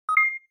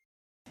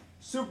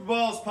Super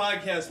Balls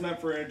podcast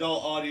meant for an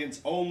adult audience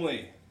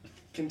only.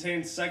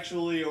 Contains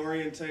sexually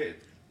oriented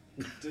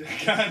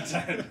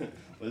content.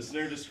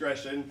 Listener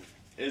discretion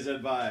is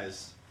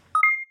advised.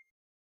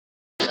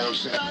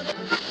 Watch out.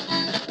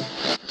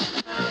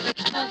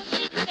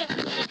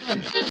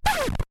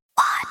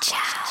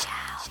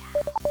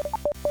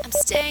 I'm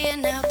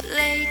staying up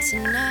late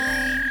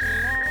tonight.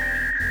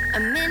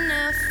 I'm in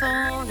a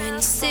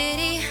foreign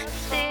city,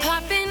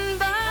 popping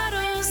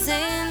bottles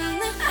in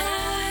the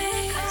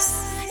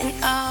ice. And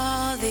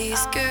all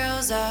these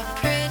girls are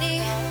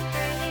pretty.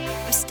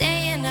 I'm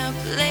staying up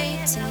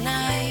late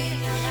tonight.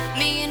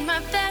 Me and my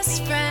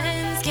best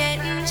friends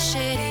getting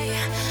shitty,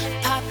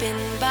 popping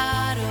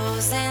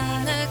bottles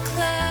in the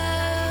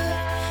club.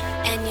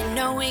 And you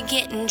know we're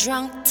getting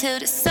drunk till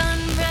the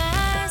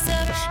sunrise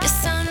up, the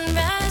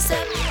sunrise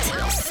up, till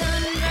the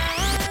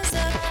sunrise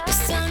up, the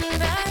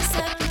sunrise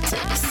up,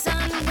 till the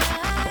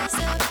sunrise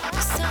up,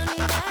 the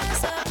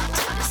sunrise up,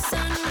 till the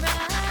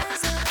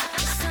sunrise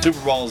up.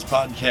 Super Balls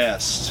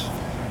podcast.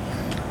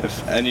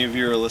 If any of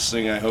you are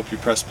listening, I hope you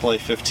pressed play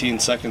 15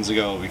 seconds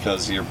ago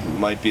because you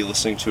might be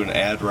listening to an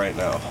ad right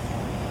now.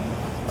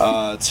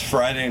 It's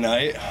Friday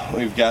night.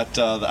 We've got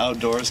the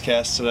Outdoors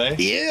cast today.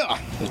 Yeah.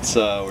 It's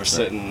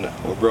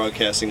we're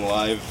broadcasting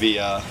live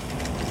via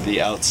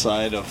the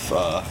outside of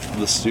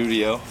the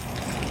studio.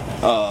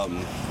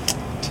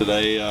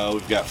 Today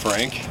we've got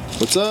Frank.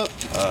 What's up?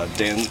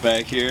 Dan's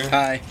back here.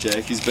 Hi.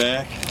 Jackie's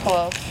back.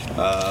 Hello.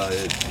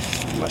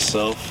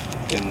 Myself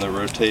in the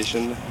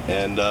rotation,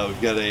 and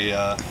we've got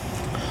a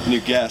new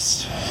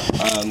guest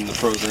on the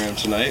program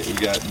tonight.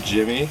 We've got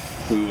Jimmy,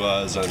 who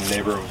is a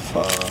neighbor of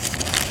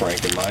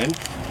Frank and mine.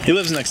 He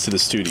lives next to the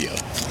studio.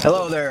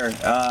 Hello there.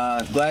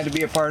 Glad to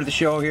be a part of the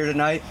show here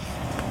tonight.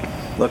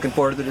 Looking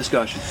forward to the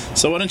discussion.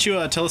 So why don't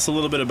you tell us a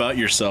little bit about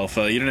yourself?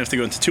 You don't have to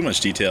go into too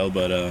much detail,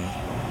 but...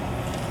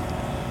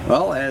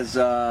 Well, as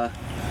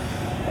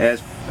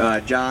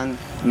John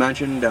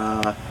mentioned,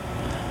 I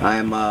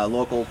am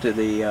local to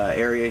the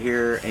area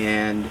here,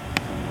 and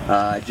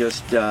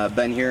just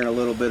been hearing a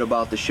little bit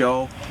about the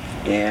show,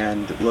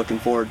 and looking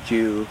forward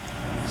to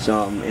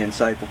some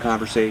insightful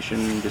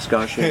conversation,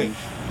 discussion.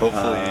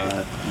 Hopefully, you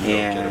don't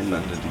get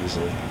offended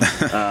easily.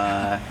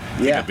 Yeah,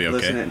 it'll be okay.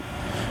 listening.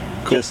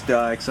 Cool. Just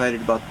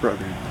excited about the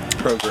program.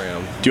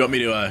 Do you want me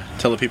to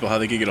tell the people how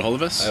they can get a hold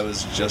of us? I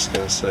was just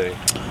gonna say.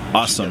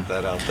 Awesome. Get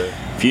that out there.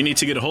 If you need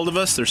to get a hold of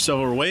us, there's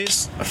several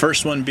ways. The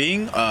first one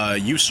being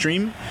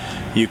Ustream.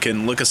 You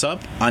can look us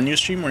up on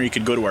Ustream, or you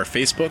could go to our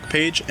Facebook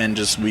page and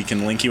we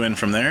can link you in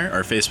from there.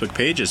 Our Facebook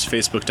page is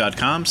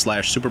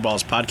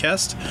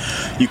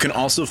facebook.com/SuperballsPodcast. You can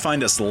also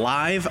find us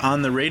live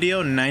on the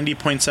radio,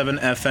 90.7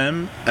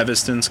 FM,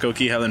 Evanston,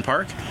 Skokie, Highland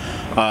Park.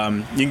 You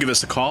can give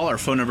us a call. Our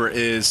phone number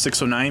is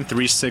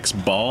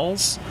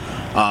 609-36-BALLS.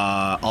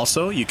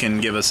 Also, you can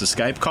give us a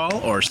Skype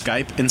call or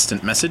Skype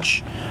instant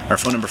message. Our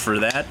phone number for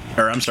that,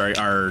 our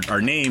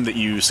name that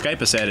you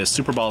Skype us at is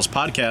Superballs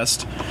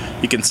Podcast.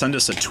 You can send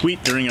us a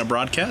tweet during our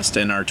broadcast,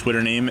 and our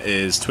Twitter name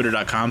is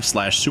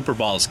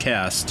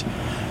twitter.com/SuperballsCast,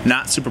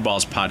 not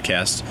Superballs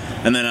Podcast.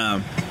 And then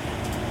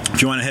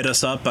if you want to hit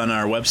us up on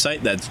our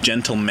website, that's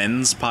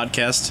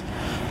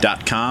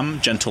gentlemenspodcast.com.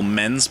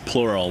 Gentlemen's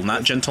plural,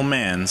 not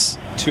gentlemans.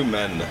 2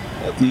 men.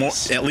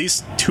 At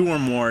least 2 or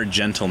more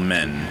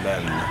gentlemen.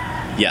 Men.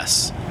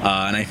 Yes.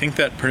 And I think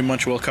that pretty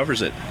much well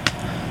covers it.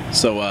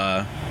 So,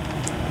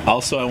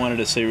 also I wanted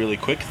to say really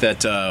quick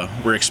that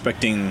we're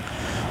expecting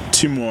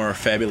 2 more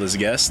fabulous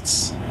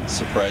guests.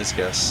 Surprise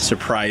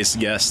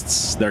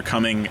guests. They're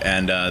coming,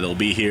 and they'll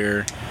be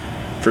here.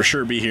 For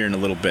sure be here in a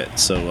little bit.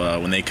 So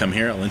when they come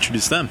here, I'll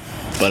introduce them.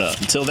 But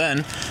until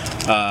then,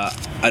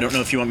 I don't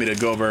know if you want me to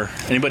go over...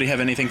 Anybody have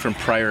anything from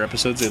prior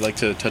episodes they'd like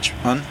to touch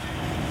on?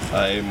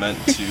 I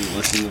meant to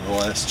listen to the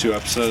last 2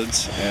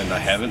 episodes, and I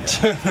haven't,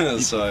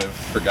 so I've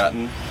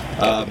forgotten.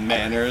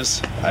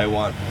 Manners. I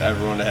want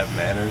everyone to have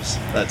manners.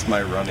 That's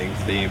my running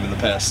theme in the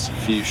past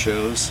few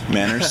shows.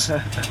 Manners?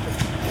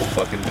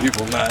 Fucking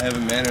people not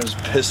having manners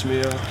piss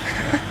me off.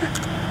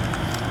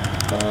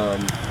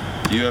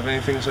 Do you have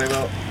anything to say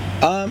about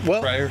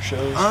prior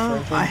shows?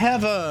 I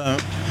have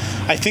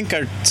I think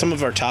some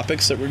of our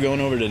topics that we're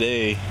going over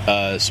today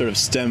sort of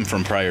stem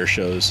from prior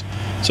shows.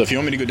 So if you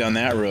want me to go down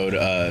that road,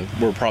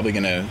 we're probably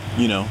going to,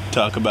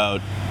 talk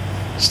about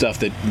stuff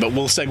but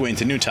we'll segue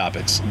into new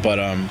topics. But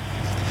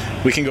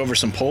we can go over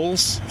some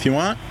polls if you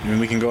want, and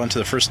we can go on to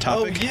the first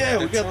topic. Oh yeah,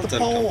 we got the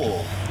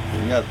poll.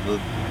 We got the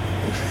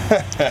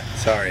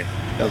Sorry.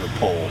 We got the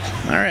poll.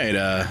 All right,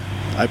 I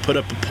put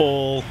up a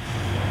poll.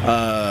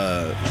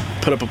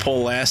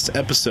 Last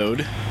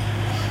episode,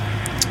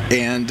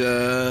 and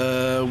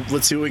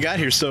let's see what we got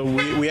here. So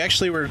we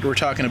actually were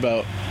talking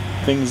about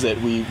things that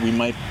we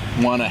might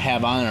want to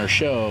have on our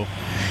show,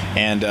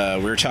 and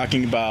we were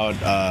talking about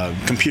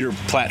computer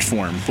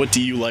platform. What do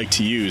you like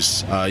to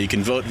use? You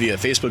can vote via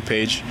Facebook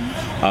page,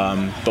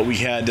 but we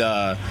had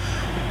the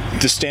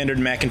standard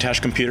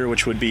Macintosh computer,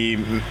 which would be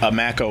a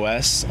Mac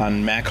OS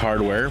on Mac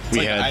hardware. It's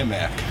like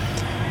iMac.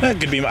 It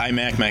could be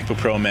iMac, MacBook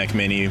Pro, Mac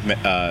Mini,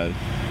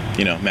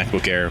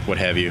 MacBook Air, what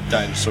have you.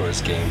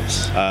 Dinosaurs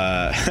games.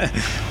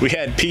 We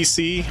had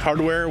PC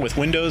hardware with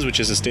Windows, which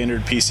is a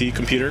standard PC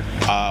computer.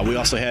 We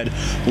also had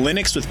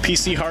Linux with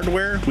PC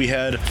hardware. We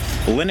had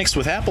Linux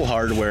with Apple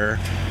hardware.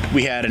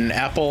 We had an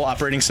Apple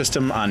operating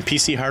system on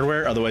PC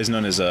hardware, otherwise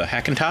known as a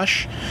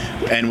Hackintosh.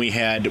 And we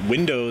had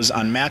Windows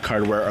on Mac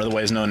hardware,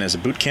 otherwise known as a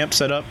Boot Camp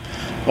setup.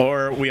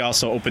 Or we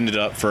also opened it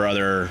up for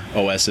other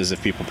OSs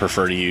if people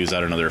prefer to use,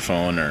 their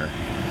phone or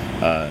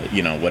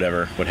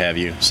whatever, what have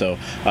you. So,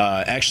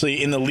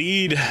 actually, in the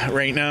lead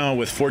right now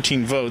with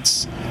 14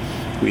 votes,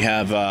 we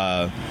have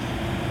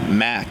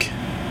Mac,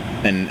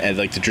 and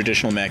like the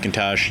traditional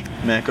Macintosh,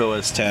 Mac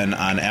OS 10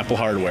 on Apple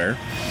hardware.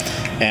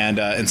 And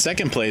in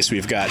second place,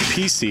 we've got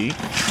PC.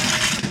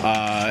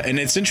 And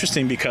it's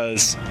interesting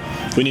because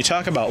when you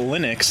talk about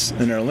Linux,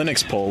 in our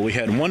Linux poll, we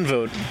had 1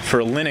 vote for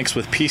Linux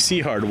with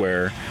PC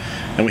hardware,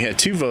 and we had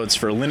 2 votes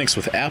for Linux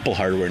with Apple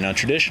hardware. Now,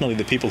 traditionally,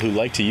 the people who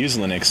like to use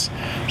Linux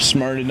are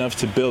smart enough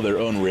to build their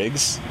own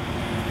rigs.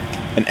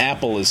 And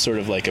Apple is sort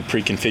of like a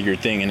pre-configured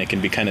thing, and it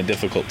can be kind of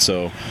difficult.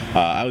 So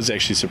I was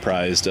actually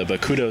surprised.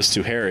 But kudos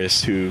to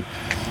Harris, who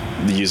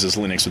uses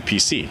Linux with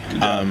PC.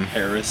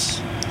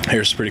 Harris.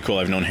 Harris is pretty cool.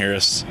 I've known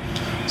Harris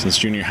since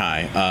junior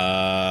high.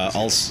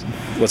 Also,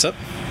 what's up?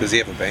 Does he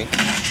have a bank?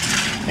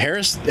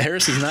 Harris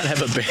does not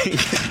have a bank.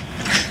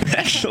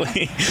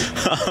 Actually,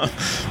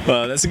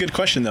 well, that's a good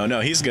question, though. No,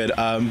 he's good.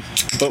 But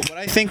what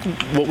I think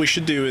what we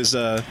should do is,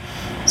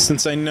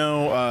 since I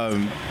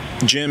know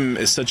Jim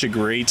is such a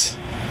great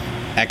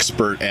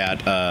expert at,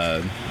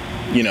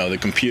 the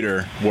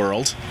computer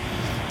world,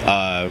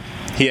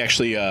 he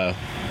actually,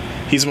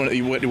 he's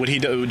what he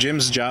does.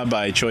 Jim's job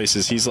by choice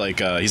is he's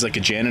like a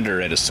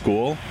janitor at a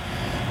school.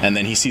 And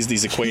then he sees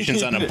these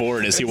equations on a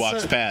board as he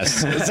walks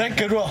past. Is that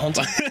Goodwill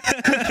Hunting?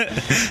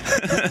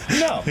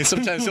 No.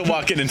 Sometimes he'll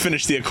walk in and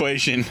finish the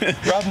equation.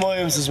 Robin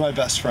Williams is my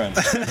best friend.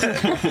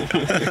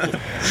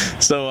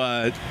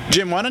 So,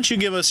 Jim, why don't you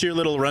give us your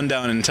little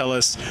rundown and tell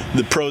us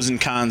the pros and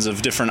cons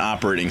of different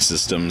operating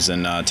systems,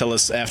 and tell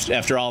us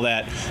after all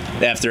that,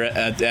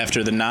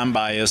 after the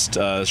non-biased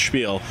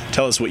spiel,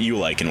 tell us what you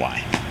like and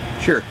why.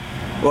 Sure.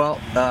 Well,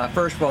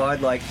 first of all,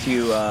 I'd like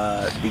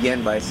to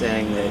begin by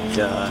saying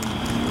that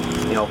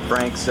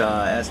Frank's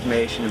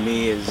estimation of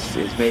me is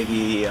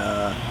maybe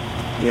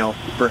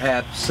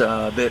perhaps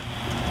a bit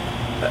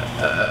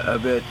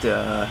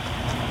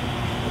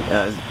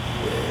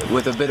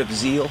with a bit of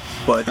zeal,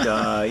 but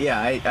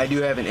I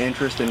do have an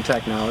interest in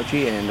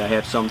technology, and I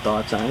have some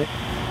thoughts on it.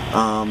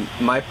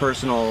 My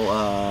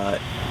personal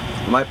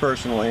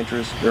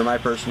interest, or my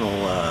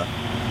personal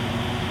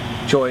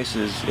choice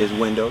is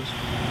Windows.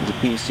 It's a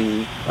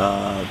PC.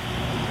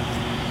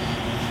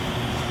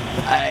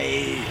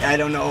 I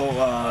don't know,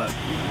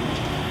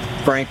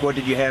 Frank, what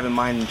did you have in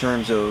mind in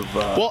terms of...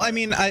 Well, I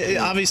mean,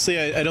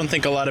 I don't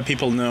think a lot of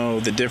people know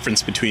the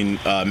difference between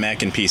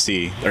Mac and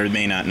PC, or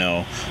may not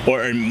know,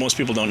 or most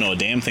people don't know a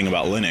damn thing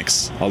about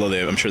Linux, although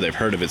I'm sure they've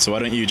heard of it. So why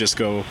don't you just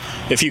go,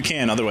 if you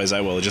can, otherwise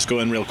I will, just go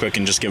in real quick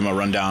and just give them a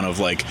rundown of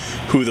like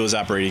who those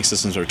operating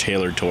systems are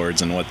tailored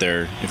towards and what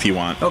they're, if you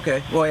want.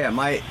 Okay, well, yeah,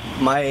 my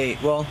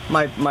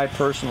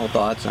personal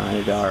thoughts on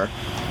it are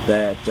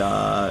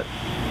that,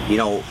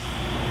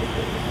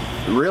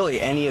 really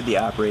any of the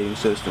operating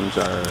systems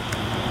are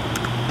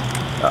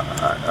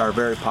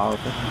very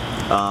powerful.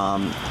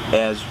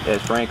 As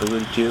Frank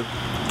alluded to,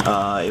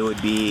 it would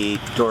be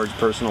towards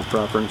personal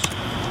preference.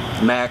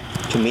 Mac,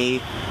 to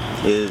me,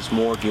 is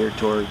more geared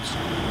towards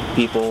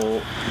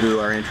people who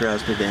are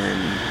interested in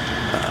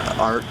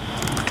art,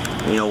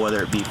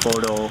 whether it be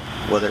photo,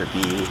 whether it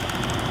be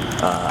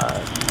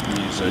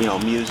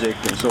music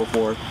and so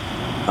forth.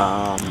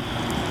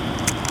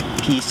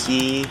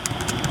 PC,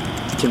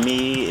 to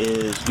me,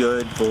 is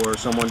good for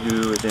someone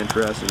who is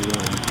interested in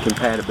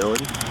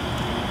compatibility,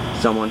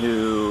 someone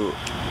who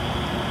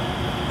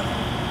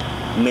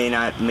may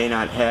not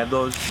have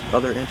those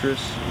other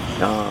interests.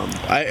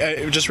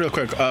 I just real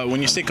quick,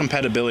 when you say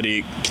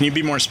compatibility, can you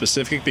be more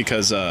specific,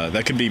 because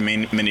that could be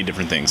many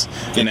different things,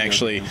 and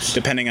actually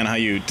depending on how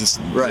you're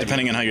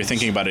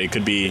thinking about it, it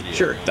could be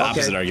the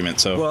opposite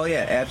argument. So well,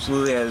 yeah,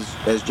 absolutely.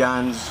 As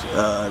John's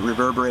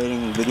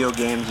reverberating, video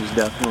games is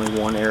definitely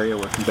one area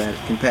where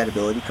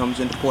compatibility comes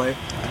into play.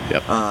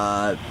 Yep.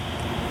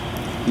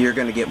 You're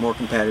going to get more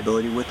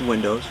compatibility with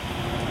Windows.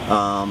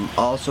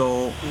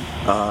 Also,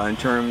 in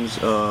terms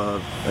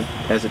of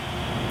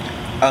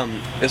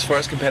as far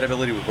as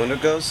compatibility with Windows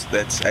goes,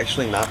 that's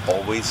actually not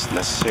always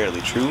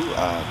necessarily true.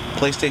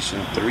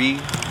 PlayStation 3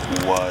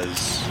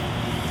 was,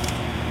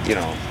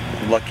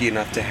 lucky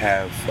enough to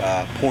have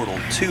Portal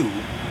 2,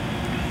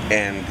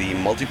 and the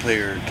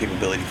multiplayer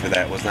capability for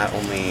that was not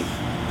only,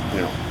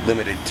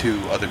 limited to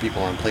other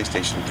people on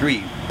PlayStation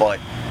 3, but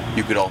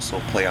you could also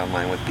play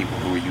online with people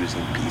who were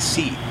using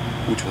PC,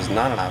 which was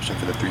not an option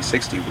for the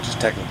 360, which is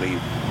technically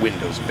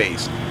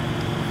Windows-based.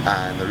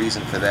 And the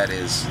reason for that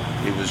is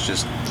it was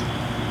just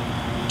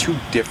too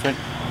different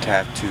to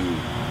have to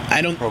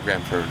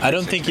programmed for. I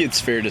don't think it's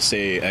fair to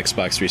say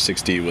Xbox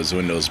 360 was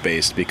Windows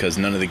based because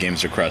none of the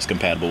games are cross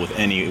compatible with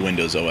any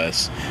Windows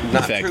OS.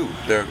 Not true.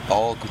 They're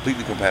all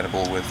completely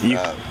compatible with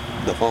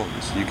the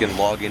phones. You can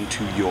log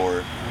into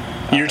your.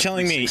 You're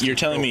telling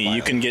me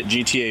you can get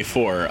GTA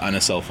 4 on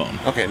a cell phone.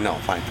 Okay, no,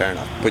 fine, fair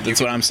enough. But that's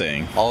what I'm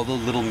saying. All the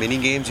little mini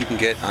games you can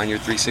get on your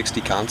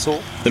 360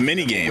 console, the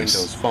mini games,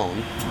 Windows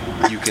phone,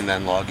 you can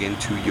then log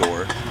into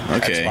your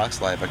Xbox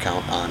Live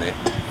account on it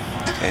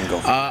and go.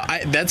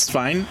 That's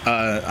fine.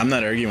 I'm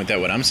not arguing with that.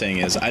 What I'm saying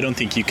is I don't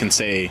think you can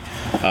say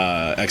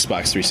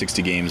Xbox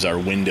 360 games are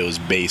Windows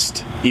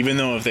based, even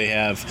though if they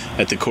have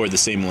at the core the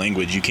same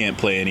language, you can't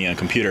play any on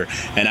computer.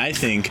 And I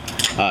think,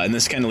 and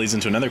this kind of leads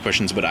into another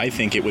question, but I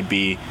think it would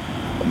be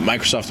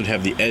Microsoft would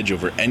have the edge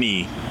over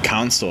any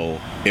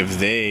console if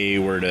they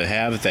were to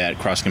have that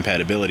cross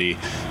compatibility,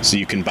 so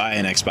you can buy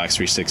an Xbox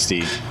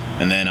 360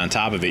 and then on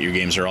top of it your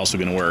games are also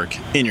going to work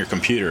in your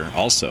computer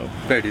also.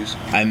 Fair dues.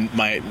 And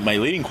my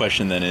leading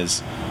question then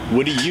is,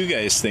 what do you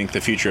guys think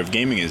the future of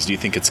gaming is? Do you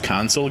think it's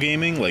console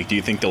gaming? Like, do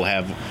you think they'll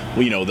have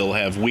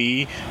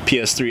Wii,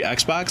 PS3,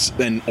 Xbox,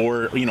 and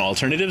or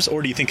alternatives,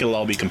 or do you think it'll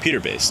all be computer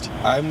based?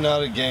 I'm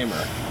not a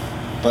gamer,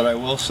 but I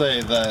will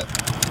say that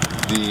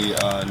the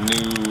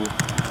new,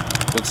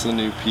 what's the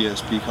new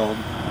PSP called?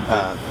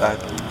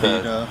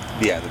 Vita.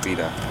 Yeah, the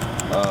Vita.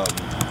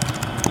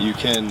 You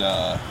can.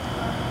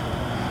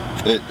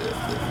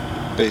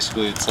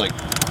 Basically it's like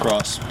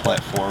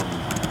cross-platform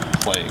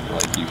playing.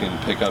 Like you can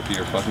pick up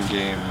your fucking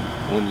game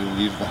when you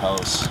leave the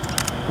house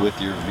with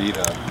your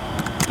Vita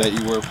that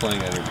you were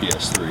playing on your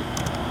PS3.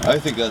 I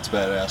think that's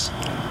badass.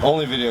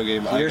 Only video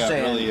game I got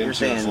really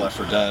into is Left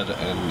 4 Dead,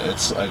 and I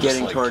just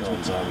getting like towards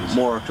killing zombies.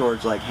 More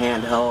towards like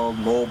handheld,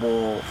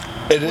 mobile.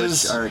 It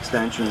is are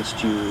extensions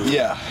to.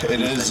 Yeah,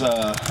 it is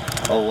a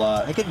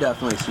lot. I could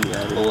definitely see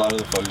that. A lot of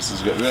the focus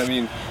is good. I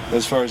mean,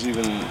 as far as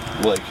even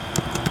like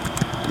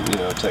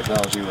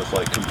technology with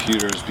like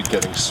computers be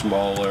getting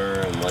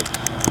smaller and like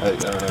I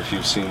don't know if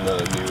you've seen the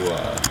new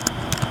I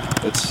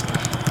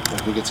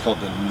think it's called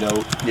the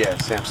Note. Yeah,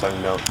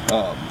 Samsung Note.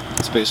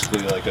 It's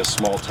basically like a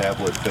small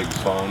tablet, big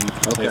phone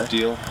type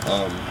deal.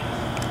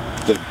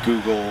 The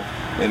Google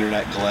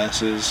Internet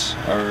glasses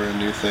are a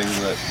new thing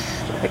that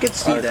I could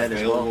see aren't that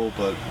available, as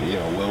well.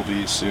 but will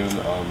be soon.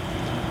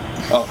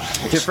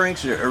 To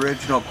Frank's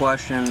original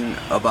question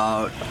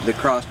about the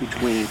cross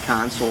between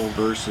console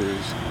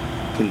versus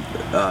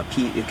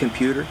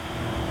computer,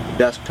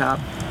 desktop,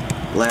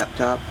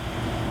 laptop,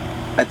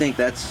 I think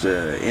that's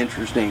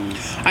interesting.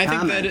 I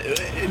think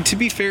that, to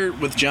be fair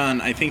with John,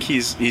 I think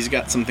he's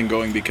got something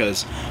going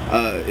because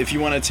if you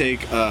want to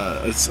take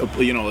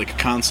like a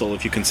console,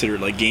 if you consider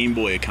like Game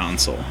Boy a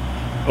console,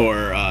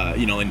 or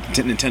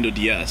Nintendo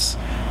DS,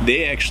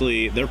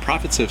 their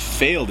profits have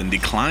failed and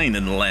declined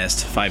in the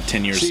last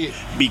 5-10 years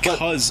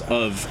because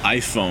of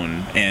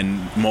iPhone and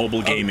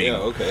mobile gaming.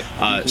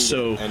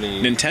 So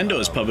Nintendo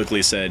has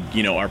publicly said,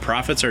 our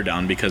profits are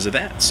down because of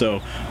that. So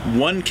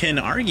one can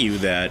argue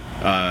that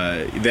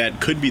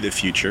that could be the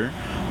future.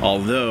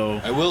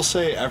 Although I will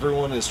say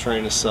everyone is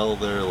trying to sell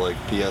their like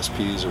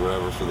PSPs or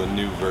whatever for the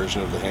new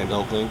version of the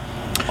handheld thing.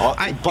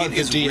 But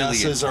the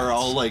DSs are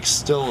all like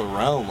still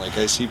around. Like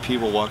I see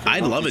people walking.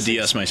 I'd love a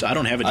DS myself. I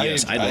don't have a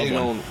DS. I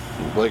love one.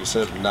 Like I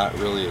said, I'm not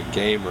really a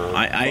gamer.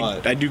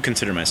 I do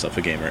consider myself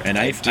a gamer, and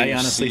I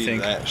honestly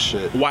think that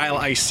shit. While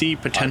I see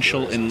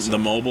potential in the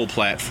mobile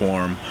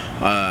platform,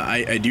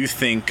 I do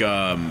think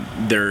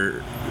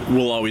there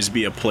will always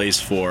be a place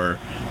for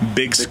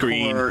big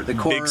screen,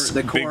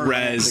 big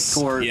res.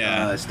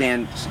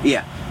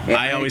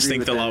 I always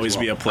think there'll always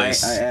be a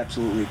place. I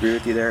absolutely agree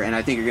with you there, and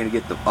I think you're going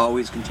to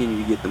always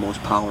continue to get the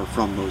most power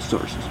from those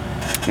sources,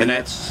 and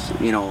that's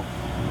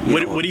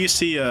What do you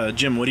see,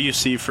 Jim? What do you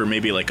see for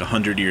maybe like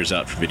 100 years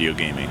out for video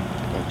gaming?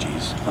 Oh,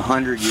 jeez.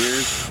 100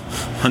 years.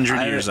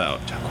 100 years out.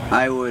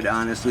 I would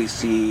honestly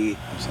see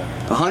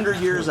 100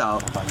 years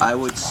out. I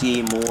would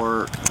see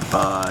more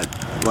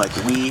like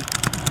Wii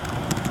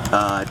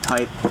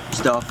type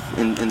stuff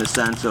in the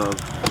sense of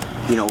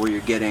where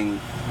you're getting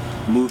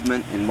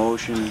movement and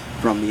motion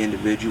from the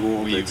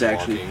individual that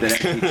actually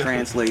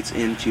translates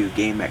into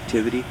game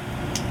activity.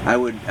 I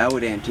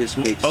would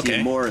anticipate to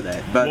see more of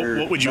that.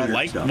 What would you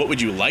like? Stuff. What would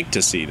you like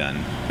to see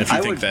then? If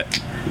you think that,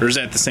 or is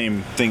that the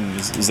same thing?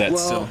 Is that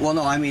still? Well,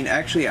 no. I mean,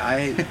 actually,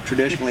 I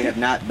traditionally have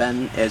not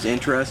been as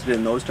interested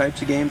in those types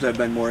of games. I've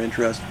been more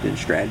interested in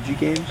strategy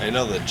games. I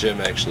know that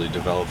Jim actually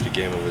developed a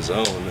game of his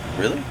own.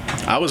 Really?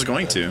 I was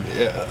going to.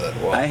 Yeah.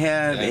 Well, I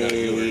have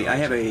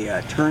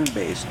a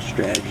turn-based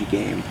strategy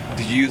game.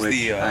 Did you use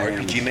the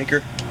RPG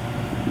Maker?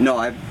 No,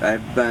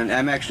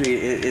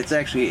 it's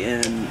actually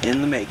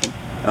in the making.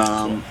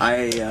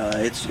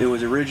 It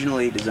was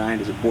originally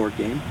designed as a board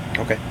game.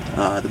 Okay.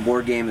 The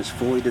board game is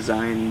fully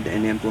designed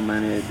and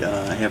implemented.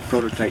 I have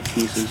prototype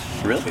pieces.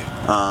 Really?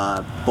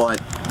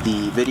 But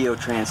the video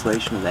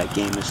translation of that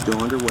game is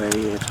still underway.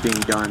 It's being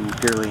done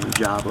purely in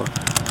Java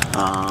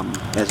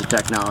as a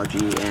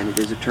technology, and it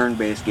is a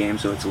turn-based game,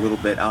 so it's a little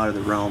bit out of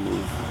the realm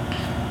of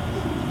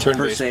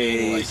Turn-based se,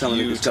 being like some of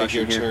the you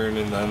discussion take your here. turn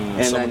and then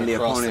And someone then the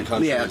across opponent, the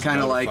country yeah, is kind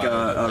of like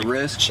notified, a like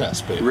risk,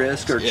 chess, basically.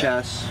 risk or Yeah.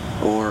 chess,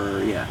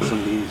 or some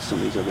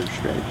of these other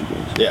strategy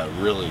games. Yeah,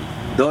 really.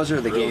 Those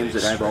are the Really games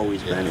that I've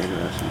always strategy, been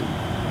interested in.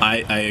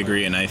 I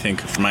agree, and I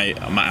think for my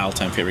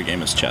all-time favorite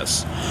game is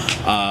chess.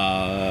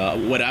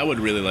 What I would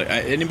really like...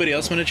 anybody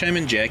else want to chime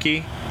in?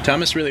 Jackie?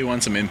 Thomas really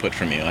wants some input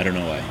from you. I don't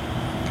know why.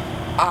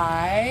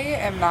 I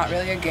am not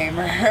really a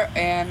gamer,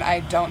 and I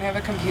don't have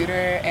a computer,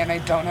 and I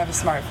don't have a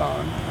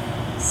smartphone.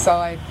 So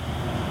I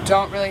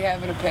don't really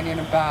have an opinion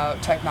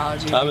about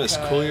technology. Thomas,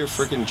 because... cool your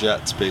freaking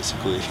jets,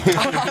 basically. We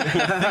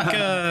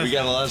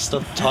got a lot of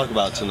stuff to talk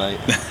about tonight.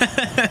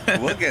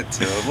 We'll get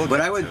to it.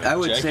 But I would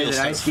Jackie say will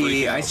that I start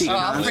freaking out. see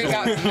I'll freak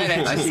out in a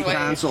minute. I Just see wait.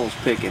 consoles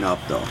picking up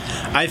though.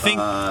 I think...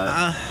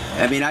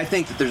 I mean, I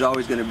think that there's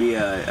always going to be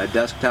a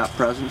desktop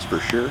presence for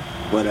sure,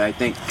 but I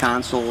think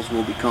consoles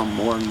will become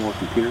more and more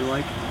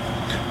computer-like.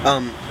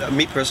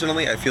 Me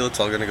personally, I feel it's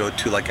all going to go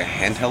to like a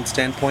handheld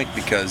standpoint,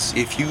 because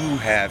if you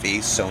have a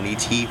Sony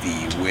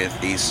TV with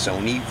a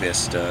Sony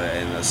Vista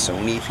and a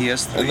Sony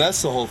PS3, And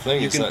that's the whole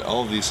thing, You is can- that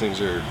all of these things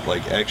are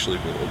like actually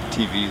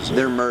TVs.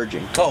 They're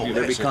merging. Oh,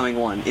 they're okay. becoming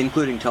one,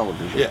 including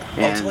television. Yeah.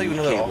 I'll and tell you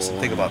another cable awesome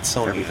thing about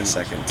Sony in everything a else.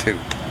 second too.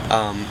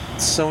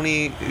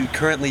 Sony,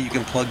 currently you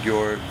can plug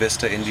your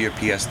Vista into your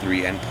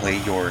PS3 and play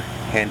your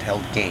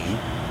handheld game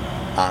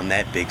on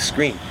that big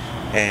screen,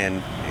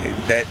 and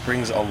that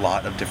brings a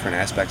lot of different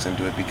aspects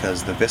into it,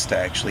 because the Vista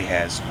actually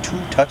has two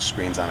touch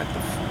screens on it.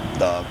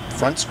 The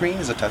front screen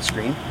is a touch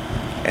screen,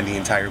 and the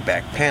entire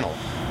back panel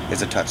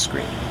is a touch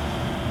screen.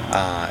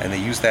 And they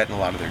use that in a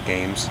lot of their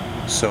games.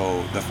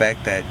 So the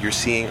fact that you're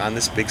seeing on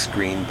this big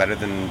screen better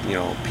than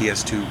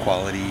PS2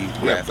 quality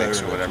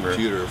graphics or whatever.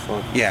 Computer,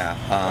 phone. Yeah,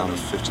 On a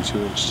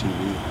 52-inch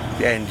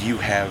TV. and you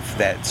have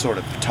that sort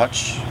of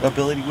touch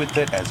ability with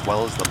it, as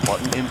well as the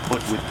button input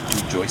with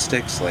the two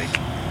joysticks. Like,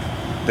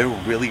 they're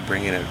really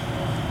bringing it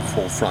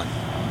full front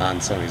on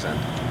Sony's end.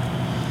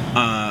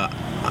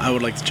 I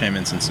would like to chime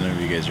in, since none of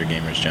you guys are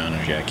gamers, John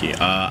or Jackie.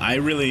 I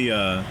really,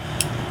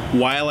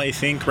 while I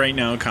think right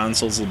now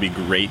consoles will be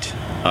great,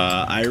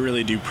 I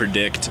really do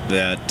predict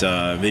that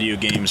video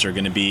games are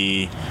going to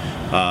be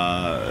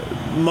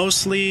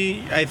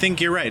mostly, I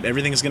think you're right,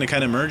 everything's going to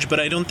kind of merge, but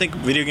I don't think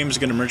video games are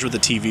going to merge with the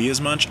TV as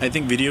much. I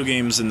think video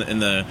games in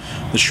the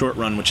short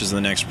run, which is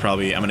the next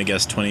probably, I'm going to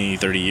guess 20,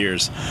 30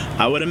 years,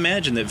 I would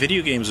imagine that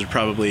video games would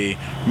probably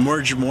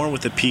merge more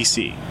with the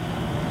PC,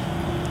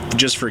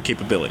 just for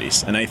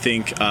capabilities. And I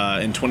think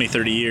in 20,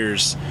 30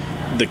 years,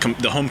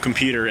 the home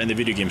computer and the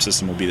video game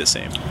system will be the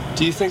same.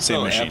 Do you think Same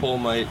though machine. Apple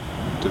might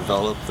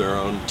develop their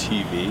own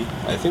TV?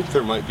 I think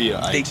there might be a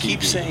They iTV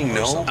keep saying or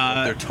no. something.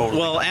 They're totally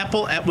Well,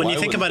 Apple, when Why you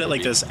think wouldn't about it they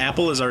like be? this,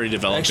 Apple is already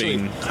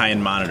developing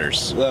high-end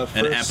monitors. The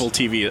And first- Apple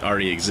TV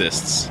already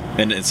exists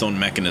in its own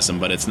mechanism,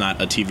 but it's not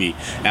a TV.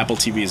 Apple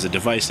TV is a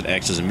device that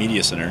acts as a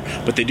media center,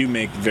 but they do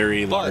make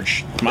very But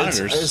large it's-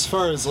 monitors. As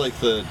far as like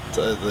the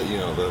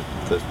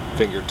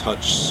finger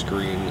touch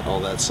screen, all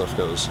that stuff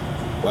goes,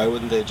 why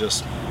wouldn't they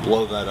just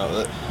blow that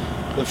out?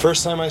 The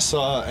first time I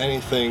saw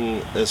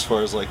anything as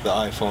far as like the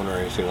iPhone or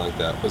anything like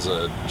that was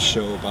a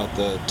show about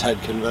the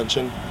TED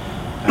convention.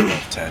 I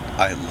love Ted.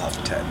 I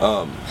love Ted.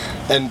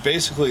 And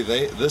basically,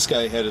 this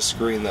guy had a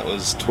screen that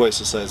was twice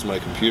the size of my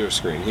computer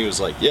screen. He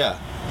was like, "Yeah,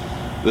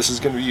 this is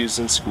going to be used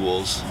in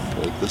schools.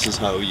 Like, this is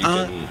how you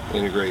can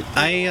integrate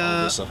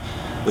all this stuff."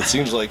 It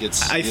seems like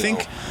it's I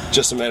think-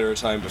 just a matter of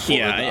time before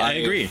Yeah, the I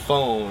agree.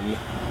 iPhone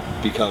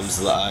becomes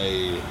the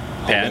home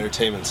Pad?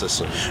 entertainment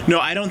system. No,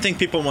 I don't think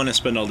people want to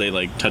spend all day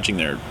like touching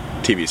their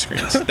TV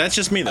screens. That's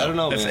just me, though. I don't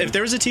know, If, man. if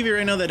there was a TV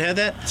right now that had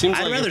that, Seems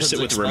I'd like rather if sit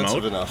with it's the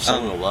expensive remote. enough, so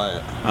I'm gonna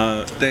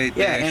buy it. They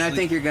Yeah, and I actually-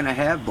 think you're going to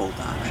have both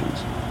options.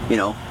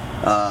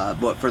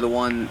 But for the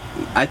one,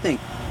 I think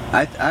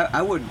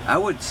I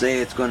would say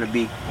it's going to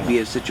be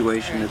a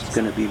situation that's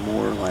going to be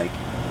more like,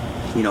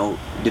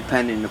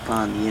 dependent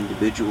upon the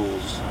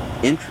individual's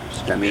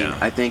interest. I mean, Yeah.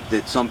 I think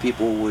that some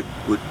people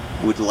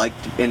would like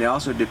to, and it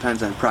also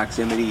depends on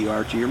proximity you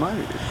are to your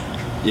monitor.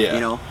 Yeah.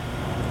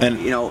 And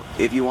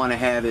If you want to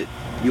have it,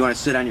 you want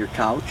to sit on your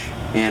couch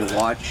and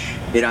watch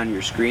it on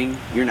your screen,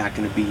 you're not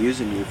going to be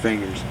using your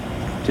fingers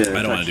to I don't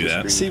touch wanna do the that.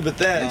 screen. See, but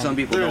that And some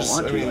people don't there's-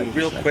 want to. I mean, like you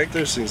real said. quick,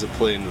 there's things that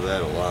play into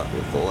that a lot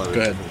with a lot of Go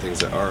ahead. different things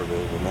that are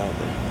available now.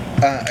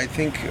 But I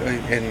think,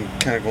 and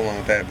kind of go along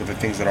with that, with the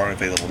things that are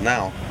available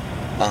now,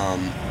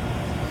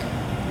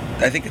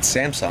 I think it's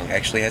Samsung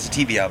actually has a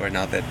TV out right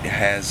now that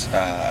has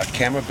a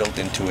camera built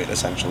into it,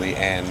 essentially,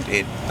 and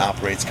it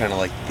operates kind of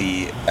like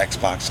the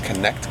Xbox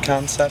Kinect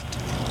concept,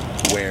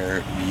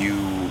 where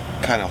you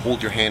kind of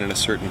hold your hand in a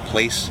certain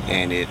place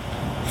and it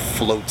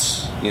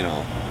floats,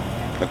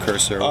 a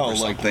cursor over like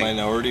something.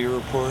 Minority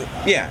Report.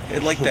 Yeah,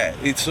 like that.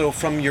 So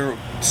from your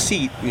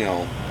seat,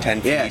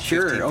 10 feet, Yeah, 15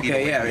 sure. feet Okay,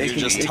 away yeah, from it You're you. can-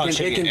 just it can-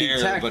 touching it can air,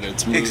 detect- but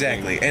it's moving.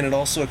 Exactly, and it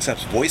also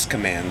accepts voice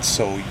commands,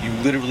 so you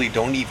literally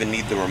don't even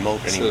need the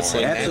remote So anymore. it's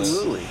like- And that's-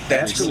 Absolutely,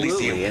 that's really the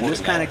absolutely. And this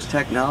important kind of part.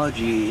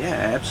 technology,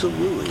 yeah,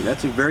 absolutely.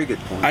 That's a very good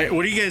point.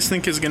 What do you guys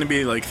think is going to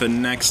be like the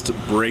next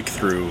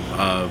breakthrough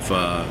of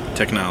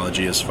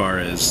technology as far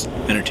as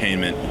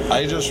entertainment?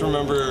 I just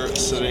remember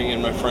sitting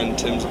in my friend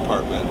Tim's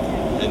apartment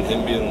and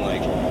him being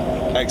like,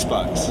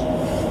 Xbox,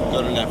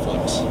 go to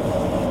Netflix.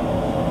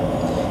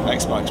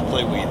 Xbox,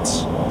 play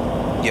Weeds.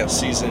 Yep.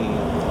 Season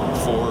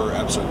 4,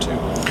 episode 2.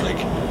 Like,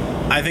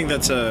 I think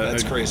that's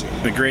crazy.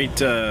 A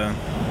great. I'm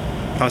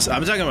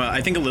talking about.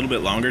 I think a little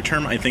bit longer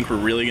term. I think we're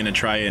really going to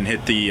try and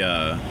hit the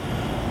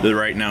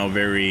right now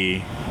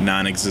very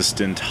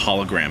non-existent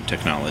hologram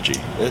technology.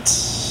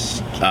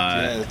 It's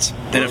it's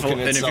And if broken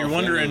you're itself into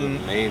wondering, the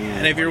main,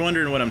 and if you're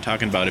wondering what I'm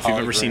talking about, if you've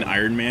ever seen hologram.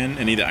 Iron Man,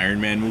 any of the Iron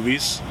Man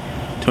movies,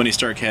 Tony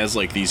Stark has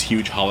like these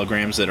huge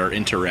holograms that are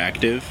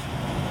interactive,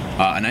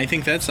 and I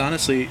think that's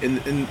honestly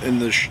in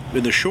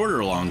the short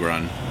or long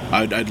run,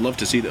 I'd love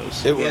to see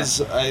those. It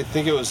was, I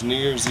think it was New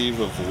Year's Eve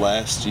of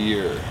last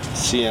year.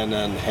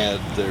 CNN had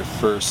their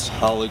first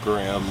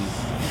hologram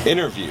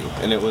interview,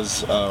 and it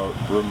was a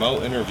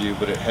remote interview,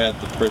 but it had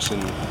the person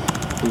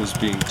who was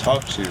being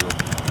talked to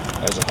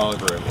as a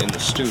hologram in the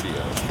studio.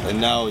 And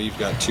now you've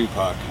got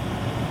Tupac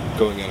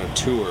going on a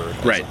tour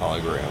as Right. a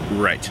hologram.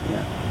 Right.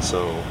 Yeah.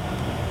 So,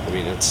 I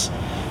mean, it's,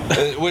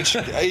 which,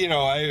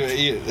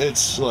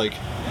 it's like,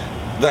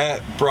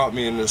 that brought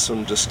me into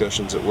some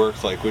discussions at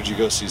work, like, would you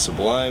go see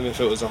Sublime if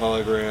it was a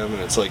hologram? And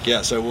it's like,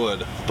 yes, I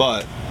would,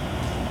 but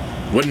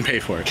Wouldn't pay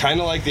for it. kind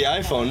of like the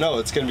iPhone, no,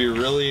 it's going to be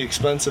really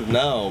expensive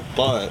now,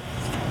 but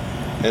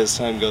as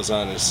time goes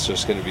on, it's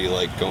just going to be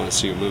like going to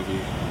see a movie.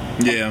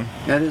 Yeah.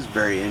 That is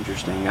very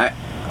interesting. I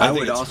think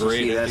would it's also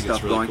great. see I that think it's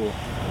stuff really going.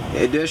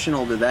 cool.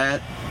 Additional to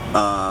that, in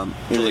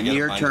Till the they get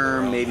near a mind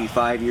term, around maybe it.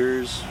 5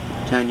 years,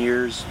 10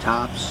 years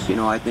tops,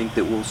 I think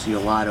that we'll see a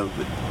lot of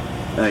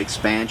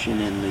expansion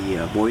in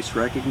the voice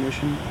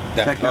recognition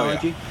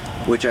technology,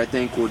 which I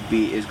think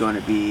is going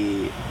to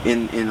be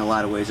in a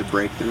lot of ways a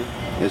breakthrough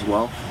as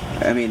well.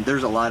 I mean,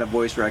 there's a lot of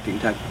voice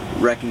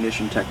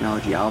recognition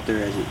technology out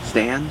there as it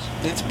stands,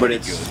 It's but pretty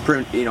it's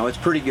good. it's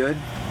pretty good,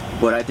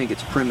 but I think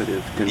it's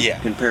primitive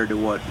compared to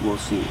what we'll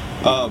see.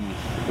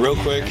 Real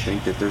I quick,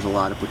 think that there's a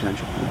lot of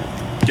potential for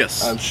that.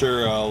 Yes. I'm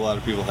sure a lot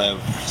of people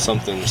have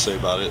something to say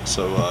about it,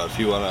 so if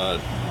you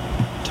want to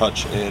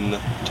touch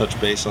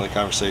base on the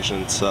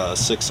conversation, it's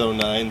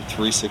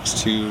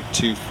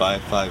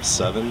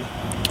 609-362-2557.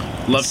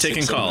 Love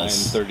taking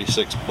calls.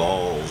 36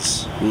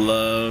 balls.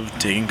 Love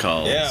taking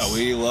calls. Yeah,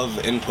 we love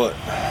input.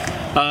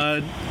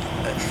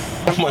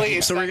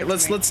 Please, So send it to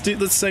let's me.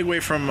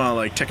 segue from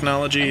like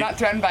technology. I'm not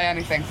threatened by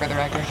anything, for the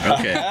record.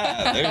 Okay.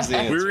 Ah, there's the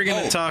answer. We were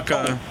gonna talk.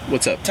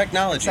 What's up?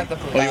 Technology. Set the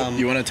police. Oh,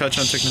 you want to touch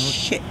on technology?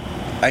 Shit.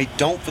 I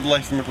don't for the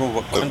life remember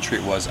what country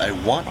it was. I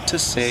want to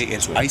say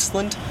it's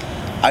Iceland.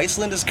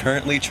 Iceland is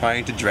currently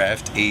trying to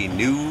draft a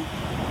new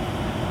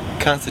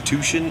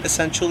constitution,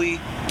 essentially,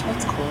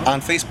 That's cool.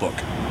 on Facebook.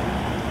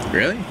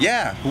 Really?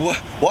 Yeah.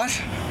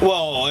 What?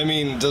 Well, I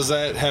mean, does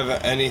that have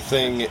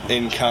anything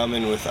in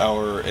common with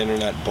our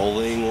internet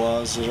bullying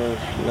laws that are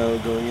now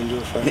going into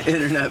effect?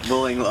 Internet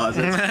bullying laws.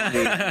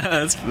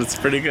 That's funny. that's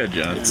pretty good,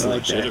 John. It's I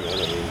like that.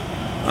 legitimate.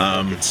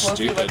 I mean, it's Well, if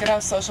you stupid. look at how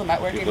social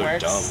networking People are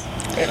works, dumb.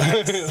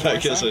 it makes I more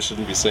guess I sense.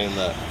 shouldn't be saying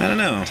that I don't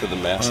know. to the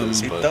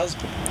masses, It but does.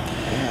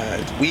 Yeah,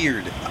 it's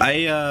weird.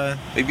 I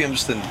Maybe I'm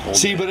just an old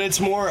see, man. but it's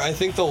more. I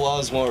think the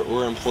laws were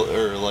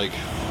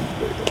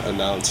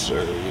announced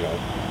or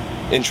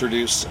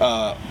introduced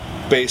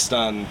based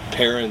on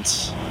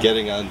parents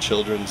getting on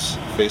children's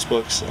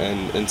Facebooks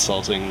and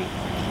insulting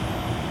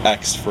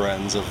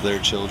ex-friends of their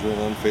children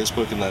on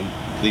Facebook, and then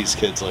these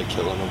kids like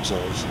killing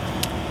themselves.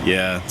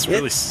 yeah, it's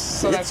really.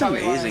 So It's that's how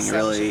we want to amazing,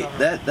 really.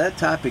 establish That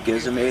topic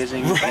is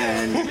amazing,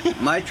 and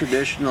my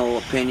traditional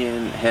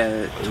opinion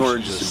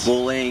towards Jesus.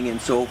 bullying and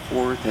so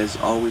forth has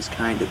always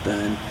kind of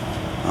been,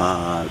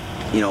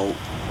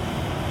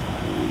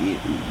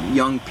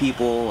 young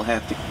people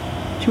have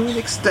to an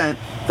extent,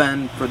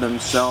 fend for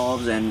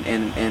themselves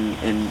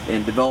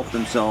and develop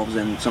themselves,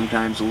 and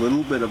sometimes a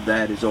little bit of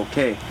that is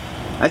okay.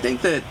 I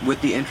think that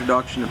with the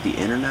introduction of the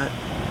internet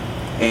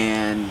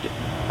and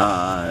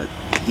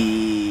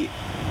the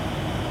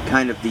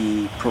kind of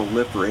the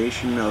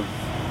proliferation of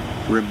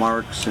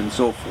remarks and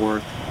so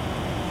forth,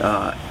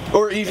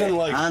 Or even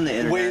like on the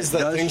internet ways that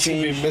does things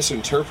can be change-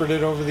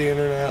 misinterpreted over the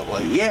internet.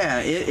 Like, yeah,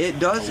 it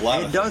does A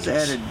lot of add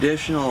things.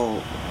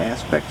 additional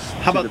aspects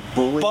How to about- the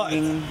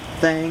bullying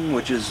thing,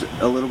 which is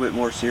a little bit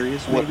more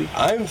serious, what maybe.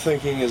 I'm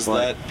thinking is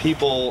But, that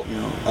people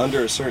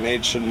under a certain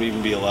age shouldn't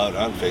even be allowed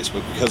on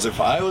Facebook, because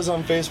if I was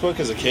on Facebook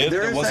as a kid,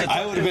 There is that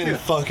I would have been too.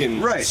 fucking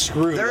Right.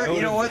 screwed. There, I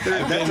you know what?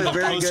 would've That's been a the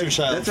very poster good.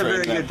 child That's a for very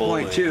internet good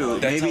point bullying. too.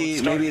 That's how it Maybe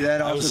started.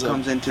 that I was also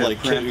comes into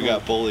like kid who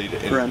got bullied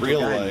in parental real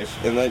guidance.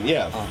 life, and then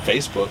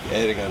Facebook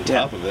adding on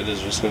top of it is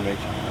just gonna make.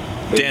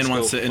 Dan things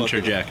wants go to fucking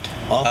interject.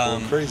 Awful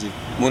and crazy.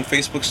 When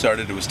Facebook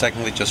started, it was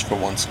technically just for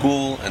one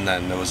school, and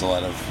then there was a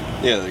lot of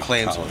Yeah, like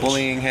claims college. of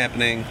bullying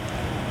happening.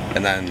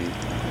 and then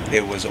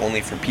it was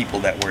only for people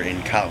that were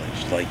in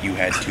college. Like, you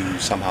had to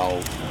somehow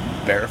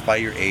verify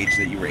your age,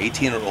 that you were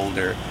 18 or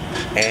older,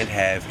 and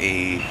have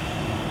a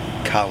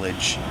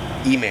college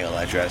email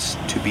address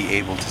to be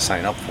able to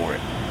sign up for it.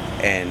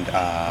 And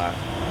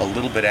a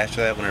little bit after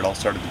that, when it all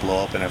started to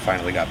blow up and I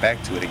finally got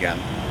back to it again,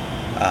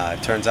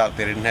 it turns out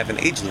they didn't have an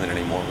age limit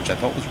anymore, which I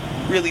thought was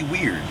really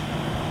weird,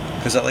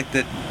 because I liked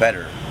it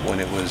better when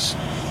it was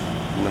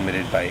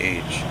limited by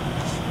age.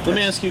 Let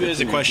me ask you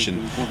guys a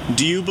question.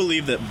 Do you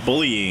believe that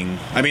bullying,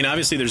 I mean,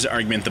 obviously there's an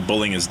argument that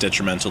bullying is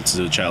detrimental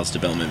to a child's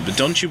development, but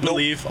don't you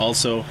believe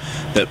also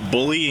that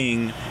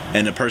bullying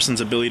and a person's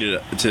ability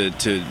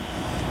to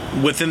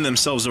within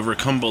themselves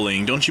overcome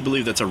bullying, don't you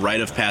believe that's a rite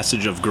of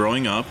passage of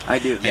growing up? I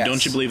do. And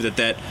don't you believe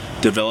that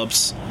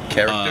develops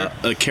Character?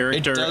 a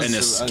character It does, and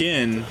a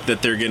skin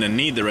that they're going to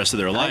need the rest of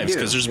their lives? do,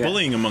 Because there's yeah.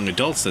 bullying among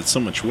adults that's so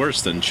much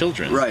worse than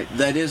children. Right.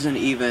 That isn't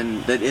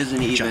even Keep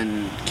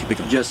it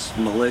going. just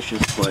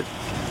malicious, but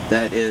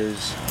that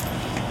is,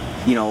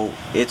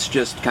 it's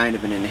just kind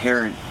of an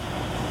inherent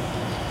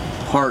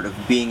part of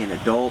being an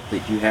adult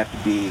that you have to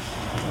be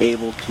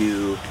able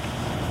to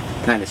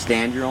kind of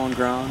stand your own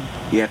ground.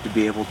 You have to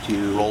be able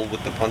to Roll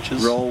with the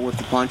punches? roll with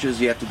the punches.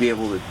 You have to be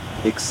able to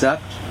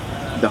accept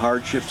the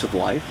hardships of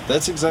life.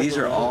 That's exactly These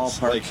are what it all is.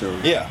 parts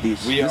of yeah,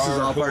 these. we this are is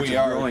all who parts we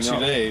of are growing up.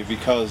 today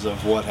because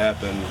of what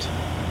happened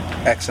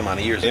X amount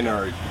of years in ago.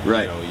 our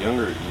Right.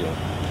 younger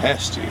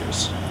past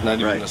years, not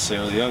even Right.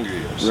 necessarily younger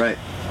years. Right.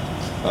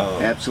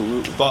 Um,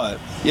 Absolutely. But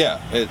yeah,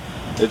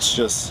 it's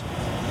just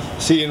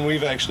see, and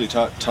we've actually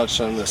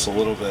touched on this a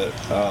little bit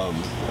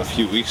a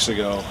few weeks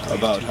ago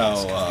about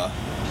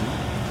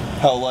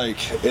how like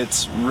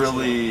it's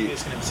really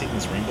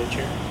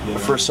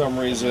for some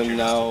reason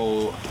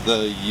now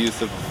the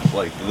youth of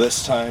like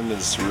this time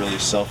is really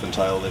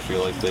self-entitled. They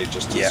feel like they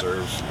just Yeah.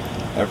 deserve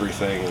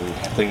everything and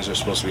things are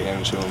supposed to be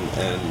handed to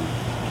them.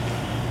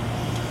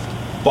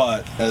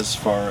 But as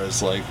far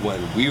as like when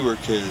we were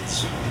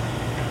kids,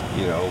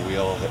 we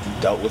all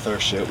dealt with our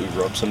shit. We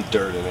rubbed some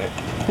dirt in it,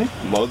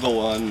 mowed the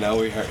lawn. Now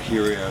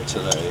here we are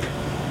today.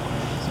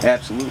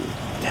 Absolutely.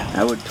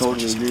 I would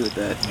totally agree with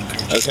that.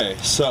 Okay,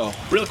 so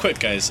Real quick,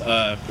 guys.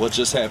 what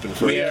just happened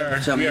for We you?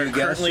 are Some new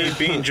currently guests.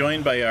 being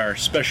joined by our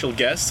special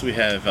guests. We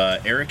have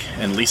Eric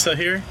and Lisa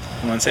here.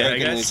 You want to say hi,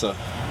 Eric and guys? Lisa.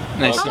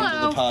 Nice Welcome to-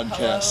 to the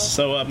podcast.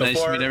 So Nice to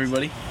before meet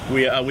everybody.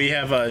 we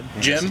have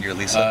Jim. You're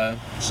Lisa.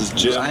 This is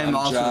Jim. I am I'm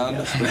also John.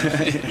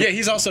 Yeah,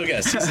 he's also a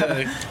guest. He's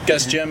a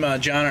guest. Jim,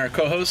 John, our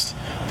co-host.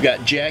 We've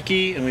got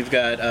Jackie and we've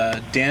got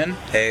Dan,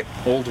 Hey.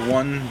 old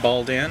one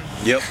ball Dan.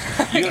 Yep.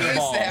 You used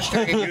to have to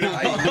read it all.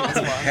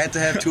 I had to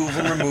have 2 of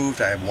them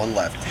removed. I have 1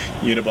 left.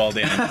 Uniball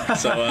Dan.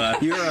 So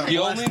You're a You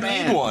blessed only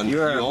man. need one.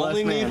 You're You a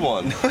only blessed need man.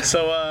 one. let's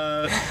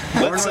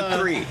Born with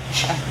 3.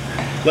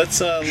 let's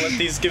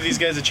give these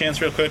guys a chance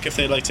real quick if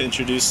they'd like to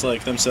introduce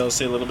themselves,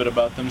 say a little bit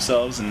about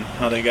themselves and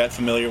how they got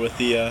familiar with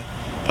the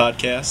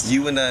podcast.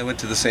 You and I went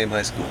to the same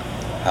high school.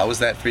 How was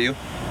that for you?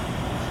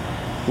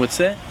 What's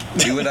that?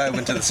 You and I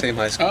went to the same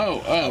high school. Oh,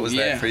 How was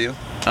yeah. that for you?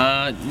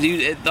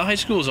 Dude, the high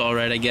school's all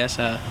right, I guess.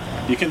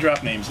 You can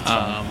drop names. It's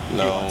fine.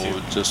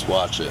 No, just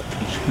watch it.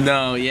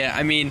 No, yeah.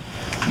 I mean,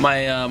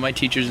 my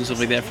teachers and stuff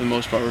like that for the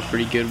most part were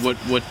pretty good. What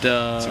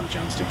That's what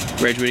John's doing.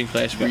 graduating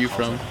class were you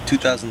from? I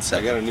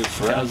 2007. got a new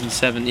friend.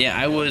 2007. Yeah,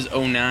 I was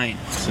 09.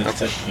 So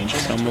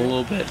I'm a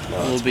little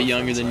bit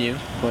younger than you.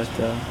 But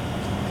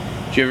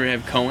did you ever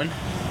have Cohen?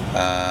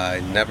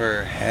 I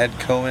never had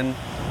Cohen.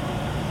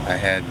 I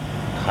had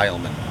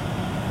Heilman.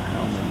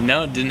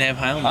 No, didn't have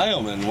Highland.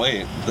 Heilman,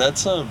 wait,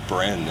 that's a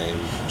brand name.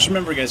 Just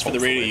remember, guys, for the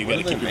radio, you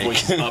What got to do keep they your make?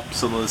 voice up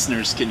so the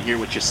listeners can hear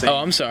what you're saying. Oh,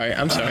 I'm sorry.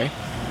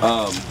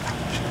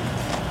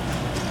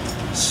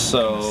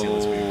 So,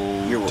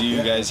 do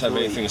you guys have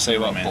anything to say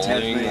about Romantic.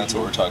 bullying? That's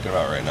what we're talking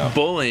about right now.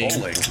 Bullying.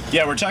 Bowling.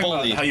 Yeah, we're talking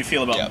Bully. about how you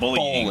feel about Yeah,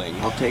 bullying.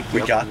 bowling. I'll take you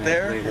We up got on that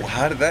there? later. Well,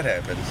 how did that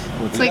happen?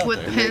 Like got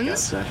with there.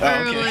 pins? Oh, Or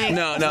okay. like,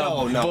 No, No,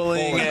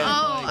 bullying. bullying.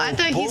 oh, I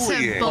thought he said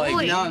Bullying. bullying.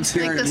 Like, now I'm like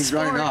scared the he's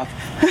running sport.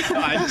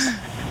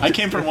 off. I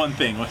came for one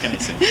thing. What can I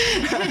say?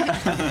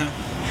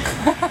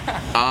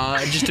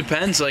 It just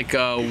depends. Like,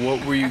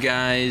 what were you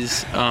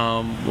guys?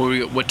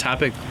 What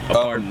topic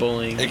apart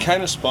bullying? It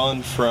kind of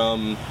spawned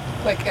from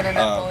Like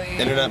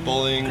internet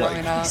bullying. like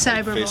growing up.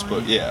 Cyberbullying.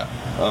 Facebook, yeah.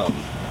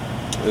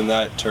 And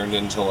that turned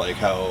into like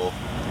how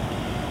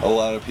a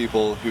lot of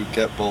people who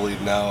get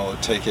bullied now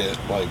take it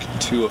like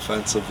too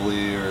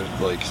offensively, or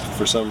like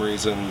for some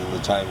reason the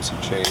times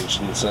have changed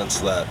in the sense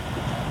that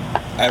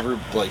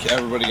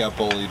everybody got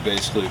bullied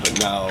basically, but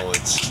now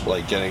it's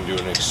like getting to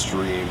an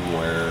extreme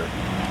where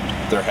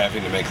they're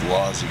having to make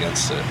laws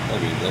against it. I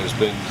mean, there's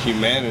been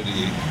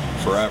humanity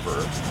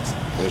forever.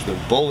 There's been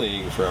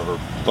bullying forever,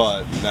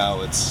 but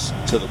now it's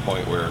to the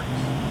point where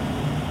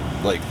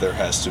like there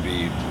has to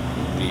be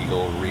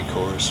legal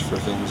recourse for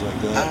things like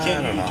that.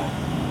 I don't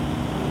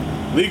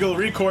know. Legal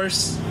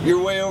recourse.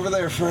 You're way over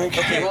there, Frank.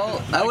 Okay,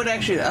 well, I would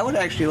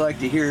actually like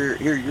to hear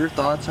your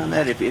thoughts on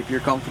that, if you're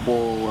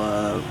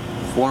comfortable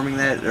forming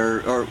that,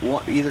 or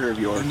either of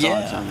your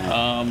thoughts on that.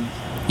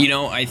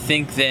 I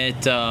think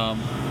that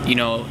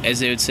as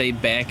they would say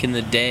back in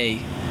the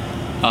day,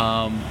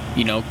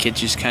 Kids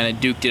just kind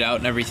of duked it out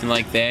and everything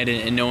like that,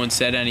 and no one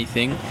said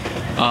anything,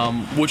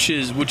 which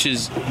is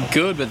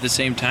good. But at the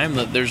same time,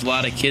 there's a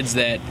lot of kids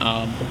that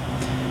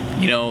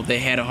they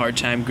had a hard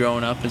time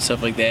growing up and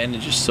stuff like that, and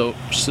it's just so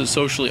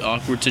socially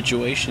awkward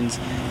situations,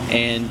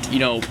 and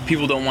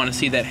people don't want to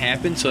see that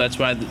happen. So that's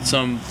why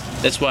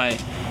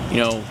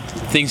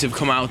things have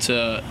come out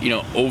to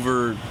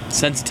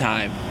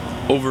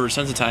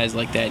oversensitized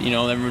like that.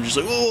 Everyone's just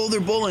like, oh, they're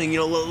bullying.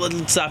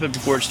 Let's stop it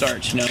before it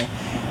starts. And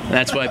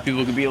that's why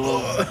people can be a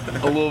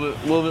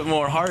little bit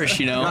more harsh.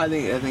 No, I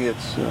think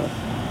it's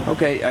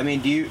okay. I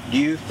mean, do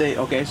you think?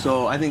 Okay,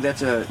 so I think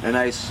that's a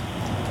nice.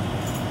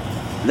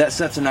 That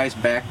sets a nice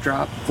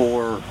backdrop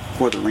for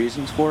the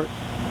reasons for it.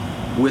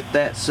 With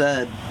that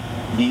said,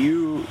 do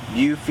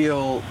you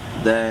feel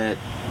that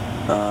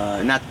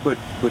not to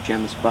put you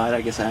on the spot?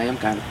 I guess I am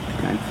kind of.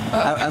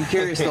 I'm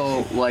curious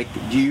though. Like,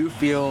 do you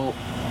feel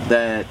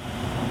that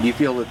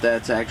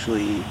that's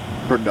actually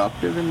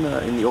productive in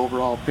the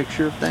overall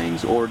picture of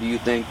things, or do you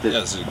think that,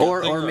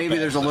 or maybe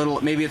there's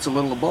maybe it's a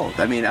little of both?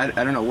 I mean, I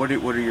don't know. What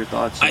are your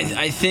thoughts?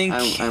 I think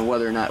on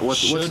whether or not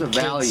what's the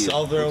value? Should kids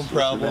solve their own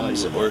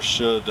problems, or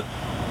should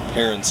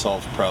parents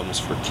solve problems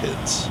for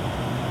kids?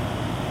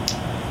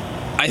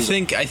 I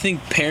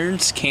think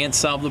parents can't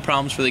solve the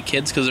problems for the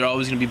kids because they're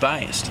always going to be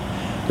biased.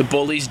 The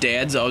bully's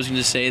dad's always going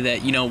to say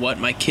that,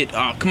 my kid,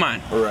 oh, come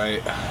on.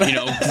 Right.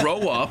 Grow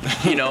up,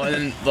 and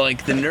then,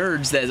 like, the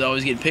nerds that's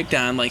always getting picked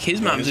on, like,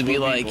 his mom's would be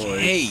like,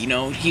 hey,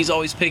 he's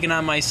always picking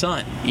on my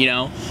son,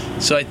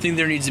 So I think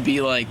there needs to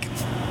be, like,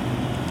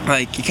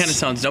 it kind of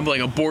sounds dumb, but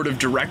like a board of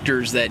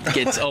directors that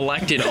gets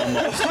elected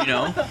almost,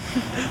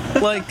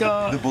 Like,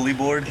 the bully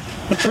board?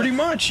 Pretty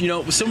much,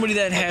 somebody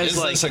that has,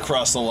 Is this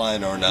across the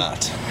line or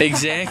not?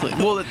 Exactly.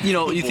 Well,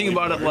 you think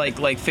about it like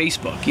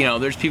Facebook.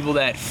 There's people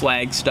that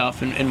flag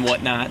stuff and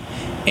whatnot,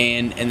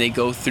 and they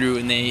go through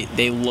and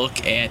they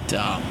look at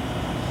it.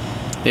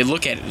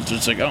 It's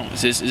just like, oh,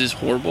 is this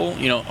horrible?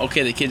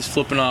 Okay, the kid's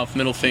flipping off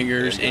middle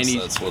fingers and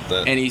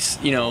he's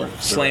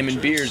slamming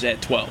beers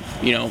at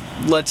 12.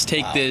 Let's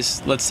take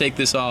this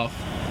off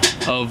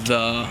of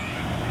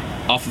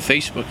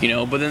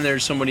Facebook, But then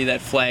there's somebody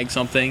that flags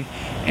something,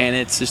 and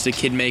it's just a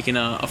kid making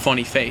a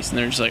funny face, and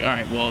they're just like, all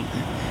right, well,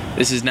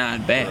 this is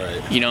not bad,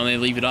 right. And they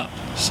leave it up.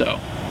 So,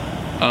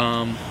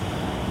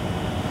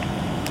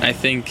 I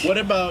think. Do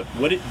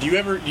you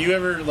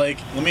ever like?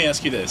 Let me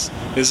ask you this: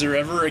 is there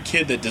ever a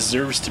kid that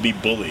deserves to be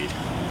bullied?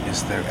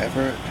 Is there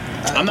ever?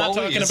 I'm not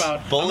talking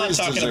about.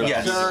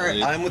 Yes,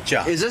 I'm with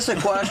John. Is this a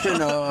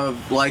question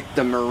of like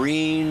the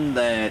Marine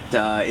that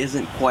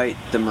isn't quite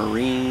the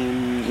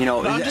Marine?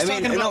 No, I'm just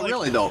talking about,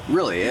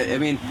 really. I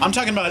mean, I'm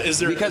talking about is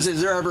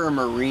there ever a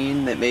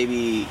Marine that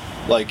maybe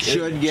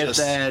should get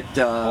that?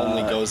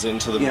 Only goes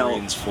into the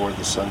Marines for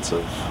the sense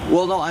of.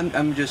 Well, no,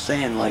 I'm just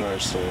saying like. I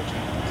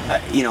understand.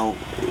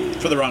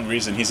 For the wrong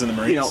reason, he's in the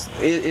Marines.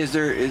 Is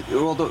there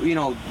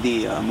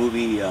the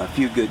movie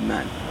Few Good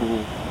Men?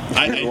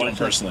 I don't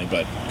personally,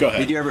 but go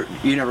ahead.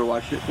 You never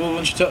watched it? Well,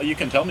 why don't you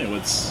can tell me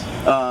what's.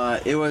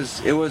 It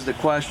was the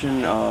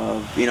question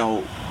of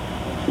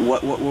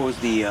what was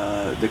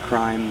the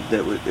crime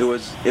that was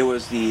it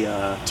was the.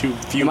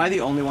 Am I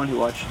the only one who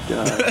watched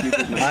Few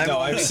Good Men? No,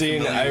 I've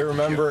seen. I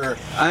remember.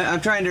 I'm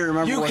trying to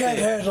remember. You can't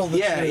handle the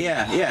truth.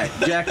 Yeah.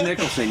 Jack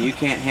Nicholson. You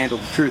can't handle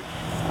the truth.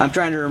 I'm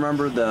trying to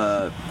remember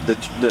the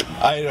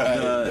I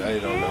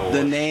don't know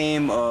the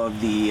name of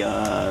the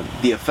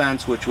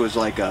offense, which was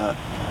like an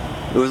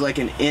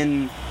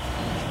in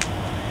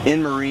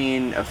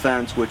Marine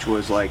offense, which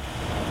was like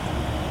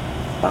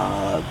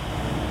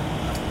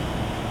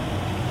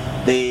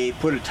they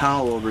put a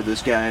towel over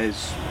this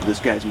guy's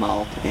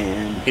mouth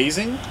and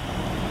hazing.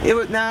 It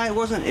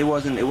wasn't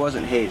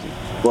hazing,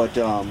 but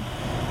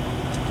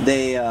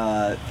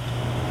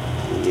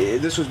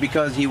this was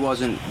because he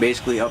wasn't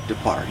basically up to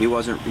par. He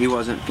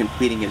wasn't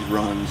completing his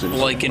runs and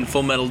like in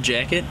Full Metal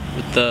Jacket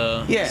with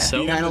the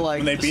kind of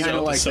like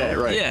that,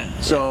 right? Yeah.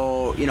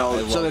 So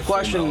the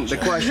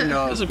question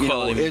of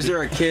is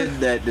there a kid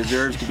that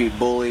deserves to be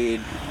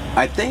bullied?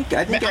 I think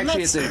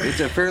actually it's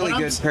a fairly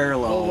good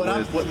parallel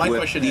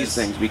with these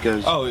things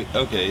because. Oh,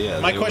 okay, yeah.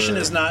 My question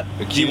is not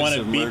do you want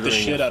to beat the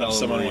shit out of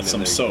someone with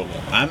some soap.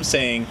 I'm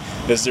saying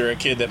is there a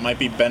kid that might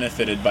be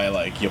benefited by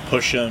like you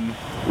push him.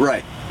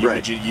 Right.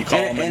 You call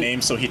him a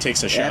name so he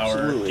takes a shower.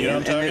 Absolutely. You know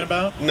what I'm talking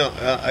about? No,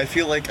 I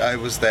feel like I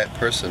was that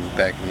person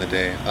back in the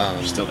day.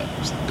 You're still that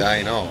person.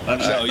 I know. No,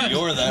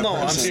 you're that person. No,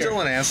 I'm still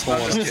an asshole.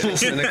 I'm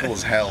cynical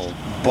as hell.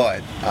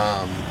 But,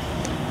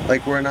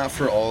 like, were it not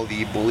for all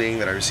the bullying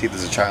that I received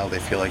as a child, I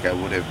feel like I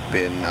would have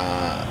been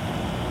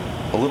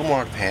a little more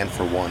out of hand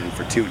for one.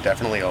 For two,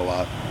 definitely a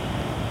lot.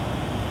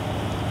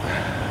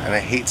 And I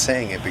hate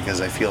saying it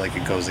because I feel like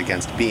it goes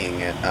against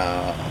being it.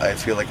 I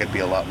feel like I'd be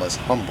a lot less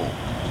humble.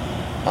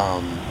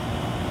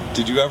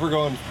 Did you ever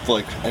go on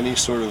like any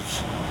sort of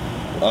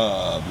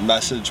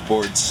message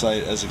board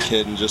site as a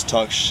kid and just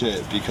talk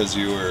shit because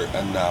you were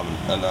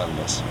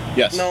anonymous?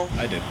 Yes. No,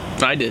 I did.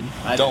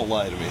 Don't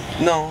lie to me.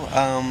 No,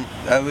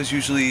 I was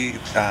usually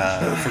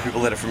for people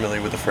that are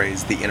familiar with the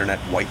phrase "the internet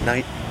white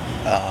knight."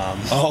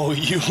 Oh,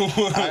 you.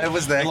 I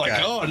was that like,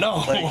 guy. oh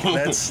no. Like,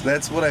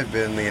 that's what I've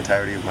been the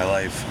entirety of my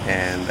life,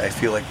 and I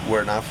feel like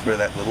were it not for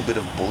that little bit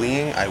of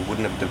bullying, I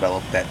wouldn't have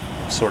developed that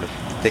sort of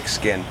thick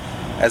skin.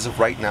 As of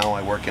right now,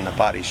 I work in a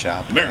body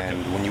shop,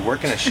 American. and when you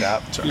work in a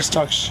shop, Just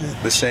talk shit.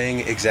 the saying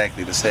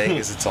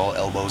is it's all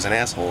elbows and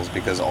assholes,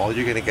 because all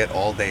you're gonna get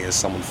all day is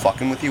someone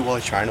fucking with you while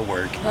you're trying to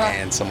work,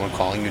 and someone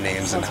calling you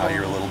names and how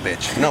you're a little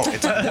bitch. No,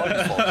 it's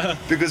wonderful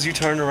because you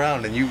turn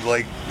around and you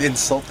like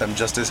insult them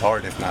just as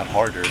hard, if not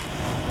harder,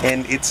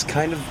 and it's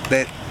kind of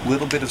that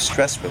little bit of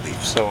stress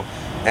relief. So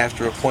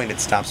after a point, it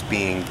stops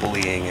being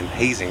bullying and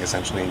hazing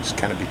essentially, and just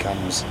kind of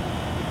becomes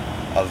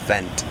a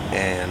vent.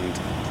 And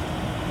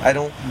I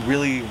don't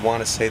really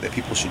want to say that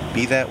people should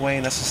be that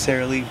way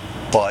necessarily,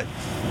 but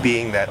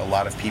being that a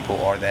lot of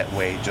people are that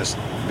way just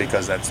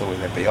because that's the way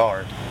that they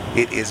are,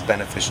 it is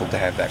beneficial to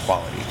have that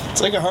quality.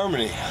 It's like a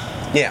harmony.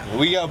 Yeah.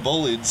 We got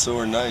bullied, so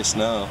we're nice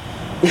now.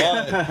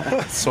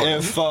 But Sort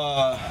of.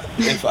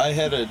 if I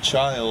had a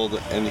child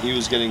and he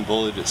was getting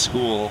bullied at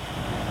school,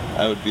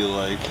 I would be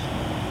like,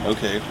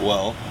 okay,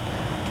 well,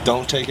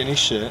 don't take any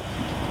shit.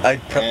 I'd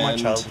prep my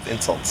And- child with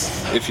insults.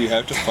 If you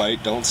have to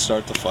fight, don't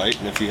start the fight,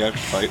 and if you have to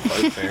fight,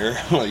 fight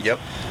fair. Like, Yep.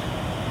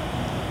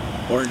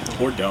 Or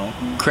don't.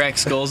 Crack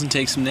skulls and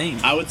take some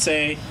names. I would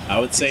say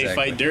Exactly.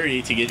 fight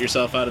dirty to get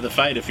yourself out of the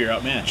fight if you're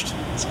outmatched.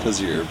 it's because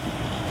of your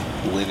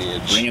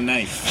lineage. Bring a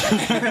knife.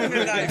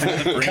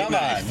 Bring a Come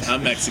knife.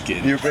 I'm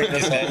Mexican. You're bringing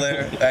us all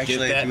there.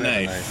 Actually, Get I that do have a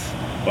knife.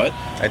 knife. What?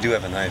 I do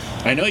have a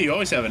knife. I know you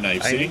always have a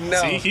knife. I See,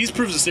 know. see, he's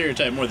proves the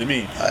stereotype more than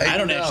me. I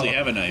don't know. actually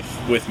have a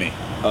knife with me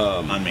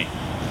on me.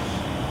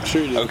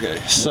 Sure you do. Okay,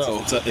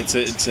 so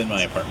It's in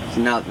my apartment.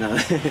 No.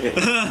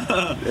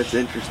 That's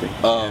interesting.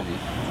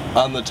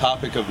 on the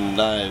topic of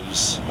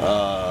knives,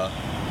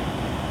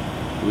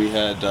 we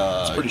had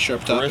a pretty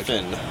sharp topic.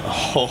 Griffin.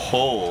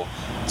 Ho.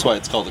 That's why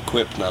it's called a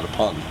quip, not a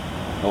pun.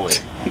 Oh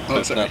wait,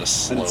 quip, sorry. not a Didn't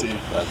slope. see it.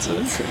 That's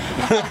it.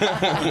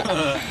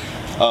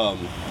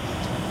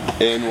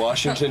 In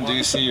Washington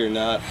D.C., you're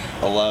not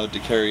allowed to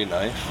carry a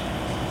knife.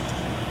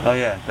 Oh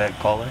yeah, that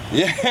caller.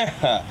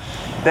 Yeah.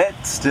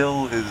 That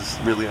still is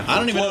really unfortunate. I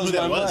don't even know who Blows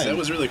that my was. mind. That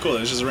was really cool. That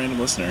was just a random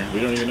listener.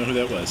 We don't even know who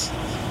that was.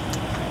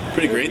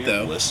 Pretty great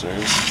though.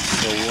 Listeners,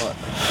 so what?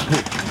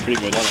 Pretty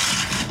good.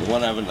 You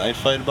want to have a knife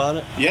fight about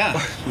it? Yeah,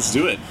 let's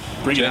do it.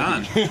 Bring it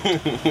on.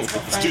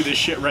 Let's do this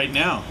shit right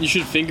now. You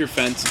should finger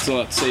fence. It's a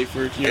lot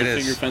safer. You know It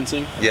is. finger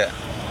fencing? Yeah.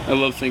 I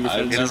love finger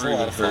I've fencing. never a lot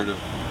even of heard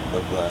fun.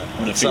 of that.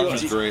 gonna It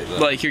sounds figure- great though.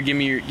 Like, here, give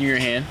me your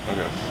hand.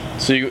 Okay.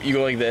 So you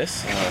go like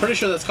this. Pretty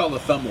sure that's called a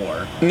thumb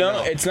war.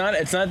 No, it's not.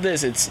 It's not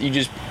this. It's you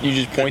just point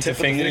the tip of the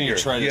finger. You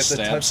try to You have to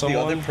stab touch the other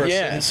someone? person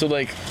Yeah. So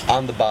like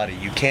on the body.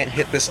 You can't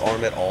hit this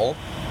arm at all,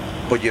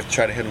 but you have to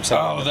try to hit him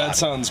somewhere on Oh, the that body.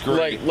 sounds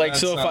great. like That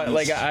so if I sounds-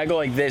 like I go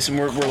like this and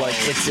we're like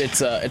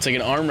it's like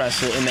an arm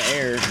wrestle in the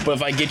air. But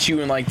if I get you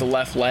in like the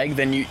left leg,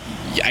 then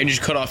I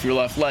just cut off your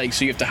left leg,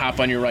 so you have to hop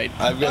on your right.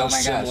 I've got Oh a my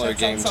gosh, similar that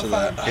game sounds to so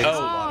that. fun. It is a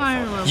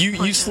lot of fun.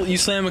 You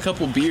slam a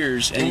couple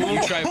beers and you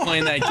try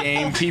playing that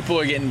game. People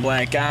are getting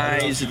black I don't know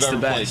if eyes. you've It's the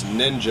ever played best.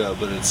 Ninja,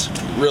 but it's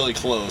really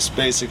close.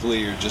 Basically,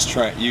 you're just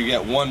trying. You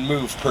get one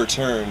move per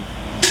turn,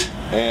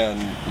 and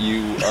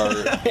you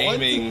are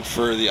aiming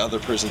for the other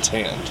person's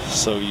hand.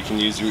 So you can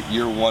use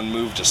your one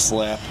move to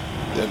slap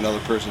another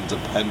person's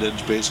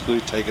appendage, basically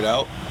take it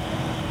out,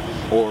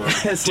 or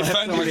Slap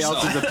defend somebody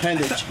yourself. else's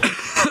appendage.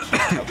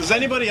 Does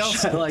anybody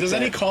else? I like does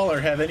any that. caller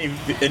have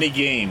any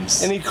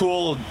games? Any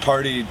cool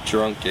party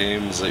drunk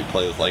games that you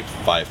play with like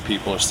 5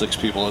 people or 6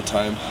 people at a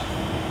time?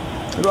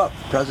 What about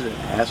President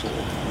Asshole?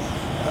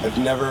 I've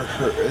never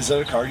heard. Is that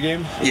a card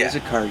game? Yeah. It's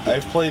a card game.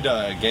 I've played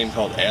a game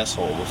called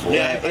Asshole before.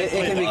 Yeah. It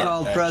can be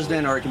called Actually.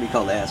 President or it can be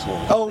called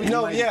Asshole. Oh And you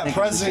no, might yeah, think it's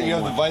the president. same You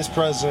have the one. vice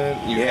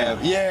president. You Yeah.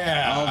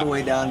 have All the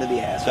way down to the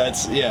asshole.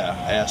 That's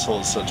Asshole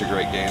is such a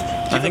great game.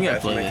 I think I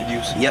Bathroom played I could it.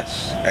 use.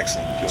 Yes.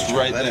 Excellent. Do you It's want to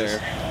right try that?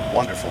 there.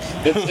 Wonderful.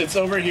 It's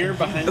over here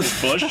behind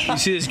this bush. You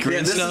see this green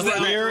this is stuff? the-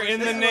 We're in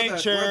the this is where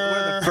nature.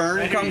 where the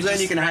fern comes in,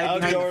 you can hide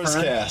behind the Outdoors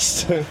fern.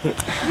 cast.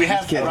 We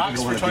have kidding,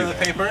 rocks you for don't wanna toilet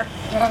do paper.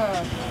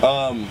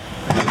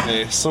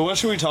 Okay, so what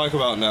should we talk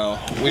about now?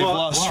 We've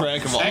lost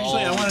track of all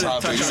Actually, I wanted to touch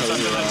on topics that we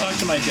something. were I on. talked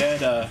to my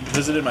dad,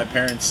 visited my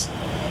parents,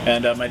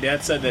 and my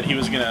dad said that he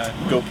was gonna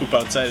go poop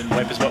outside and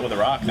wipe his butt with a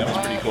rock. That was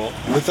pretty cool.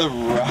 With a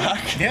rock?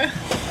 Yeah.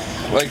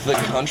 Like the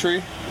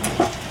country?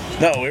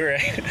 No, we were.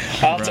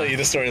 I'll tell you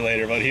the story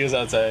later, but he was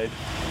outside,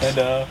 and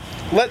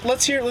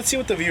let's see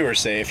what the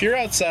viewers say. If you're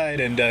outside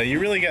and you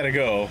really gotta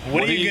go,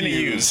 what are you gonna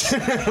use?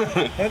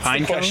 That's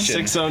Pine the cone?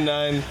 question.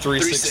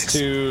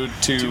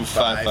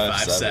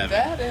 609-362-2557.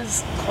 That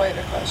is quite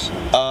a question.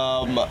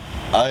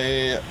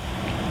 I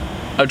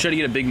I would try to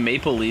get a big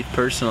maple leaf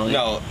personally.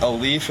 no, a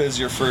leaf is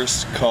your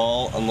first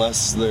call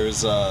unless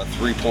there's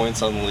 3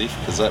 points on the leaf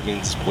because that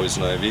means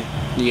poison ivy.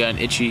 You got an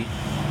itchy.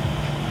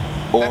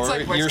 Or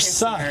like worst your case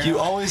sock. scenario. You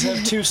always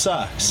have 2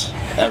 socks,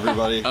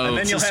 everybody. Oh. And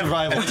then It's you'll a have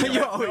survival tip.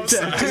 You always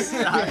have to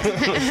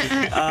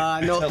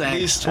no At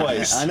thanks. least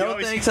twice. No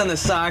thanks on the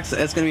socks.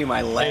 That's gonna be my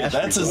Hey, last.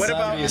 that's a resort.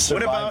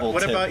 survival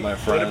tip, my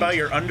friend. what about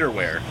your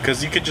underwear?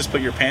 Because you could just put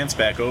your pants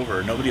back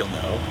over. Nobody will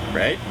know,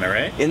 right? Am I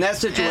right? In that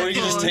situation, Or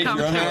you just take your in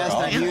the underwear past,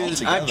 off I've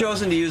altogether.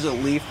 chosen to use a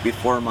leaf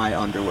before my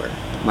underwear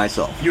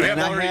myself. You have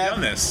And already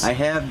done this. I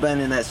have been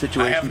in that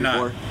situation I have not.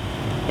 before,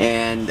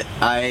 and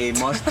I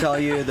must tell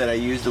you that I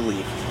used a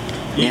leaf.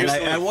 You And used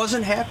a I leaf.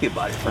 wasn't happy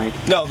about it, Frank.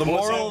 No, the Wasn't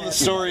moral of the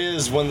happy story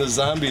is when the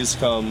zombies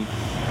come,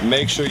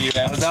 make sure you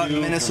have was out in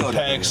 2 Minnesota.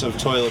 packs of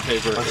toilet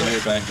paper in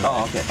your back.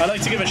 Oh, okay. I'd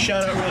like to give a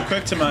shout out real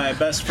quick to my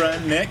best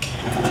friend Nick.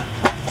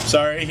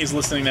 Sorry, he's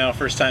listening now,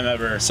 first time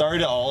ever. Sorry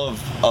to all of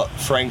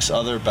Frank's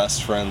other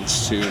best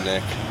friends too,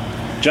 Nick.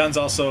 John's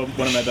also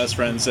one of my best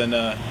friends, and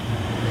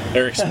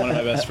Eric's one of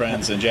my best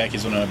friends, and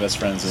Jackie's one of my best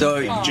friends. And, So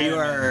and you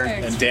Jeremy are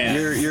and Dan.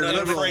 you're None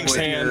of liberal Frank's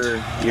with hand.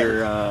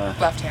 your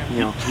Left hand. you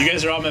know. You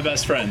guys are all my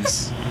best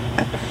friends.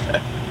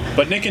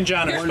 But Nick and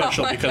John are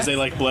special because they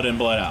like blood in,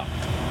 blood out.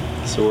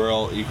 So we're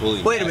all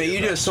equally. Wait a not minute,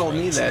 your you best just told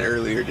me friends. that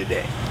earlier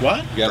today.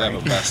 What? You gotta have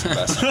a best.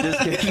 Just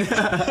kidding.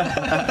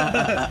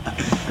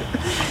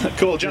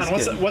 Cool, John.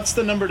 Just kidding. What's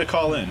the number to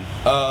call in?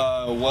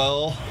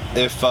 Well,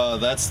 if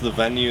that's the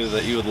venue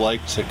that you would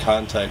like to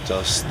contact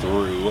us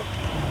through,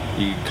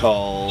 you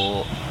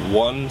call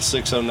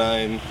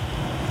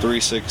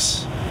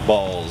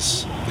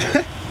 1-609-36-BALLS.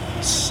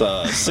 It's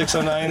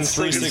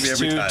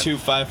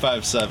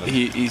 609-362-2557.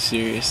 He's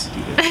serious.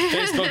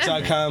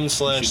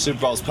 Facebook.com/Super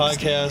Balls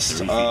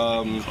Podcast.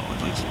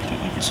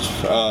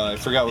 I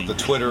forgot what the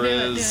Twitter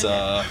is.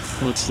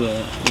 What's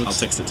the? I'll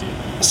text it to you.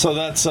 So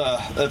that's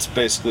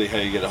basically how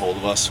you get a hold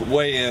of us.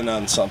 Weigh in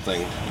on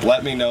something.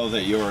 Let me know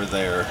that you're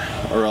there,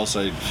 or else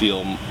I'd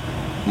feel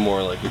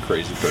more like a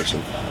crazy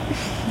person.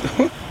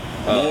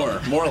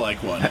 More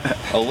like one.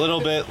 A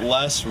little bit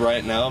less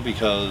right now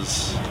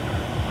because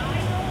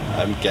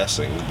I'm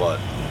guessing, but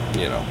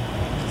you know.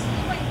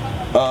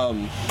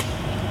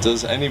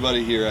 Does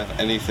anybody here have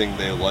anything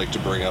they would like to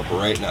bring up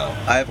right now?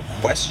 I have a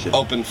question.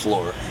 Open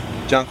floor.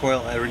 John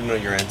Coyle, I already know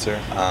your answer.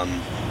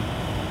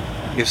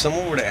 If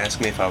someone were to ask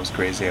me if I was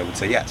crazy, I would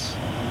say yes.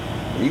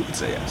 And you would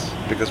say yes,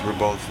 because we're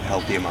both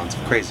healthy amounts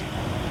of crazy.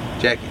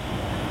 Jackie,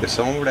 if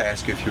someone were to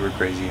ask you if you were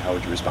crazy, how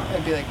would you respond?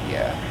 I'd be like,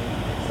 yeah.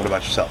 What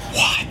about yourself?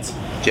 What?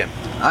 Jim?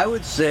 I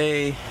would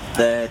say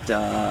that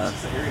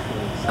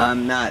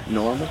I'm not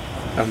normal,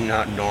 I'm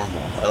not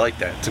normal. I like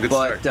that. It's a good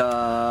but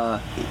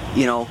start.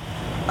 you know,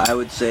 I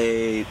would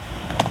say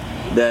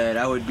that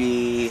I would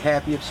be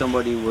happy if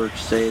somebody were to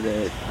say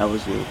that I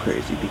was a little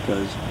crazy,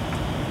 because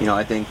you know,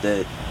 I think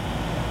that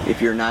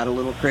if you're not a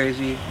little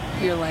crazy,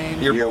 You're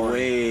lame. You're you're boring.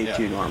 way Yeah.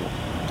 too normal.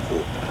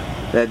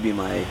 That'd be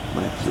my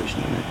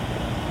position on it.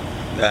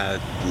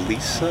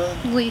 Lisa?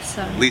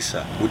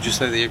 Lisa, would you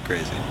say that you're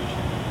crazy?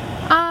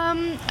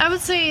 I would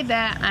say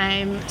that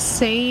I'm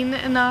sane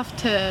enough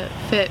to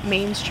fit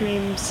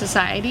mainstream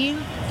society,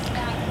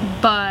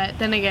 but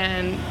then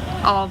again,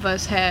 all of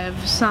us have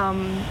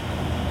some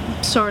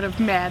sort of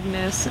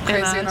madness in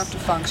Crazy us. enough to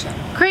function.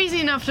 Crazy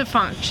enough to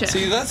function.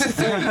 See, that's the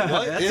thing.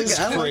 What That's is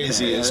I like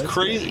crazy that. is That's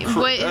crazy.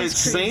 What is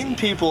Sane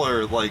crazy? people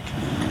are like,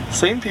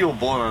 sane people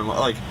born on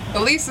like.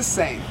 Elise is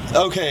sane.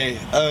 Okay,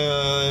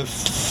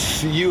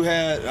 if you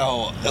had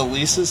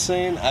Elise is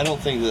sane. I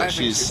don't think that I think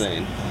she's she's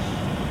sane.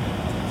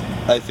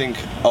 I think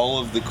all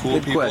of the cool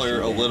Good people question,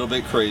 are a man. little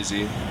bit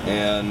crazy,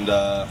 and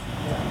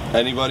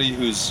anybody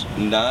who's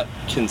not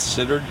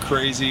considered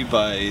crazy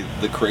by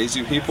the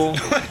crazy people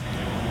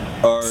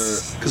are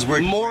 'Cause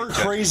we're more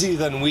crazy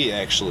than we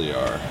actually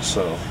are.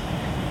 So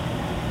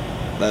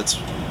that's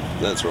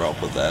where I'll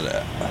put that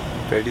at.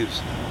 Fair dues.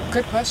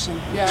 Good question.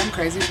 Yeah, I'm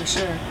crazy for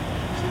sure.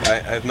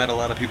 I've met a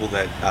lot of people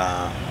that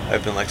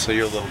I've been like, so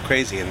you're a little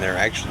crazy, and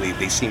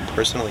they seem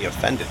personally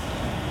offended,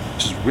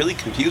 which is really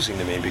confusing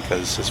to me,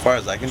 because as far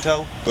as I can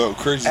tell, Oh,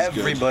 crazy!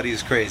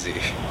 everybody's crazy.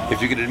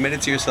 If you can admit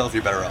it to yourself,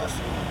 you're better off.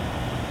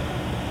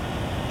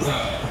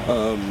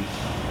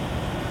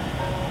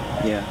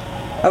 Yeah.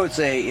 I would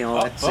say, you know,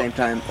 at the same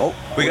time,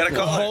 We got a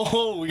call.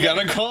 Oh, we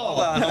got a call.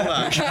 Hold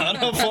on. We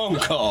got a phone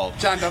call.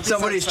 John, don't be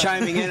somebody's so upset.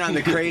 chiming in on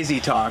the crazy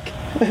talk.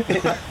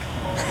 You're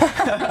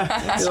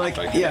like,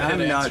 yeah,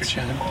 I'm nuts.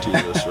 Do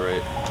this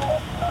right.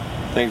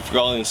 Thank you for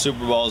calling the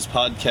Super Balls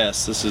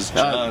podcast. This is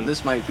John.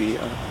 This might be.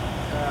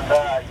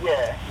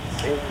 Yeah,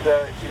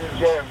 it's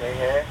Jeremy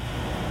here.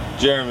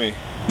 Jeremy.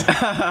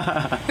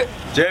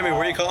 Jeremy,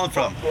 where are you calling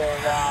from?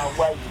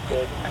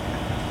 Wellington.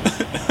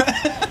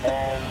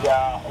 And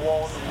I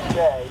wanted to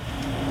say,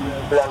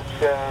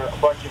 blokes are a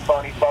bunch of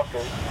funny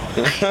fuckers.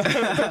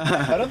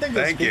 I don't think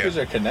the Thank you. speakers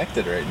are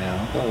connected right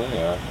now. Oh,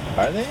 they are.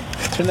 Are they?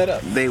 Turn that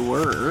up. They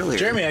were earlier.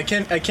 Jeremy, I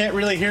can't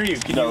really hear you.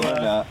 Can No, you? they're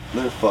not.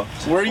 They're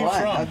fucked. Where are you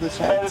Why? from? How'd this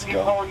But happen? if you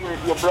pull your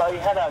bloody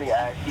head out of your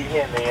ass, you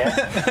hear me, yeah?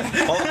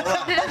 Hold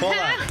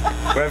on.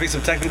 We're having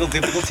some technical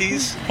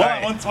difficulties. Hold All on,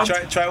 right, one-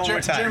 try one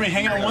more time. Jeremy,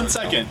 hang on 1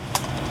 second.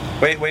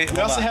 Wait. We hold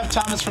also on. have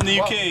Thomas from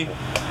the UK.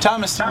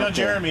 Thomas, do you know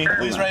Jeremy?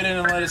 Please write in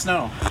and let us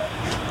know.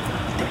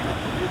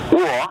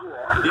 What?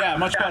 Yeah,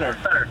 much better.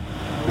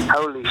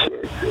 Holy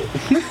shit.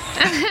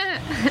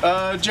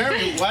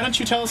 Jeremy, why don't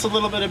you tell us a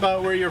little bit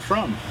about where you're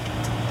from?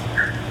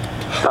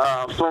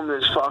 From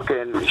this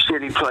fucking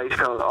shitty place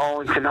called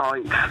Arlington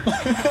Heights.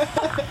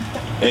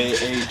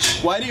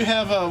 AH. Why do you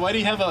have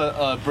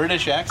a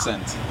British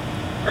accent?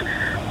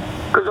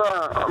 Because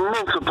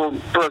multiple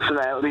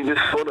personality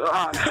disorder.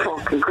 It's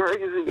fucking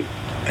crazy.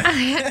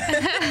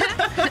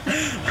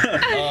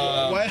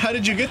 How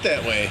did you get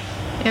that way?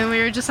 And we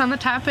were just on the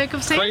topic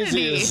of sanity.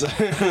 Crazy is.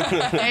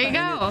 There you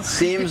go.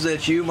 Seems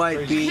that you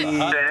might be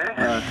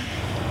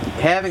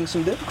having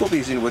some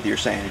difficulties with your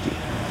sanity.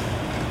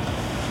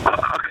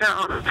 I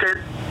can't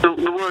understand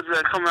the words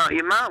that come out of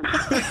your mouth.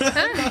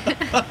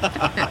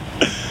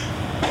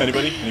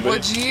 Anybody?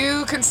 Would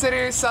you consider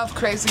yourself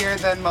crazier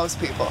than most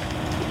people?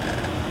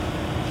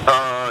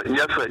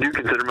 Yes, I do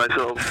consider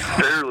myself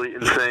fairly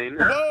insane.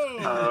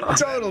 Whoa!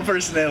 Total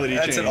personality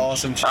change. That's an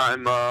awesome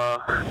change.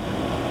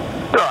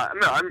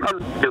 I'm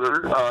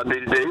regular day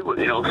to day, but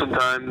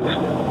sometimes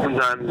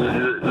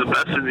the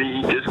best of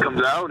me just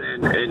comes out,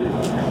 and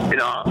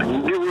get a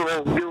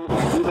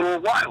little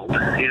wild,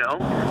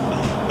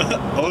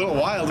 A little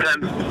wild.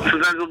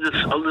 Sometimes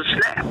I'll just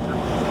snap.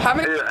 How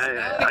many?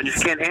 I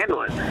just can't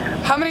handle it.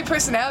 How many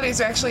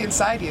personalities are actually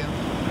inside you?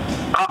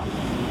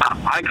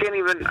 I can't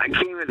even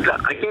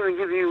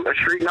give you a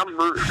straight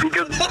number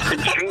because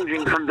it's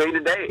changing from day to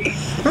day.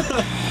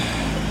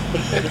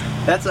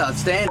 That's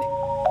outstanding.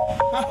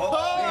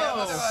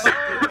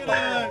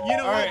 You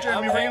know what,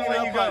 Jeremy? We're going to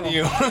let you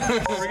go.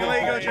 We're going to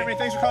let you go, Jeremy.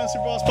 Thanks for calling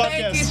Super Balls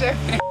Podcast. Thank you,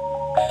 Jeremy.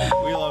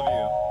 We love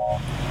you.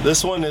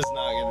 This one is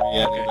not going to be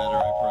any better,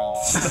 I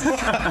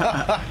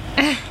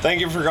promise.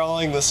 Thank you for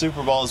calling the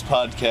Super Balls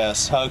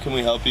Podcast. How can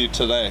we help you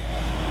today?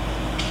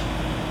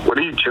 What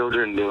are you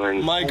children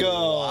doing?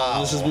 Michael,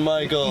 This is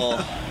Michael.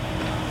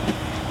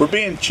 We're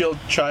being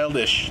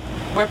childish.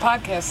 We're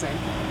podcasting.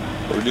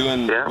 We're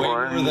doing way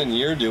more than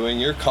you're doing.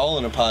 You're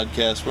calling a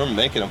podcast. We're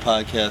making a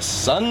podcast,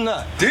 son.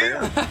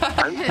 Damn.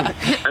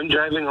 I'm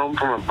driving home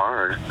from a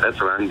bar. That's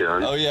what I'm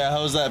doing. Oh yeah,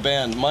 how's that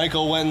band?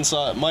 Michael went and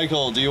saw it.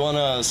 Michael, do you want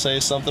to say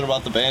something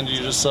about the band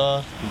you just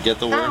saw? Get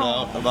the word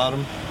out about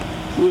them.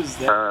 Who's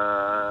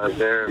that?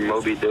 They're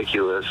Moby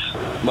Dickulous.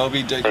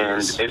 Moby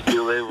Dickulous. And if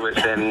you live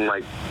within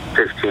like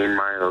 15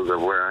 miles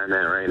of where I'm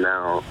at right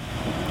now,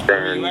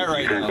 then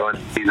you can go and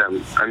see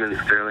them. I'm in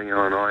Sterling,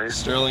 Illinois.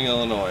 Sterling,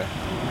 Illinois.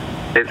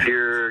 If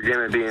you're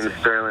going to be in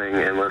Sterling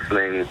and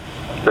listening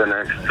the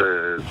next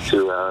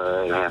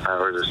 2.5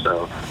 hours or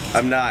so,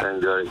 I'm not. Then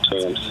go to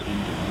Champs.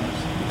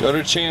 Go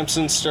to Champs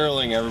in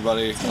Sterling,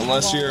 everybody.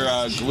 Unless you're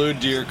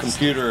glued to your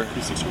computer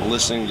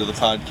listening to the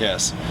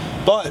podcast.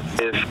 But,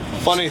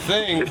 funny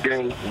thing,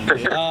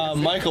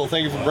 Michael,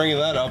 thank you for bringing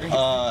that up.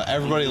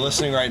 Everybody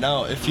listening right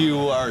now, if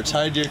you are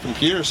tied to your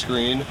computer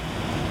screen,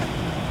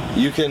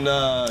 you can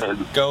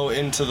go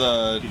into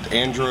the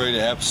Android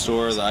App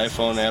Store, the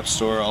iPhone App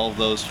Store, all of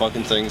those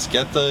fucking things.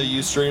 Get the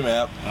Ustream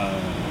app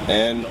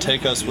and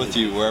take us with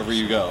you wherever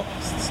you go.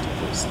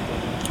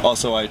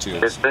 Also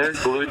iTunes. If they're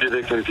glued to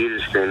the computer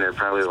screen, they're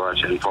probably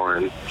watching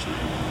porn.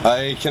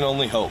 I can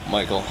only hope,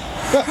 Michael.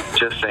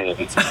 Just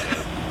saying.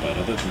 But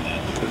other than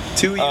that,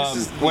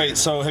 wait,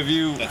 so have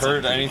you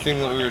heard anything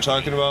that we were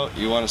talking about?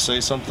 You want to say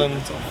something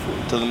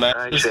to the masses?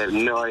 I actually have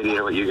no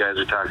idea what you guys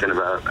are talking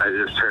about. I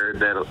just heard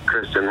that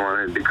Kristen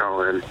wanted to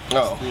call in.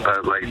 Oh. I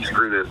was like,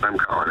 screw this, I'm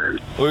calling in.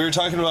 We were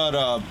talking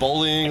about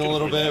bullying a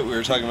little bit. We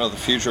were talking about the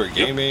future of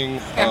gaming.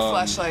 And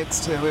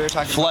fleshlights, too. We were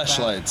talking about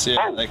fleshlights, yeah.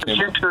 Oh, the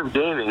future of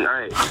gaming. All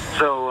right.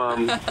 So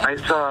I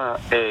saw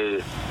a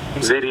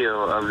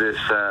video of this.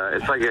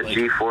 It's like a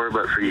G4,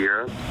 but for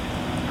Europe.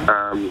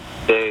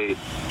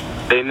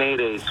 They made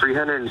a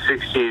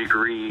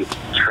 360-degree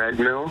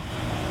treadmill.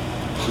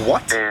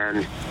 What?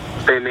 And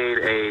they made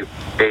a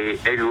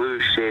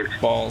igloo-shaped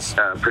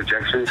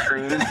projection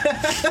screen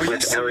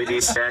with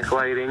LED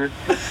backlighting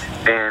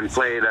and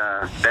played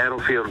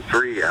Battlefield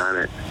 3 on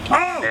it.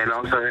 Oh! And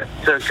also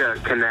took a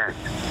Kinect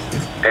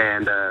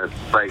and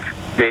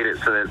made it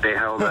so that they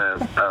held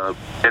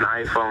an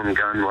iPhone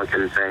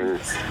gun-looking thing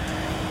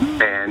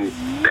and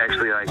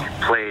actually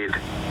played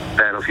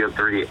Battlefield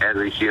 3 as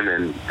a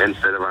human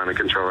instead of on a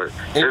controller.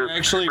 And you're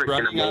actually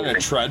running on a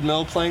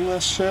treadmill playing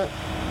this shit?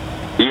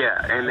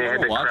 Yeah, and they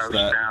had to crouch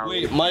down.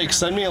 Wait, Mike,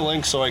 send me a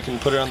link so I can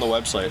put it on the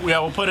website. Yeah,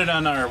 we'll put it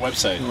on our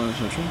website.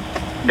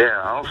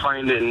 Yeah, I'll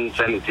find it and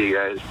send it to you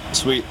guys.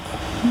 Sweet.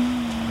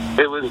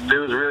 It was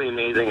really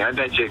amazing. I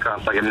bet you it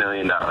cost like $1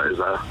 million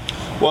though.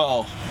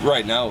 Well,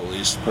 right now at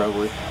least,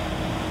 probably.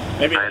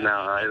 Maybe. I know.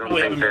 I don't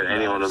think that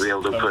anyone will be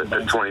able to put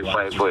a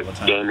 25-foot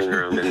gaming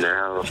room in their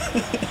house.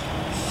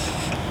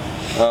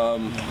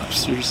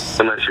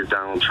 Unless you're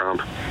Donald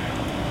Trump.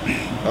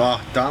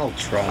 Donald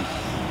Trump.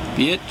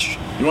 Bitch.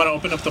 You want to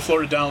open up the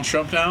floor to Donald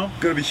Trump now?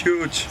 Gonna be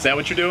huge. Is that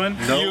what you're doing?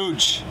 No.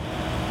 Huge.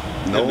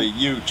 No. Gonna be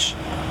huge.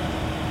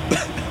 I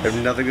have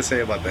nothing to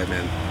say about that,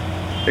 man.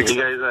 You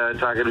guys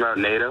talking about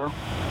NATO?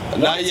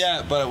 Not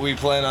yet, but we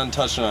plan on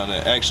touching on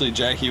it. Actually,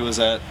 Jackie was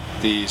at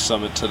the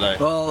summit today.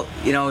 Well,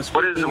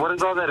 What is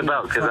all that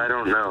about? Because I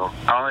don't know.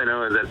 All I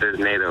know is that there's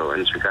NATO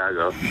in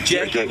Chicago.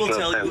 Jackie Which makes will no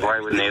tell sense. you Why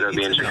would NATO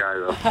be in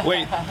Chicago?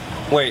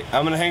 Wait,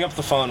 I'm gonna hang up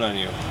the phone on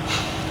you.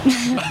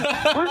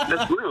 What?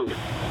 That's rude.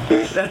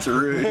 That's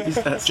rude.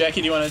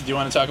 Jackie, do you want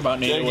to talk about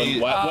NATO Jackie,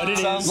 and what it is?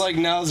 Sounds like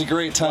now's a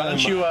great time Why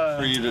don't you,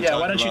 for you to talk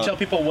why don't you about tell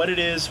people what it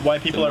is, why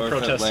people the are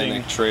North protesting?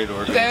 Atlantic Trade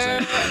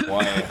Organization,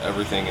 why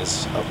everything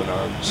is up in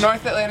arms.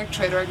 North Atlantic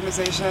Trade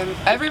Organization.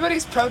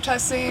 Everybody's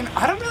protesting.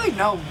 I don't really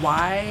know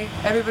why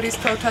everybody's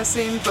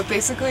protesting, but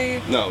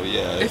basically, No,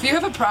 yeah. if you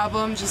have a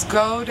problem, just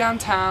go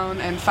downtown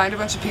and find a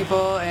bunch of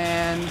people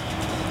and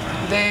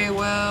they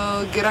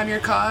will get on your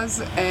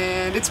cause.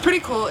 And it's pretty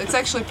cool. It's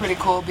actually pretty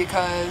cool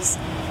because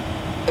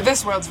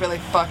this world's really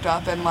fucked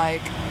up and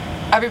like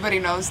everybody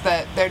knows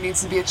that there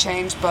needs to be a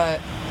change, but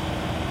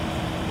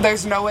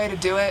there's no way to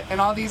do it. And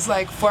all these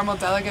like formal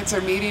delegates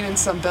are meeting in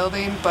some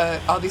building,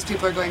 but all these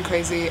people are going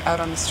crazy out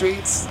on the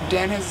streets.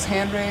 Dan has his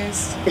hand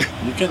raised.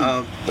 You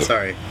can.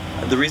 Sorry.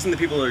 The reason that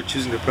people are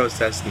choosing to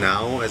protest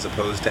now as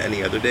opposed to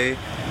any other day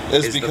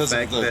It's because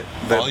the of fact the that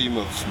volume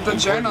of The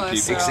important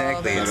journalists people. are all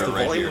Exactly. there. It's that the are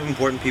right volume here. of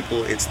important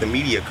people. It's the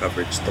media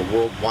coverage, the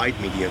worldwide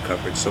media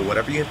coverage. So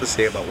whatever you have to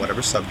say about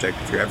whatever subject,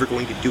 if you're ever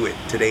going to do it,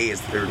 today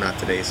is, or not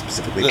today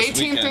specifically. This 18th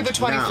through the weekend.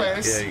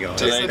 21st. There you go.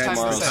 Today, is the time tomorrow,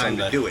 to That's the say. time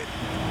to do it.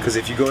 Because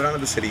if you go down to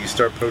the city, you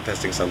start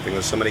protesting something,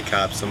 there's so many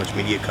cops, so much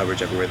media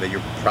coverage everywhere that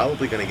you're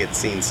probably going to get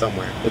seen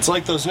somewhere. It's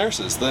like those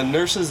nurses. The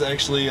nurses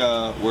actually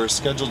were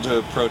scheduled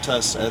to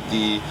protest at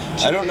the.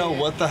 I don't know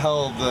what the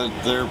hell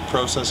they're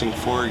protesting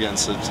for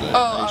against it.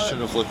 I should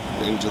have looked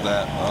into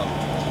that.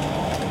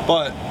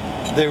 But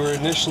they were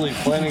initially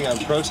planning on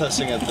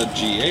protesting at the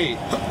G8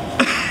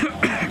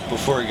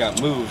 before it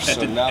got moved.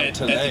 So now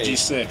today. At the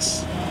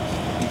G6.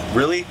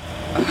 Really?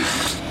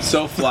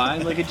 So fly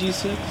like a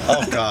G6?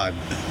 Oh, God.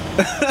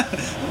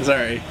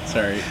 Sorry.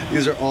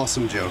 These are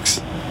awesome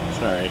jokes.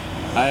 Sorry.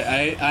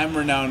 I'm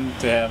renowned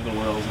to have the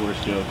world's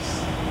worst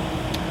jokes.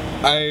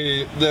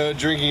 The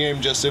drinking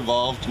game just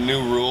evolved.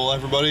 New rule,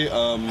 everybody.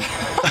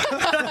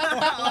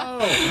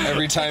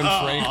 Every time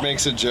Frank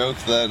makes a joke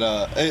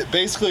that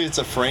basically it's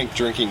a Frank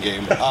drinking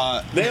game. They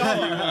all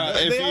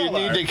If you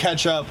need to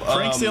catch up,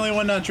 Frank's the only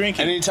one not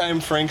drinking. anytime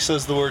Frank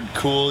says the word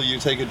 "cool," you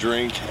take a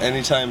drink.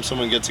 Anytime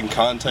someone gets in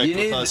contact You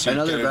with need us, you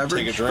another take a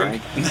beverage,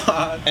 drink.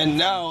 And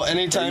now,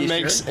 anytime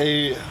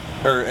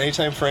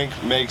anytime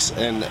Frank makes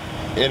an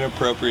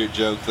inappropriate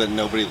joke that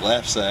nobody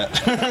laughs at.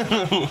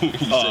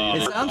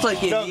 It sounds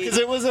like you No, need. because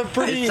it was a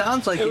pretty. It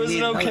sounds like it you was need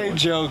an another okay one.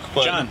 joke,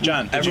 but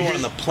John, Everyone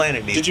on the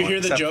planet needs did you one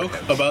hear the except for joke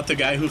him. about the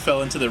guy who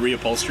fell into the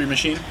reupholstery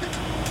machine?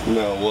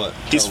 no, what?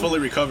 He's Tell me. fully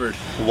recovered.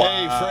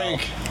 Hey,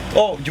 Frank.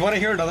 Oh, do you want to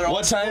hear another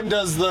What time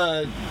does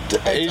the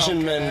Asian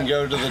get man it.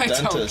 go to the I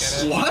don't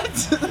dentist? get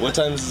it. What? What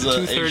time is the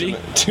 2:30? Asian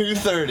man?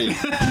 2:30.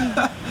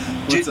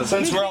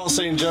 Since we're all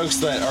saying jokes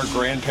that our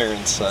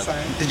grandparents said.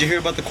 Sorry. Did you hear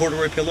about the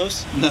corduroy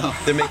pillows? No.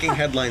 They're making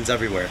headlines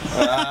everywhere.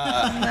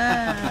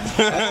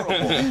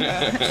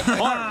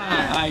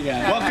 I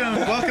got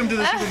it. Welcome to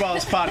the Super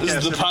Balls podcast. This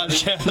is the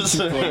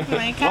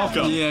podcast.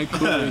 Welcome. Yeah,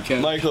 cool. Okay.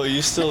 Michael,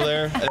 you still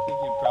there? I think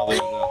you probably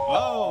don't know.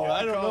 Oh,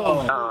 I don't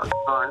know. Oh,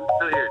 I'm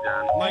still here,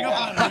 John. Mike,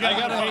 I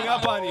gotta hang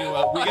up on you.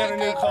 We got a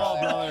new call,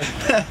 brother.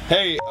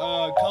 Hey,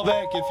 call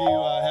back if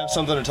you have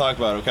something to talk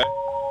about, okay?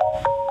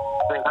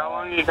 Like, how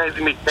long are you guys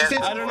gonna be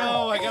canceling? I don't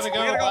know. I gotta go.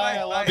 Bye.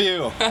 I love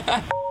you.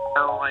 I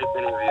don't like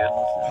any of you.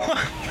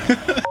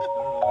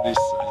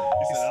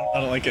 I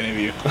don't like any of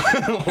you.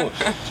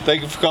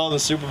 Thank you for calling the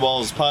Super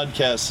Balls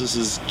podcast. This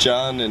is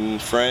John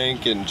and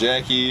Frank and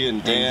Jackie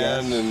and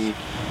Dan and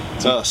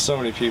so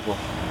many people.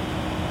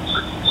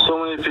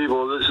 So many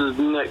people. This is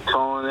Nick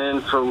calling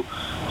in from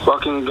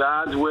fucking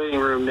God's waiting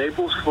room,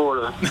 Naples,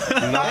 Florida.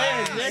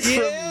 Hey, Nick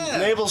from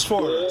Naples,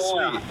 Florida.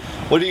 Sweet.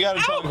 What do you got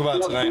to talk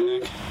about tonight,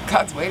 Nick?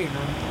 God's waiting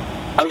room.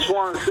 I just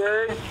want to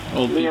say,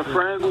 me and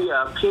friends, we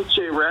got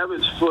Pinche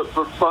Rabbit's foot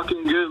for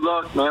fucking good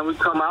luck, man. We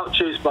come out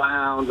chased by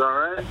hounds,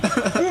 alright?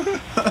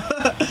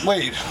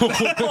 Wait.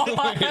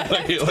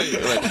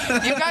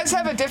 You guys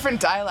have a different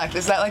dialect.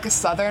 Is that like a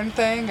southern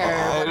thing or?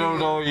 I don't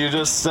know what you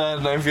just said,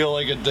 and I feel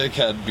like a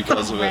dickhead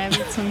because of it.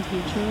 Rabbits and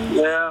peaches.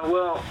 Yeah,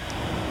 well,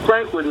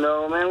 Frank would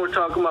know, man. We're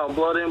talking about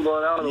blood in,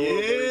 blood out a little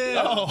bit.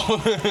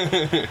 Oh.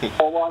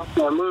 I watched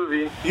that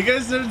movie. You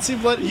guys didn't see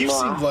blood. You've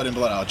seen Blood in,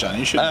 Blood Out, John.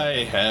 You should.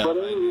 I have. But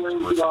anyway,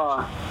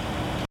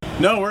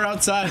 No, we're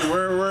outside.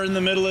 We're in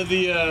the middle of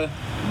the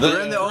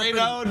We're in the great open-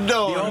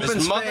 outdoors. the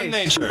open Mother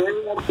space. Nature.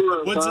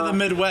 woods of the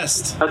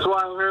Midwest. That's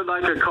why I heard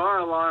like a car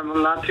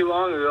alarm not too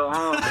long ago,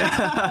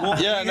 huh?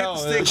 Yeah, You no.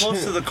 have to stay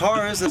close to the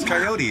cars. There's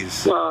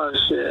coyotes. Oh,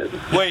 shit.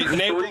 Wait,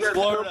 Naples,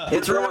 Florida.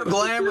 It's real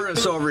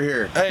glamorous over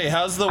here. Hey,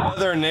 how's the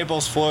weather in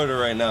Naples, Florida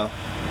right now?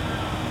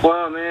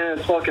 Well, man,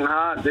 it's fucking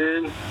hot,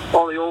 dude.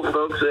 All the old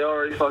folks, they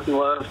already fucking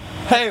left.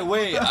 Hey,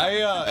 wait,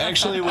 I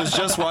actually was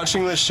just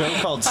watching this show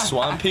called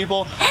Swamp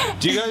People.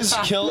 Do you guys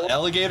kill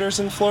alligators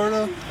in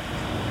Florida?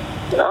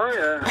 Oh,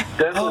 yeah,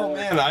 definitely. Oh,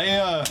 man,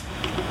 I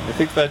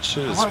think that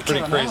shit is I wanna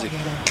pretty kill an crazy.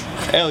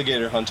 alligator.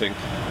 Alligator hunting.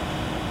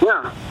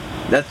 Yeah.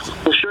 That's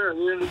For sure,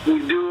 man. We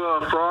do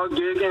frog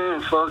gigging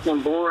and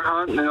fucking boar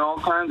hunting and all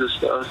kinds of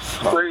stuff. It's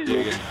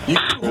crazy. You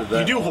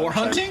do whore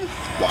hunting?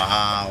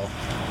 Wow.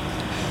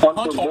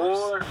 Hunt the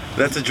boar.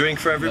 That's a drink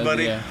for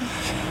everybody? Yeah.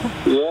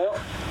 Yeah.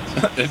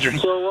 A drink.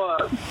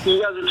 So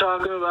you guys are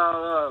talking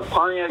about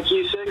Pontiac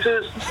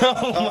G6s?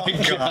 Oh my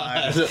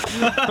god.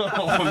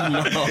 Oh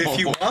no. If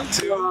you want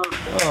to.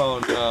 Oh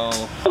no.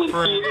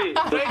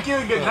 Thank you.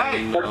 Good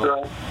night. That's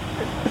right.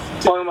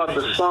 Talking about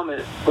the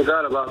summit.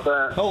 Forgot about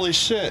that. Holy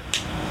shit.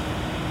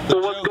 So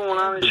what's going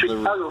on in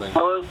Chicago,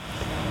 fellas?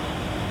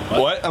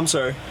 What? I'm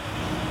sorry.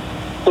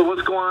 So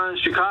what's going on in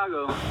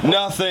Chicago?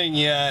 Nothing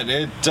yet.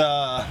 It,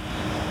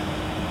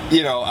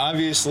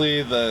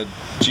 obviously the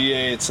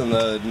G8s and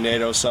the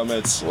NATO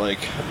summits, like,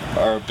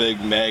 are a big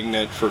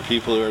magnet for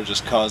people who are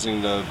just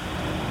going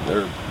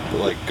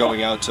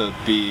out to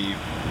be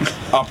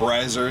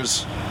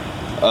uprisers.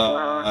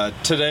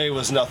 Today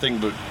was nothing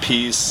but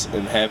peace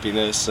and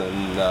happiness,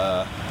 and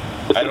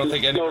I don't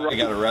think anybody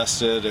got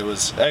arrested. It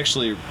was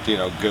actually,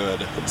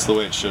 good. It's the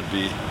way it should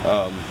be.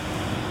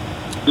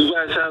 You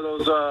guys have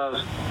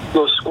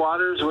those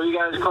squatters, what do you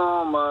guys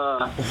call them?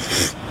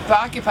 The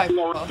Occupy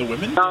people. The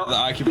women? The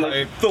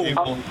Occupy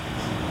people.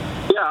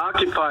 Yeah,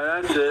 Occupy,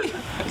 that's it.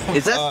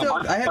 Is that still?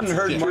 I haven't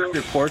heard much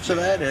reports of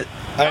that. I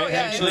Oh, yeah,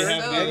 actually it's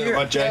haven't still- either,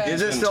 but Jackie's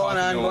Is it been still an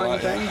talking a ongoing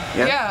lot. thing?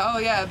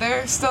 Yeah,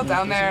 they're still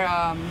down there.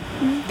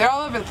 They're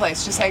all over the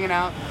place, just hanging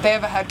out. They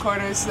have a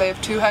headquarters. They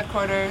have 2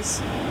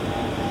 headquarters.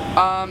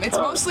 It's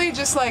mostly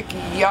just like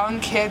young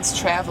kids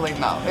traveling,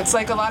 though. It's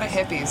like a lot of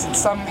hippies. It's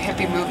some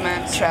hippie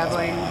movement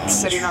traveling,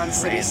 sitting on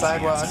city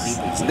sidewalks.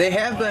 They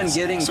have been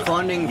getting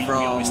funding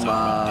from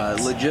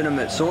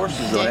legitimate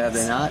sources, though, have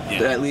they not?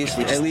 At least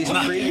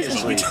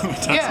previously.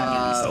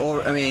 Yeah.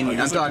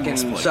 I'm talking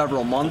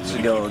several months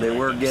ago. They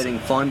were getting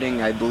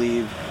funding, I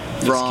believe,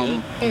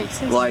 from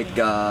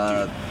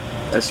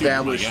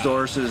established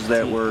sources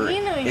that were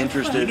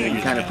interested in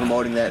kind of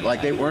promoting that.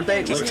 Like weren't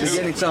they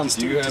getting some?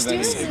 Do you have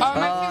any?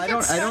 I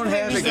don't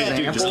have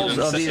examples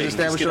of these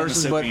established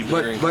sources,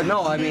 but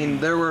no, I mean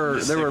there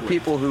were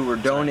people who were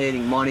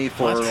donating money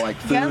for like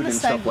food and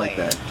stuff like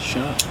that.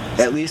 Sure.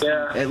 At least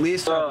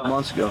several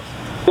months ago.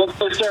 Once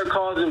they start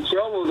causing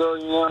trouble,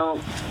 though,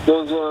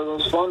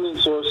 those funding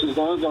sources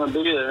aren't going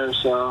to be there,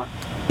 so...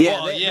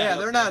 Yeah,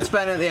 they're not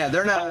spending. Yeah,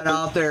 they're not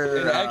out there.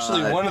 And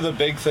actually, one of the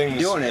big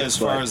things as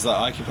far as the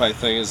Occupy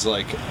thing is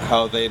like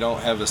how they don't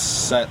have a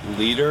set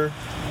leader,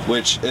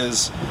 which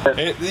is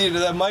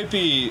that might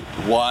be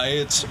why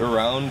it's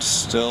around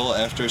still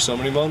after so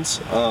many months.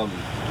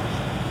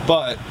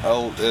 But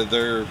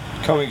they're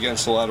coming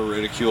against a lot of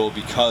ridicule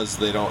because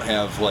they don't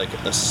have like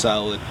a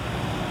solid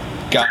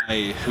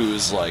guy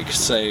who's like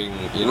saying,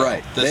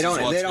 right. This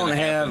they don't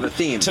have a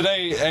theme.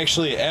 Today,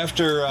 actually,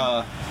 after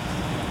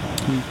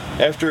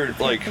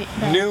like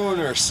noon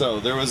or so,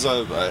 there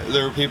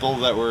were people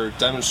that were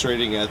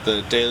demonstrating at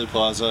the Daily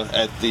Plaza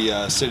at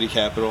the city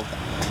capitol,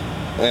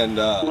 and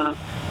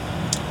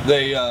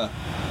they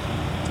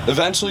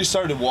eventually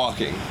started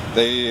walking.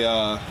 They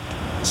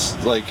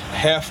like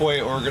halfway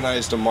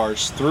organized a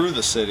march through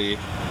the city,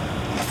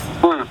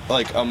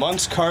 like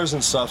amongst cars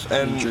and stuff,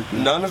 and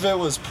none of it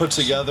was put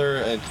together.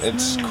 And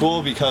it's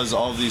cool because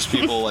all of these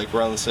people like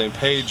were on the same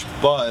page,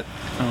 but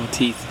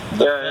teeth.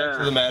 The fact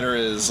of the matter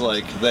is,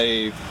 like,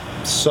 they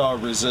saw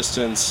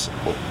resistance,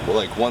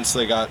 like, once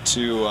they got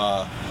to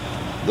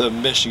the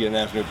Michigan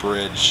Avenue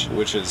Bridge,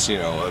 which is,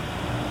 a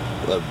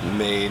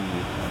main...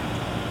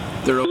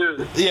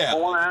 Dude,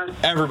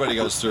 everybody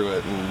goes through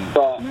it,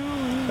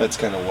 and that's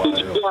kind of wild.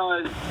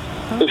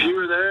 If you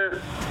were there,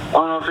 I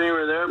don't know if you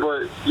were there,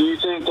 but do you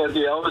think that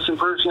the Elvis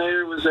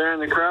impersonator was there in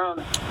the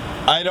crowd?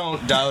 I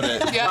don't doubt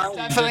it. Yeah,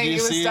 definitely. He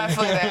was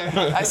definitely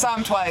there. I saw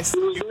him twice. He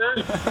was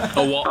there?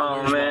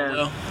 Oh,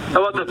 man.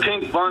 How about the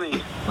Pink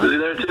Bunny? Was he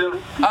there,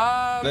 too?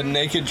 The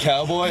Naked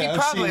Cowboy?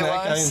 I've seen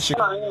that guy in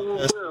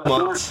Chicago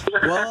months.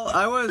 Well,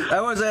 I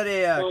was at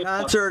a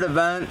concert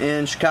event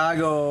in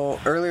Chicago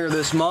earlier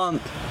this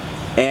month,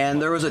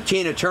 and there was a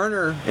Tina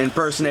Turner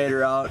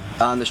impersonater out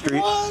on the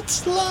street.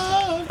 What's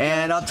love?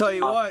 And I'll tell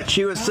you what,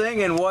 she was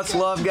singing "What's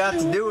Love Got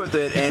to Do with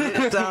It," and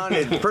it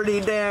sounded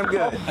pretty damn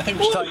good.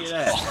 I'll tell you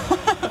that.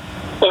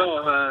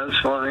 Oh, that's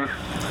funny.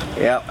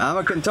 Yeah, I'm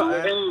a Kentucky.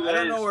 I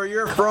don't know where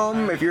you're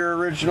from, if you're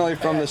originally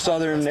from the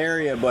southern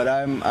area, but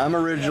I'm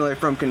originally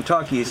from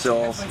Kentucky,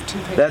 so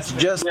that's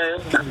just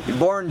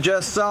born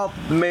just south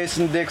of the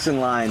Mason-Dixon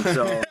line.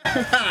 So,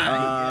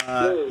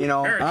 I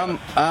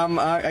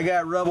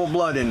got rebel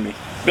blood in me.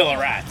 Bill of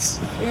Rights.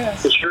 Yeah.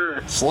 For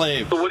sure.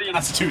 Slave. So what are you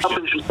doing up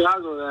in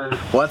Chicago then?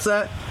 What's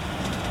that?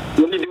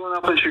 What are you doing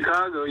up in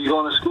Chicago? You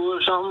going to school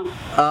or something?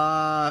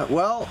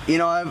 Well,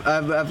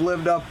 I've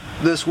lived up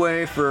this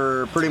way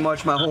for pretty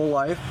much my whole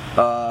life.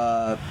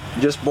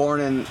 Just born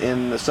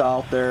in the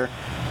South there,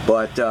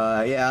 but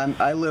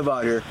I live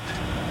out here.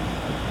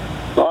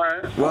 All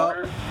right. Well,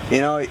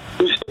 You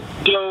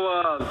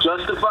feel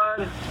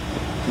justified?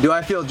 Do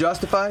I feel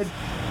justified?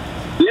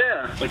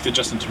 Yeah. Like the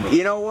Justin Timberlake.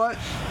 You know what?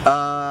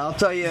 I'll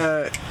tell you.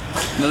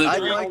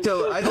 I'd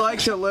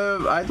like to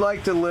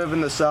live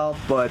in the South,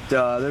 but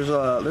there's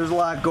a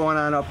lot going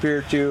on up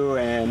here too,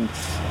 and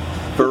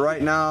for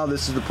right now,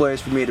 this is the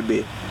place for me to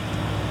be.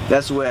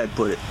 That's the way I'd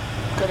put it.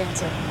 Good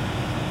answer.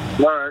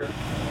 All right.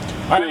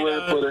 All Good way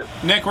to put right,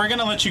 it. Nick, we're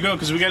gonna let you go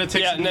because we gotta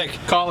take some Nick,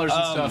 callers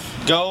and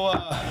stuff. I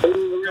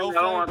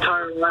don't want to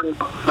tire running.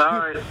 All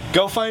right.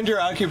 Go find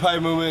your Occupy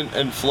movement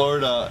in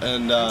Florida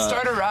and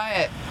Start a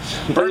riot.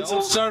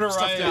 start a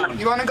riot.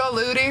 You want to go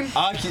looting?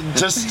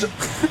 Just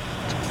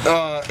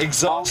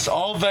exhaust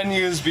all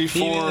venues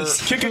before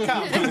Kick a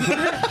cop.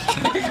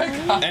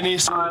 any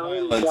sort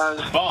of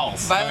violence.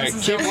 Balls. All right,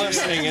 keep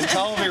listening and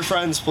tell all of your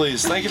friends,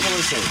 please. Thank you for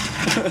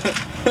listening.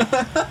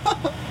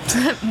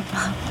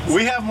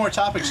 We have more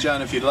topics,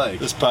 John, if you'd like.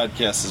 This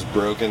podcast is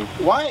broken.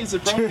 Why is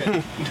it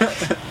broken?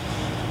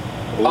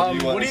 What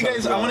do you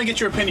guys? I want to get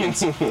your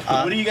opinions.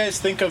 What do you guys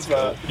think of?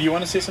 Do you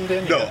want to say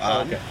something? No.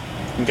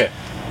 Okay.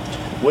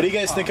 What do you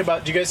guys think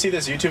about? Do you guys see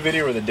this YouTube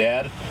video where the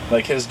dad,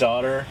 like his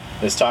daughter,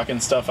 is talking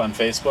stuff on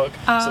Facebook?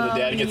 So the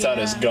dad gets out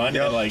his gun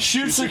and like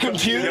shoots the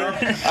computer.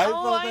 I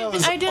thought that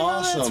was I didn't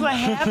awesome. know that's what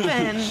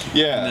happened.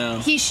 Yeah. No.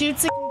 He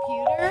shoots a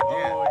computer?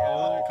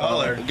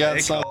 Caller. We got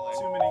some.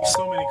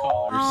 so many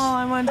callers. Oh,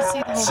 I wanted to see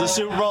the whole It's the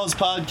Super Bowls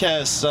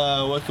podcast.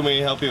 What can we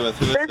help you with?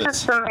 Who is This is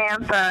this?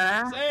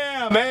 Samantha.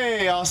 Sam,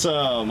 hey,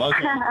 awesome.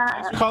 Okay.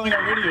 Thanks for calling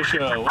our radio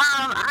show.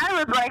 I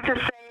would like to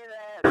say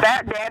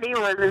that daddy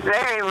was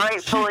very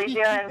rightfully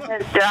doing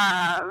his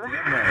job.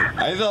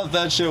 I thought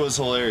that shit was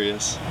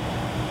hilarious.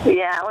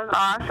 Yeah, it was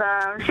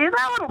awesome.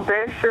 That little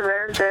bitch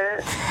deserved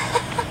it.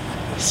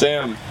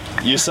 Sam,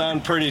 you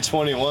sound pretty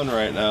 21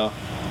 right now.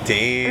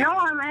 Damn. No,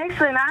 I'm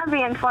actually not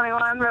being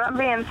 21, but I'm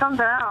being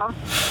something else.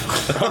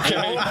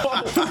 Okay.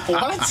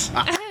 What?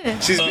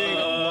 She's being a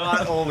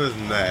lot older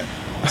than that.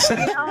 You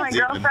know my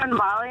girlfriend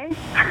Molly?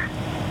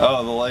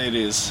 Oh, the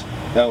ladies.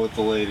 Not with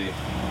the lady.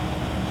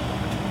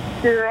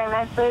 She's a very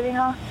nice lady,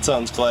 huh?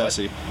 Sounds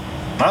classy.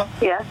 Huh?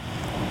 Yes.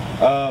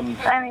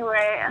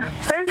 Anyway,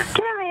 there's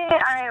Kimmy.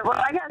 Alright, well,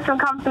 I got some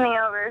company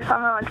over, so I'm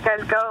gonna let you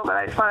guys go, but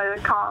I just wanted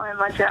to call and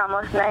let you know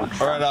I'm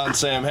listening. All right on,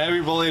 Sam. Happy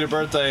belated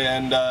birthday,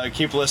 and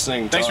keep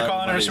listening. Thanks for Tell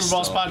calling our everybody Super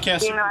Bowls still.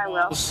 podcast. You know I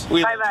will.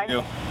 We Bye-bye.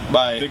 love you.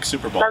 Bye. Big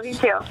Super Bowls. Love you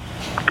too.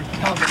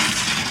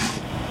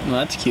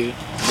 Well, that's cute.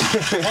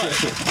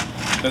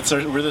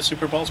 We're the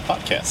Super Bowls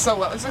podcast. So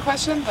what was the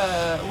question?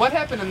 What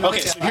happened in the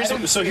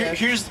Okay,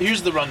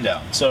 here's the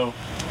rundown. So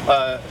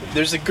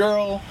there's a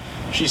girl.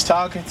 She's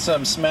talking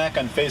some smack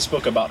on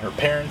Facebook about her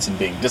parents and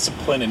being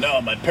disciplined, and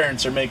my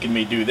parents are making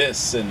me do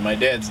this, and my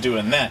dad's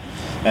doing that.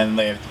 And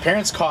the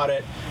parents caught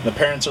it. The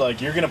parents are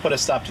like, "You're gonna put a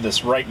stop to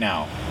this right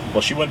now."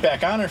 Well, she went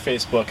back on her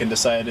Facebook and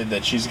decided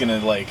that she's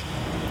gonna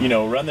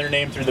run their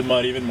name through the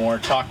mud even more,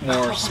 talk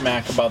more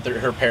smack about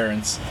her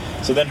parents.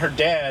 So then her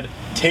dad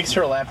takes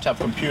her laptop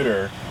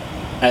computer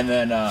and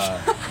then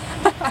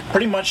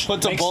pretty much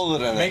puts a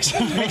bullet in it. Makes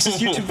this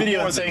YouTube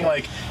video and saying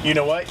like, you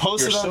know what?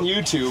 Post it on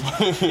YouTube.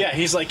 Yeah,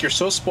 he's like, you're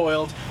so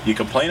spoiled. You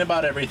complain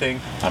about everything.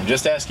 I'm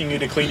just asking you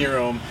to clean your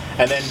room,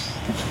 and then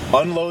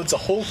unloads a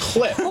whole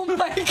clip. Oh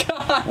my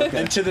god!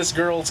 Into this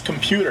girl's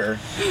computer,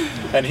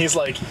 and he's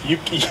like,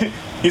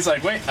 he's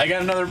like, wait, I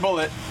got another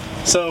bullet.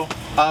 So,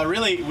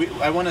 really,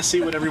 I want to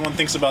see what everyone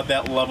thinks about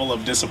that level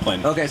of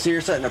discipline. Okay, so you're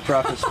setting a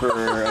preface for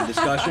a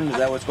discussion? Is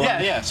that what's going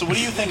on? Yeah. So what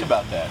do you think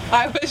about that?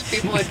 I wish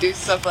people would do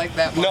stuff like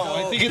that more.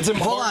 No, I think it's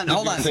important.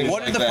 Hold on.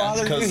 What did the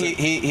father do?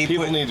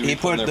 He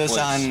put this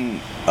on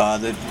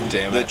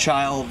the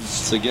child's.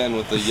 It's again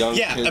with the young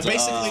kids.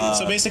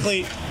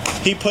 Basically,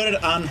 he put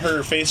it on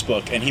her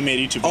Facebook and he made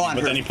a YouTube video,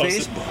 but then he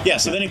posted. Facebook? Yeah,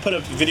 so then he put a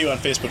video on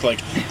Facebook like,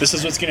 "This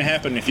is what's going to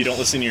happen if you don't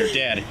listen to your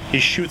dad." He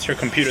shoots her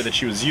computer that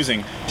she was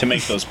using to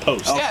make those posts.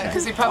 Yeah,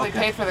 because he probably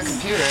paid for the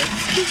computer.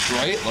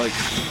 Right? Like,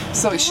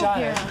 so he shot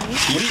her.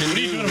 What are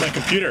you doing to my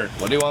computer?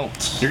 What do you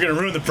want? You're gonna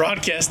ruin the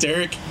broadcast,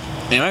 Eric.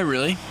 Am I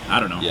really? I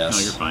don't know. Yes. No,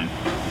 you're fine.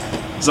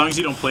 As long as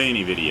you don't play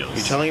any videos.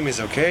 You telling him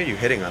he's okay, or are you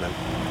hitting on him?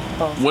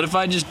 What if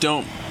I just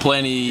don't play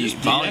any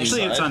volume?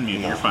 Actually, it's on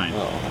mute. You're fine.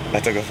 I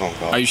took a phone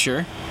call. Are you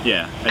sure?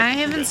 Yeah. I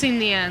haven't seen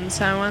the end,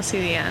 so I want to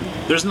see the end.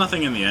 There's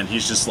nothing in the end.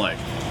 He's just like,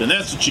 then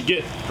that's what you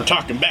get for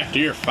talking back to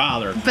your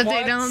father. But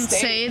they don't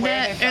say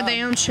that, or they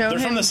don't show They're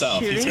him from the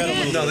South. He's shooting got a it?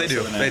 little No, they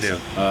do. They do.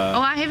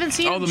 I haven't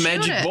seen him the shoot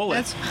magic it.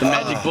 bullet. That's- The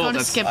magic bullet. Go to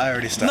That's skip. I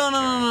already stopped.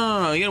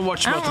 No. You gotta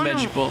watch about the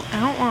magic bullet. I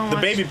don't want to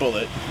The baby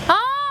bullet.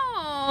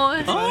 Oh,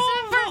 is it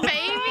for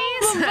babies?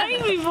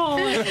 Baby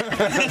bullet.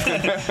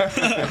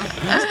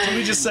 Let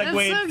me just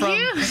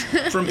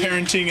segue from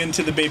parenting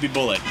into the baby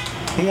bullet.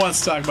 Who wants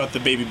to talk about the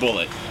baby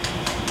bullet?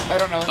 I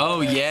don't know.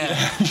 Oh yeah.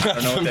 I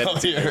don't know what that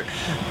is either.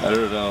 I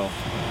don't know.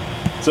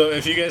 So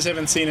if you guys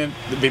haven't seen it,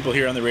 the people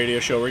here on the radio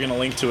show, we're going to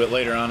link to it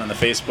later on the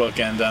Facebook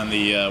and on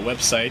the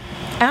website.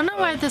 I don't know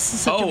why this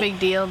is such a big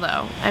deal,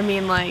 though. I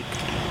mean, like,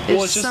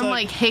 there's it's just some,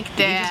 hick He just got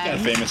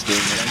dad. famous doing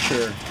it. I'm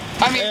sure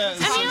I mean,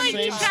 like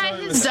he's got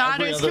his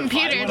daughter's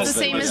computer. It's the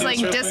same as like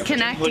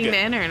disconnecting the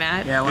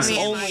internet. Yeah, I mean,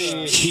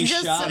 Only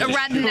just a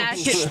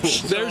redneck.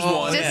 There's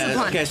one.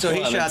 Discipline. Okay, so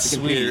he shot the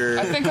computer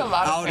I think a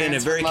lot of out in a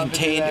parents very would love to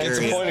do contained that.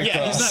 area.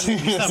 Yeah,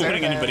 he's not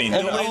putting anybody in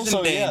And danger. Nobody's in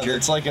also, yeah, danger.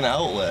 it's like an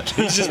outlet.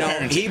 He's just You know,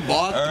 parenting. he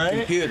bought All the right.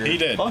 computer. He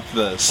did. Fuck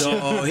this.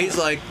 So he's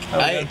like,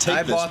 I gotta take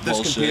I this bought this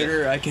bullshit.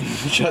 computer. I can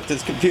shut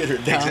this computer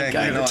down. Exactly.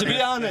 kind of. To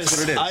be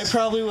honest, I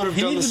probably would have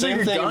done the needs a same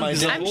bigger thing. gun My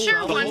design. dad I'm sure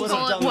probably one would've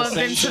bullet done the would have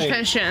been same thing.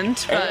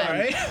 sufficient, All but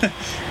right.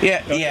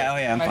 Yeah,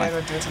 I'm My dad fine.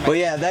 would do it to my But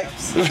yeah,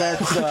 that's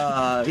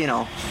you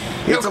know,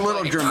 it's a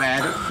little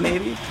dramatic,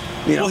 maybe.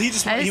 You know, Well, he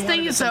just. I just he wanted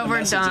think to it's send a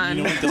message, and overdone.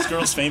 You know what? This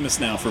girl's famous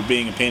now for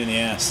being a pain in the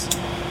ass.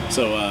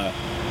 So,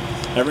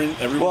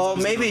 everyone. well,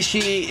 maybe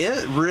she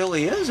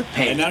really is a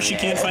pain. And now in she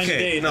the can't ass. find a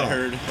Okay, date. no. I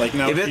heard. Like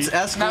now. If it's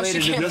Now she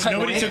escalated to can't this find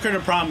Nobody point, took her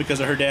to prom because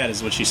of her dad,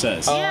 is what she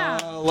says. yeah.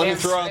 Let me Damn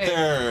throw out straight.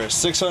 there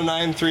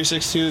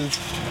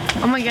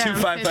 609-362 Oh my god, I'm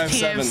 2557.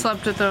 15. I've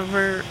slept with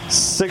over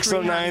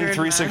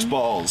 609-36 men.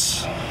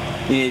 balls.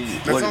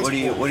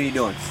 what are you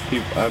doing?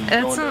 I'm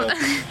That's going a, to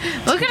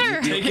look at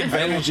her. take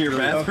advantage of your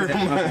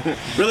bathroom.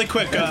 Really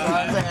quick, She's gross.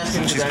 That's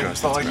She's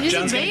a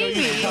John's gonna go use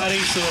baby. the potty,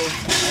 so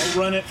I'll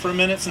run it for a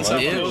minute since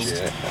I'm Ew. close.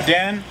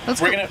 Dan, Let's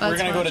we're go-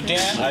 gonna go to let's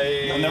Dan,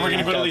 and then we're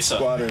gonna go to got Lisa.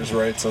 Squatters'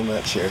 rights on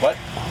that chair. What?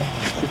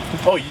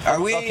 Oh, Are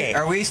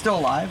we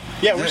still live?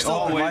 Yeah, Is we're there still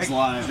open always mic?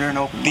 live. Is there an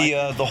open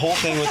mic? The whole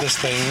thing with this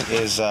thing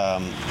is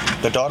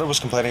the daughter was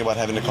complaining about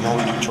having to come home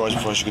and do chores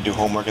before she could do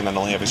homework, and then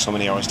only having so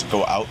many hours to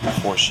go out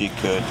before she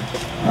could,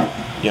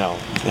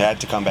 had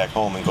to come back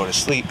home and go to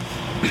sleep.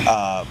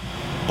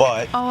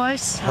 But Oh, I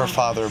saw. her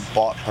father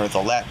bought her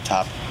the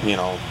laptop,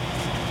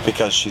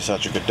 because she's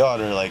such a good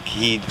daughter. Like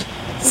he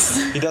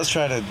does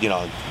try to,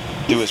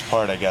 do his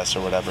part, I guess, or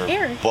whatever.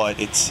 Eric. But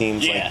it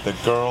seems like the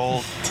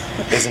girl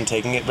isn't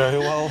taking it very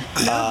well.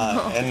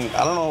 And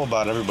I don't know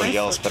about everybody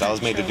else, but I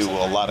was made to do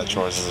a lot of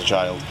chores as a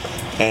child,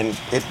 and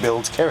it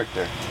builds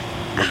character.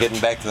 We're getting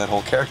back to that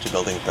whole character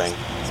building thing.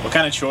 what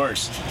kind of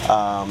chores?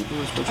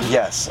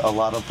 Yes, a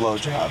lot of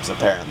blowjobs,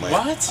 apparently.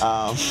 What?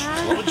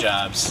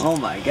 Blowjobs. Oh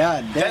my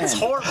God, Dan. That's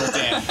horrible,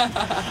 Dan.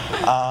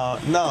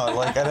 No,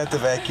 like I'd have to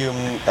vacuum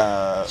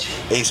a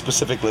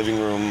specific living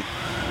room,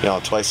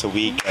 twice a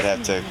week. I'd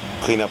have to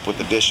clean up with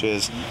the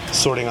dishes.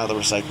 Sorting out the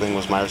recycling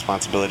was my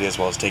responsibility, as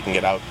well as taking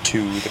it out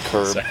to the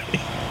curb.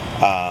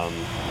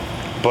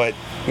 But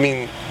I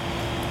mean,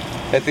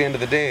 at the end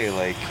of the day,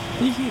 like,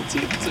 You can't see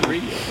it. It's a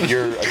radio.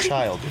 you're a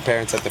child. Your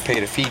parents have to pay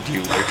to feed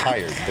you. They're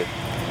tired. They're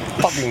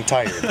fucking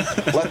tired.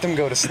 Let them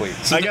go to sleep.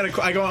 I'm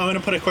gonna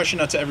put a question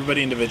out to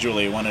everybody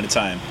individually, one at a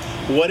time.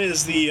 What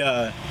is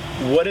a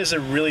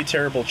really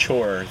terrible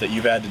chore that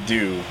you've had to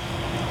do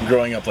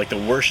growing up? Like the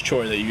worst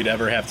chore that you'd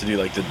ever have to do,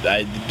 like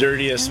the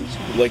dirtiest,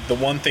 like the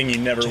one thing you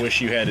never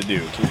wish you had to do.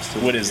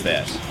 What is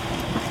that?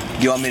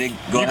 You want me to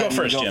go You ahead go and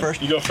first, go Jim.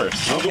 first? You go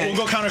first. Okay. We'll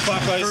go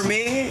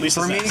counterclockwise.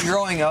 For me,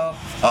 growing up,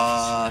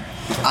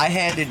 I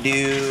had to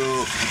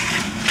do.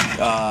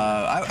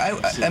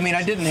 I mean,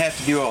 I didn't have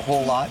to do a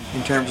whole lot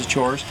in terms of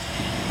chores,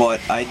 but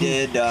I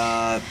did.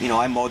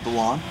 I mowed the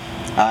lawn.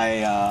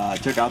 I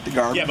took out the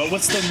garbage. Yeah, but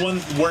what's the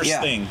one worst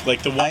thing?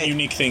 Like the one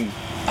unique thing?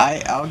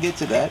 I'll get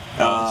to that.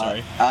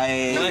 Sorry.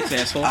 Nice,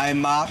 asshole. I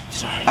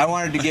mopped. I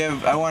wanted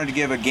to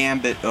give a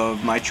gambit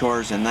of my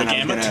chores, and then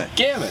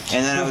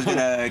I was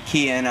gonna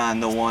key in on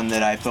the one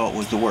that I felt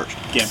was the worst.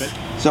 Gambit.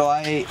 So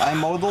I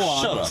mowed the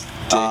lawn. Shut up,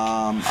 Dick.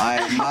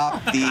 I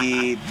mopped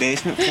the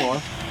basement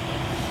floor.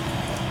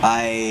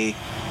 I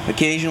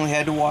occasionally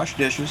had to wash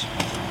dishes,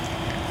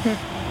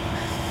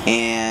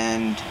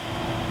 and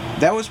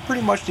that was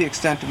pretty much the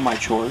extent of my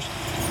chores.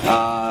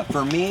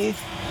 For me,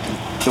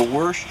 the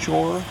worst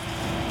chore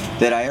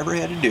that I ever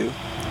had to do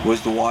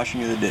was the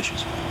washing of the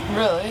dishes.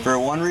 Really? For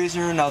one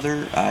reason or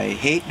another, I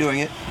hate doing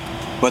it.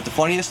 But the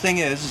funniest thing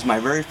is my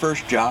very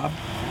first job,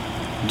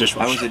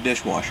 Dishwasher. I was a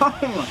dishwasher.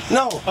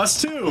 No,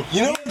 us too.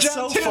 You know what's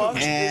so fucked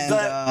And, is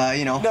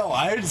that no,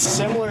 I had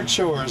similar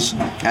chores.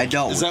 I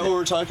dealt Is with that what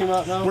we're talking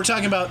about now? We're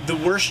talking about the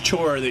worst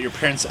chore that your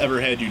parents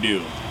ever had you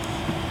do.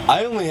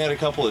 I only had a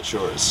couple of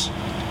chores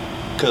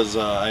because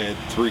I had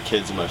 3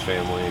 kids in my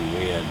family,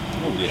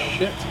 and we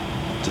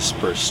had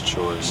dispersed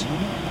chores.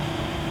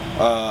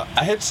 I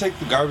had to take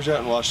the garbage out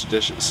and wash the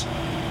dishes,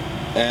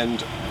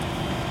 and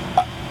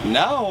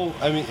now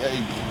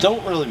I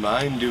don't really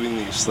mind doing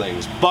these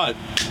things, but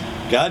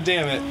god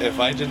damn it if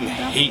I didn't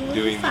hate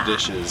doing the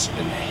dishes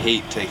and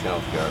hate taking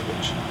out the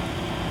garbage.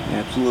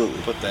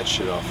 Absolutely. Put that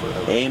shit off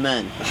forever.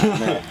 Amen.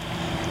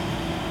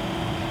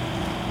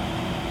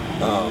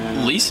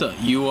 Lisa,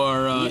 you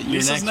are you're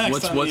Lisa's next.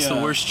 next on What's the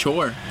worst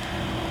chore?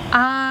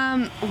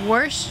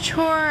 Worst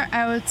chore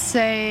I would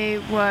say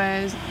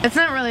was, it's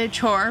not really a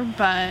chore,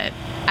 but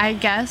I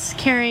guess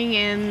carrying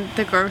in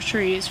the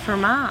groceries for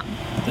Mom.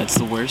 That's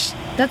the worst.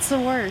 That's the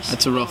worst.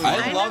 That's a rough one.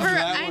 I loved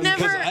that one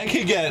because I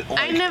could get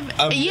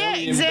a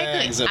million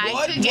bags of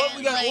I could get,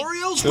 we got like,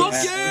 Oreos? Fuck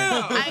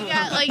yeah! I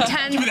got like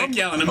 10. Give me that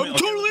gallon of milk.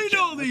 Totally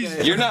know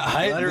these. You're not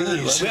hiding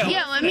these.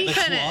 Yeah, let me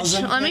finish.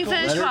 Let me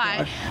finish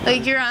why.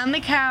 Like, you're on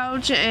the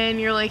couch and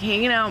you're like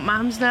hanging out.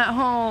 Mom's not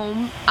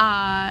home.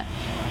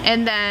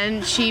 And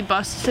then she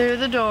busts through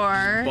the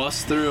door.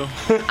 Bust through.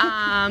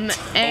 And threatens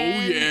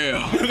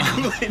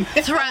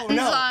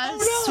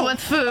us with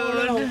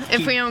food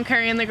if we don't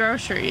carry in the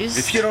groceries.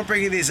 If you don't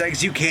bring in these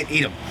eggs, you can't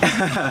eat them.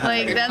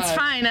 Like, that's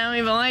fine. I don't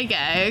even like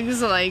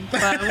eggs. Like,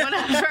 but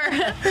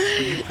whatever.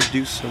 You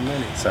produce so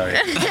many. Sorry.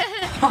 Yeah,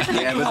 but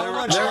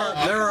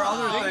there were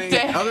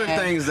other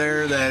things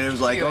there that it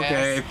was like,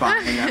 okay,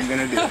 fine, I'm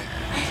gonna do it.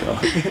 So,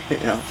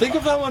 Think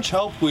of how much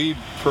help we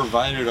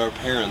provided our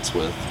parents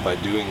with by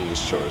doing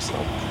these chores,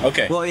 though.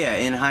 Okay. Well, yeah,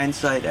 in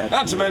hindsight, absolutely.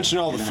 Not to mention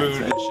all the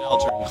food and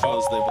shelter and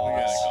clothes they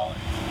bought us.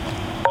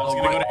 I was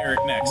gonna go to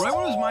Eric next. Right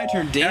when it was my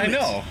turn, damn I it.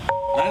 know.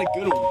 Not a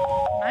good one.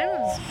 Mine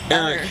was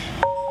Eric,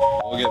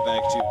 we'll get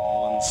back to you in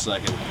 1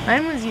 second.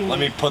 Mine was unique. Let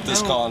me put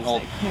this call on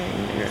hold.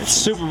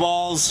 Super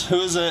Balls,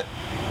 who is it?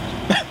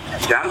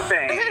 John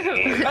Fane.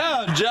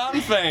 Oh,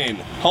 John Fane.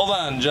 Hold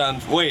on,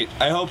 John. Wait,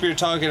 I hope you're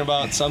talking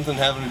about something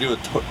having to do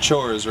with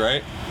chores,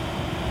 right?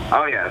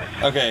 Oh, yes.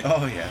 Okay.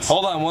 Oh, yes.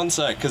 Hold on 1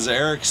 sec, because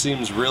Eric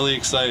seems really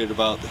excited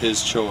about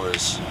his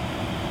chores.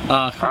 You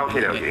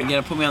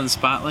gotta put me on the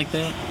spot like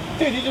that?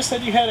 Dude, you just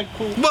said you had a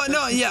cool. But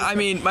no, yeah, I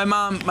mean, my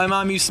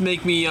mom used to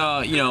make me,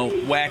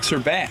 wax her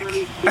back.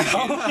 She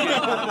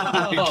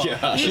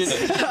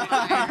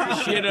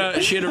had a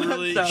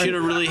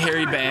really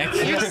hairy back.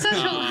 You're such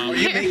a Are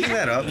you making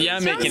that up? Yeah,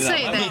 I'm Don't making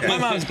say it up. that. My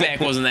mom's back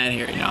wasn't that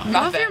hairy, no.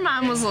 What if your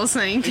mom was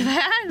listening to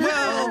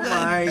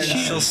that? And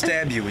she'll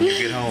stab you when you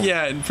get home.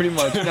 Yeah, pretty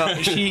much. No,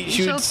 she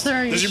She'll would.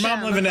 throw you Does your mom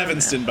shit live in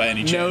Evanston by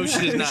any chance? No,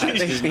 she does not.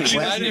 She's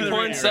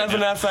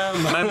 90.7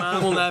 FM. My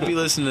mom will not be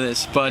listening to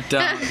this, but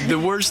the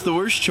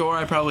worst chore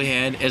I probably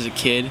had as a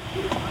kid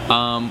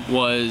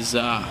was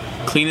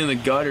cleaning the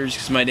gutters,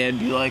 because my dad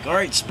would be like, all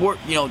right, sport,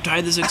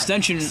 tie this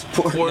extension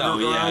cord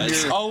around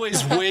It's your...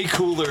 always way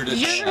cooler to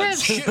You ever have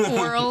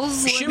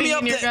squirrels living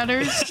in your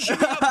gutters? Shimmy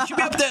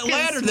up that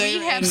ladder there.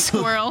 We have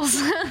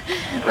squirrels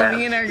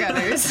living in our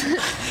gutters.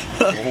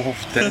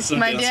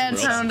 My dad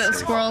found a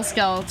squirrel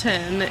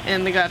skeleton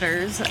in the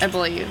gutters, I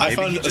believe. I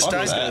found a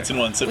star skeleton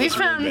once. It We was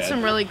really found bad.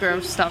 some really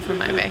gross stuff in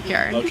my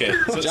backyard. Okay.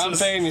 John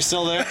Fane, you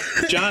still there?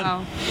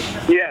 John.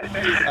 Yes.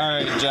 All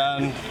right,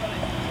 John.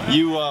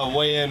 You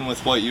weigh in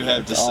with what you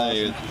have to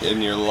say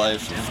in your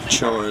life of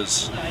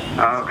chores.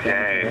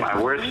 Okay,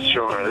 my worst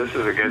chore. This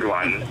is a good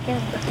one.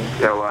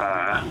 So,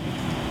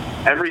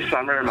 every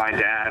summer my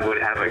dad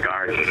would have a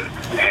garden,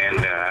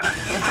 and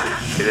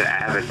he's an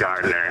avid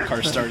gardener.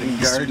 Car starting.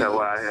 So,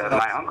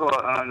 my uncle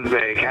owns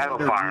a cattle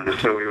farm,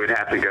 so we would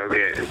have to go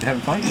get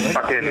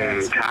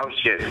fucking cow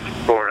shit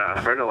for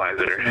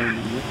fertilizer.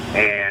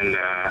 And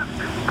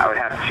I would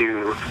have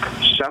to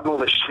shovel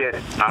the shit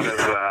out of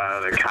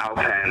the cow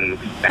pens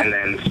and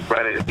then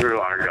spread it through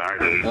our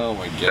garden. Oh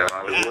my So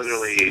I was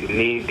literally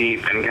knee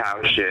deep in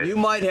cow shit. You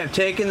might have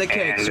taken the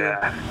cake, And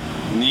sir.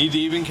 Knee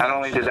deep in not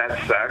only did that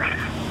suck,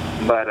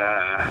 but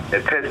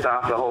it pissed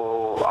off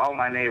all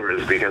my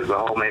neighbors, because the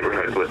whole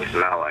neighborhood would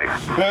smell like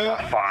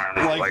a farm,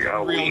 like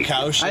a real week.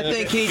 cow shit. I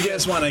think he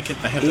just I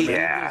have to.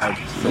 Yeah,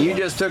 You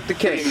just took the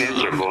cake.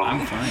 miserable.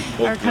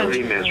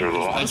 Pretty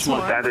miserable.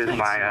 That is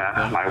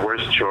my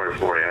worst chore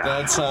for you.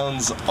 That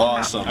sounds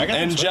awesome.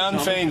 And John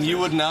Fane, you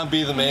would not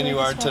be the man you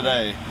are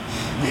today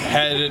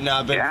had it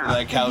not been for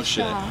that cow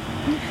shit.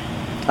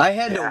 I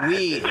had to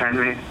weed. It turned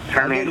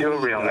me into a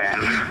real man.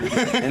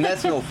 And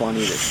that's no fun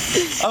either.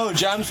 Oh,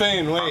 John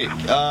Fane, wait.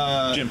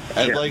 Jim,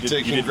 I'd like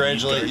to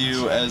congratulate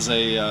you as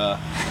a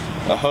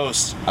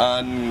host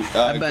on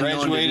I've been known to do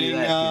graduating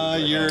that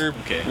too, your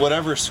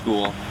whatever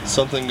school.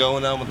 Something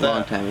going on with Long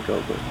that? time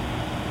ago, but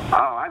Oh,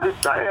 I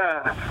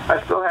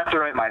still have to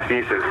write my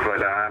thesis,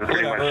 but I'm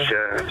pretty much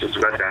just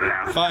about done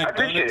now. Fine, I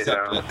appreciate it,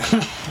 don't though.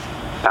 accept it.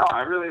 No,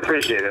 I really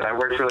appreciate it. I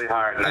worked really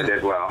hard and I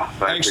did well,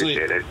 so I Actually,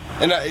 appreciate it.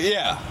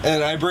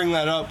 and I bring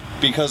that up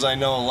because I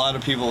know a lot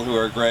of people who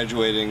are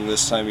graduating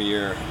this time of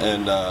year,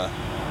 and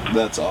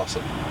that's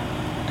awesome.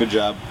 Good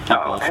job.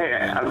 Oh, hey,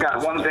 I've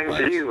got one thing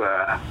for you,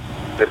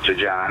 Mr.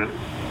 John.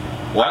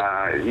 What?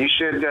 You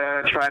should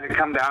try to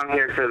come down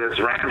here for this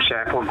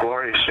Ramshackle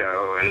Glory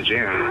show in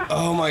June.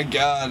 Oh my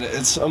God,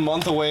 it's a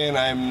month away and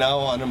I'm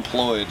now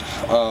unemployed.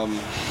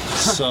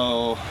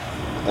 So,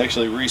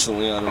 actually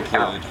recently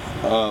unemployed.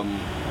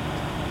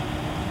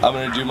 I'm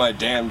gonna do my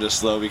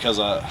damnedest though, because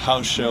a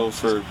house show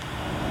for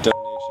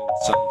donations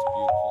sounds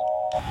beautiful.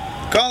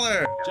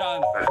 Caller!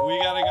 John, we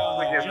gotta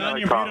go. John,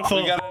 you're beautiful.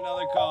 We got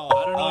another call.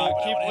 I don't know you, but I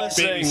keep wanna hear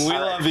listening. babies. We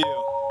love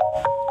you.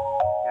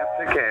 Yep,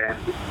 okay.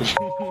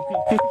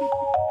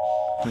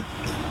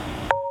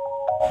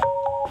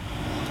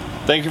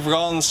 Thank you for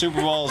calling the Super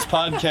Balls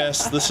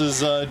podcast. This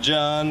is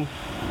John.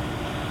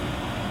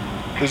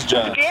 Who's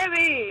John?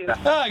 Gabby!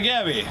 Ah,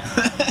 Gabby.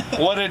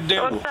 What'd it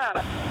do? What's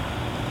up?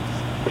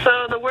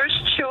 So the worst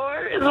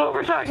chore is what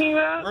we're talking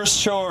about?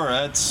 Worst chore,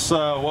 that's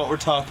what we're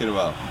talking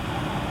about.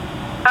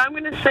 I'm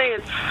going to say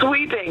it's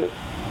sweeping.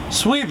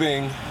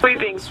 Sweeping?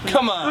 Sweeping.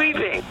 Come on.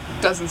 Sweeping.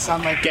 Doesn't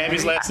sound like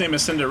Gabby's last name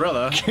is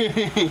Cinderella.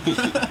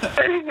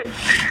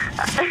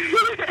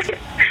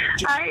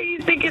 I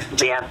think it's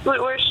the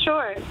absolute worst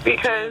chore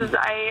because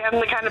I am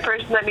the kind of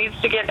person that needs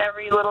to get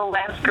every little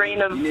last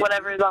grain of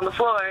whatever is on the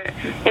floor.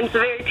 And it's a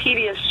very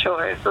tedious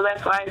chore, so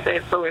that's why I say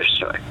it's the worst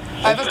chore.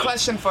 I have a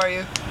question for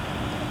you.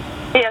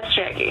 Yes,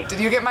 Jackie. Did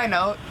you get my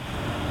note?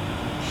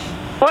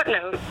 What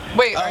note?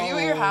 Wait, are you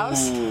at your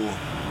house? No.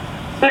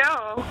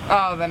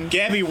 Oh, then.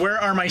 Gabby, where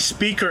are my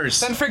speakers?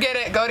 Then forget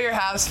it. Go to your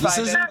house. This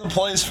Find isn't it. the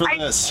place for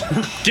this.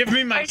 Give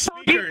me my I told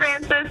you,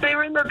 Francis, they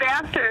were in the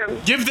bathroom.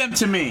 Give them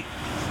to me.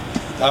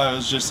 I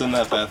was just in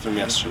that bathroom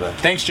yesterday.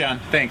 Thanks, John.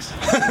 Thanks.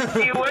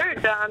 You were,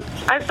 John.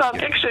 I saw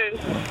pictures.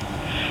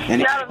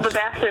 Not of the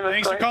bathroom, of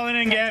Thanks for course. calling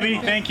in, Gabby.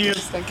 Thank you.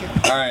 Thank you.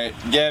 All right,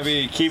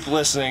 Gabby, keep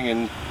listening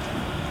and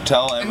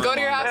tell everyone. And go to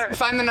your house and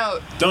find the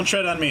note. Don't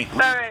tread on me. All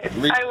right,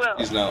 Read I will.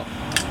 Please no.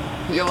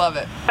 You'll love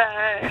it.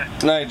 Bye.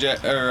 Night,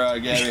 Gabby.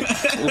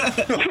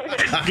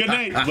 Good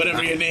night,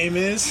 whatever your name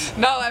is.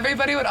 No,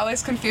 everybody would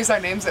always confuse our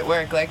names at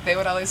work. Like, they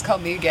would always call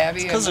me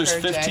Gabby and Because there's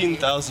her Jackie.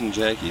 15,000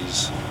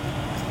 Jackies.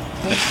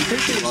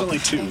 There's only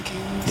 2.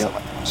 There's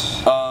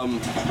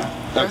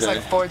Okay.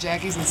 like 4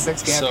 Jackies and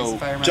 6 Gabbies, So,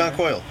 if I remember. John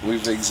Coyle,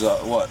 We've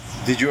what?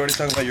 did you already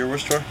talk about your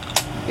worst chore?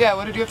 Yeah,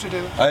 what did you have to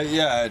do?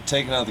 I'd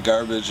taken out the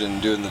garbage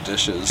and doing the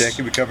dishes.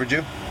 Jackie, we covered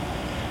you?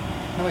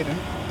 No, we didn't.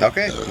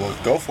 Okay, well,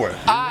 go for it.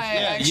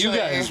 You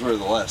guys were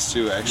the last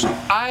two, actually.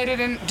 I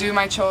didn't do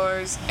my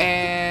chores,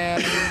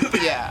 and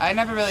yeah, I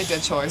never really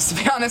did chores, to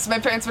be honest. My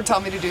parents would tell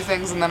me to do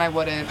things, and then I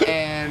wouldn't,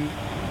 and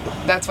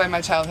that's why my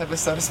childhood was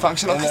so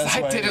dysfunctional, And because that's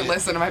I why didn't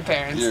listen to my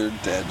parents. Your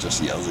dad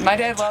just yells at My you.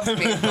 dad loves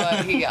me,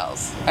 but he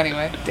yells.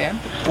 Anyway, Dan?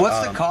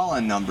 What's the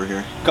call-in number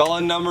here?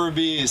 Call-in number would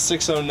be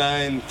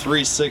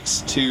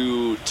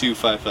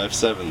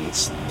 609-362-2557.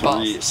 It's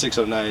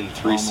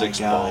 609-36 Oh my gosh,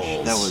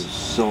 balls. that was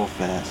so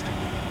fast.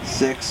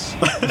 6.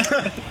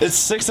 It's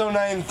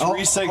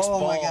 609-36 Oh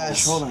balls. my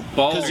gosh, hold on.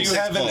 Because you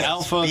have an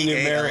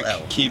alphanumeric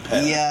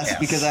keypad. Yes,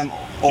 because I'm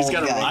old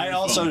guy. I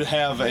also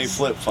have a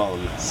flip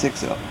phone.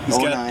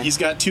 609. He's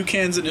got 2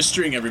 cans in a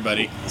string,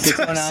 everybody.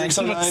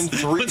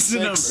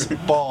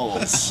 609-36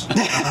 balls. 2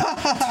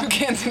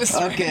 cans in a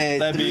string. Okay.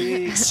 That'd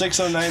be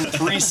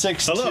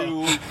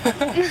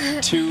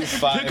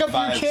 609-362-2557. Pick up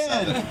your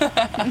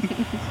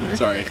can.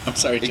 Sorry, I'm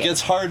sorry. It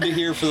gets hard to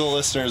hear for the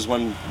listeners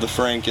when the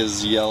Frank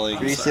is yelling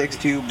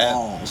 362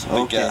 balls. at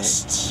the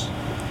guests.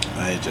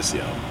 I just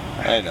yell.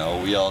 I know,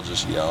 we all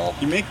just yell.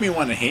 You make me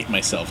want to hate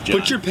myself, John.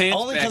 Put your pants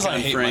Only back because I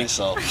on, hate Frank.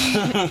 myself.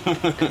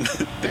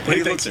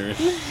 Hey, thanks, sir.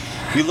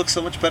 You look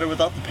so much better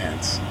without the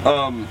pants.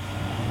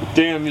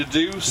 Dan, you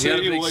do got a say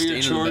big what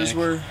your stain in the chores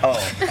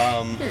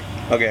back.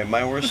 were? Okay,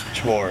 my worst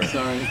chore.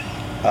 Sorry.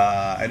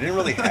 I didn't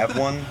really have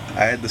one.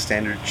 I had the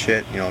standard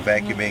shit,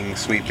 vacuuming,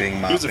 sweeping,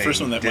 mopping, He was the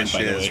first one that went,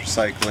 dishes,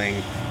 by the way.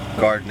 recycling,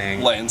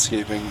 gardening.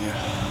 Landscaping,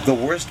 yeah. The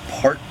worst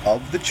part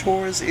of the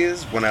chores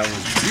is when I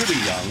was really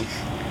young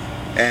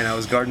and I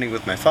was gardening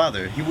with my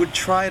father, he would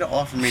try to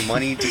offer me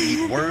money to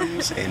eat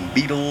worms and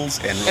beetles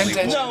and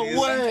really No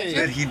way!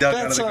 that he dug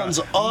That out of the ground.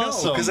 sounds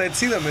awesome. No, because I'd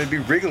see them and it'd be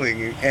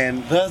wriggling,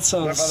 and That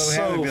sounds my father would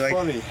hand it and be like, so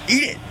funny.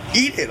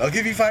 eat it, I'll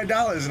give you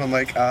 $5. And I'm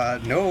like,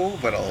 no,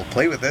 but I'll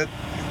play with it.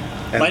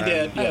 And My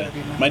then- dad,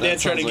 my That dad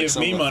tried to sounds like give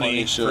some me of the money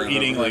funniest shit for I've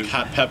eating ever like heard.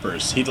 hot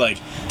peppers. He'd like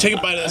take a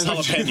bite of this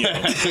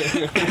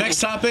jalapeno. Next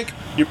topic: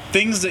 your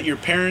things that your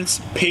parents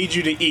paid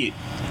you to eat.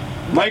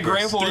 My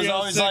grandpa was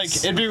always 306. like,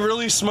 it'd be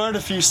really smart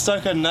if you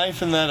stuck a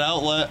knife in that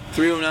outlet.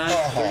 309,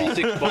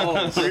 36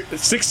 balls.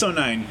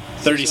 609,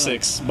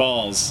 36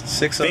 balls.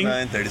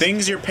 609, 36.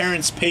 Things your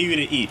parents pay you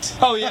to eat.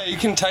 Oh yeah, you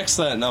can text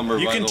that number.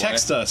 You by can the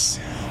text way. us.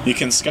 You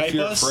can Skype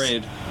you're us.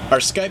 afraid. Our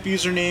Skype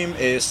username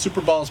is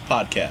Superballs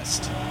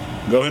Podcast.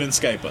 Go ahead and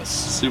Skype us.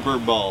 Super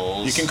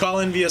balls. You can call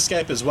in via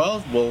Skype as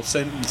well. We'll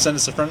send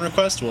us a friend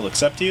request. We'll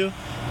accept you.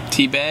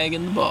 Teabag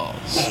in the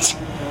balls.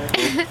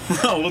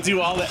 We'll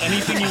do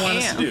anything you want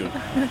us to do.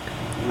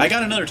 I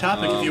got another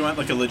topic if you want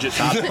like a legit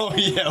topic. Oh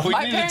yeah, we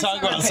My need to parents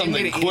talk never about paid me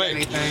something to eat quick.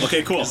 anything.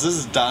 Okay, cool. 'Cause this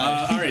is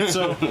dying. All right,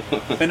 so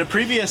in a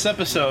previous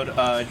episode,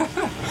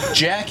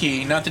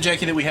 Jackie, not the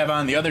Jackie that we have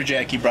on, the other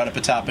Jackie brought up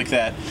a topic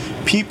that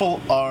people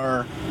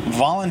are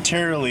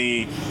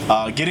voluntarily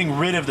getting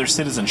rid of their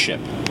citizenship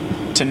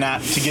to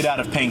get out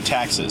of paying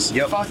taxes.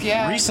 Yep. Fuck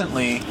yeah.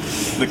 Recently,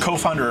 the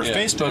co-founder of Yeah,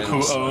 Facebook,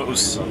 who Daniel's talking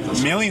owes about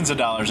this. millions of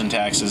dollars in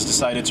taxes,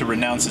 decided to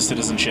renounce his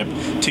citizenship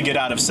to get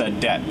out of said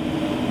debt.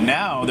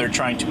 Now they're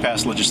trying to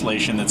pass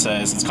legislation that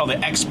says, it's called the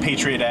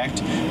Expatriate Act,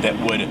 that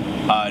would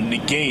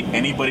negate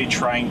anybody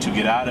trying to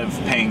get out of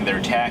paying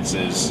their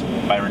taxes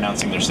by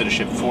renouncing their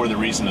citizenship for the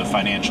reason of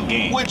financial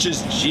gain. Which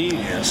is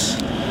genius.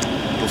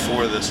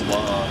 Before this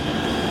law.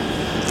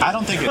 I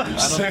don't think it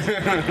is. I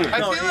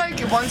feel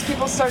like once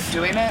people start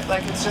doing it,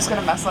 like it's just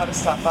gonna mess a lot of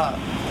stuff up.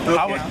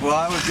 Okay. Well,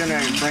 I was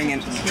gonna try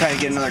to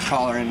get another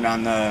caller in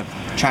on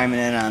chiming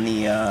in on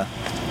the.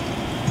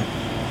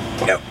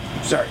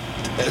 Sorry.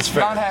 It's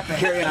fair. Not happening.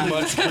 Carry on.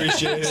 Much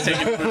appreciated. It's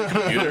taken from the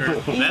computer.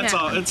 That's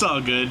all. It's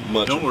all good.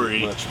 Don't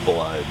worry. Much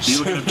obliged. You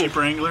looking at Jeep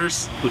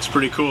Wranglers? Looks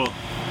pretty cool.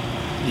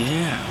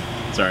 Yeah.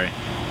 Sorry.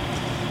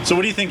 So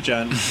what do you think,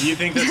 John? Do you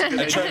think that's a good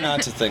I idea? try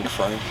not to think,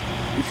 Frank.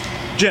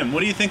 Jim,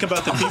 what do you think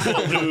about the people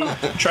who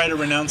try to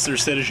renounce their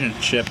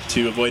citizenship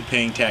to avoid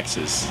paying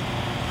taxes?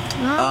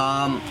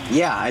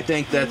 Yeah, I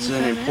think that's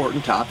an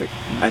important topic.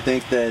 I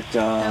think that,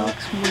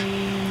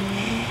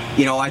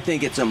 you know, I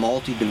think it's a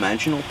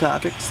multi-dimensional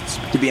topic,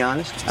 to be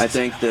honest. I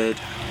think that,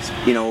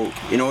 you know,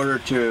 in order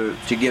to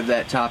give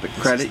that topic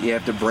credit, you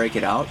have to break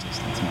it out.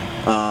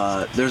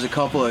 There's a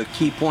couple of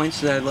key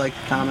points that I'd like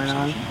to comment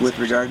on with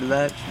regard to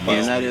that,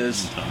 and that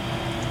is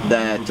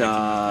that,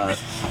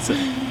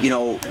 you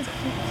know,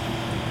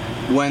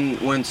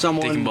 when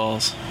someone Taking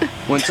balls.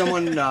 when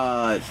someone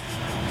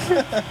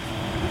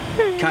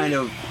kind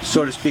of,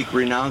 so to speak,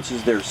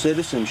 renounces their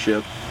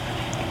citizenship,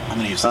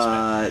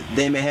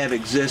 they may have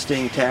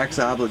existing tax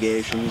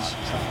obligations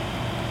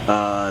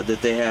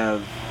that they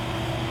have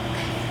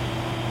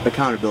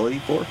accountability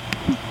for.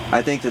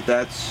 I think that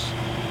that's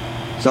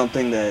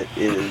something that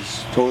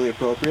is totally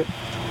appropriate.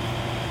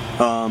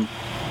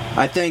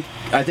 I think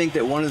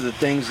that one of the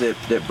things that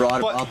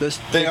brought about this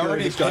They particular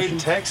already discussion, paid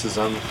taxes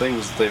on the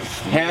things they've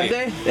have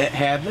made. they?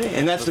 Have they?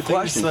 And that's the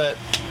things question. that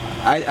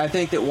I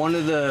think that one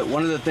of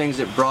the things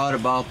that brought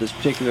about this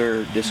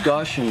particular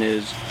discussion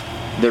is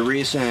the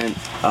recent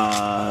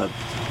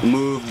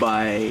move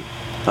by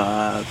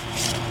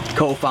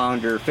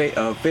co-founder of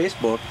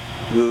Facebook,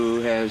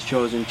 who has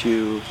chosen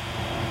to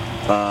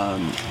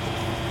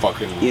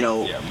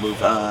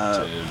move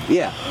out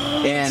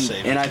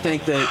and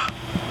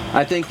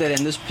I think that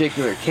in this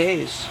particular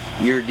case,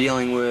 you're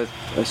dealing with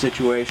a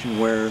situation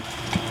where,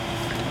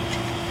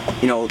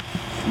 you know,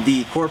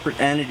 the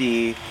corporate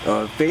entity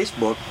of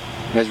Facebook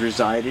has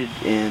resided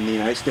in the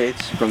United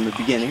States from the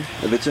beginning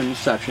of its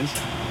inception.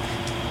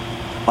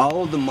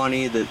 All of the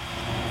money that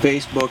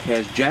Facebook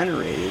has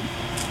generated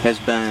has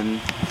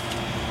been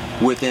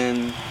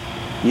within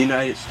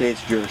United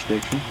States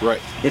jurisdiction.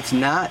 Right. It's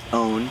not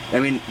owned. I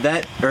mean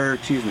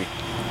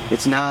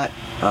it's not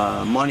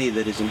money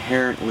that is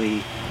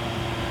inherently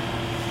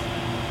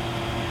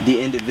the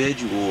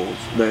individuals,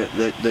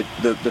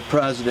 the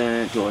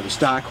president or the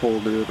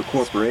stockholder of a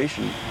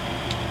corporation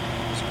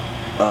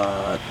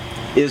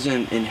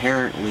isn't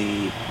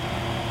inherently,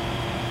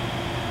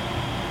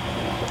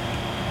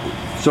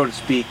 so to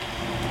speak,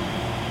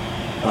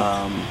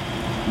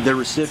 the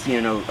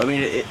recipient of. I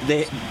mean,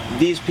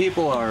 these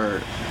people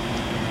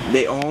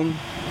they own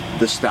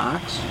the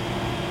stocks,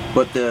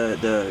 but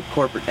the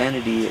corporate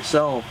entity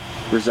itself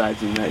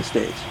resides in the United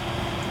States.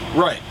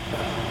 Right.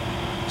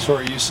 So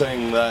are you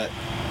saying that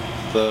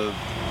the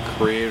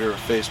creator of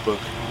Facebook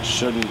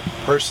shouldn't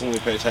personally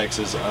pay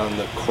taxes on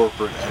the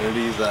corporate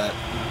entity that?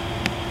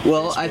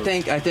 Well, I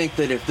think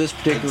that if this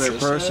particular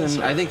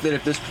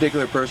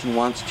person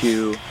wants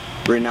to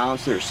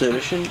renounce their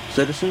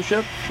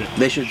citizenship,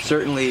 they should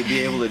certainly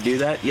be able to do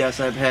that. Yes,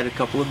 I've had a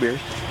couple of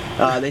beers.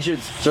 They should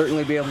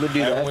certainly be able to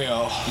do that. We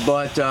all.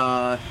 But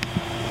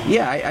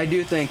yeah, I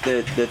do think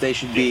that they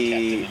should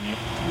be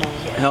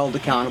held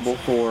accountable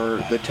for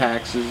the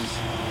taxes,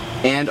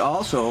 and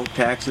also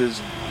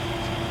taxes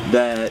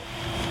that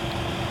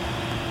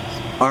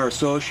are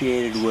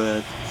associated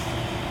with,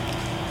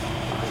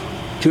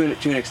 to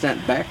an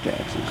extent, back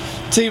taxes.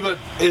 See, but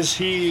is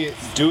he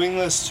doing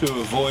this to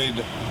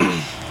avoid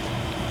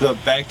the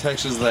back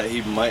taxes that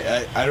he might?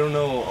 I don't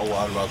know a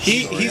lot about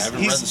this story. I haven't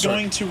read the He's story.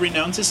 going to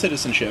renounce his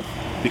citizenship,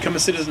 become a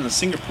citizen of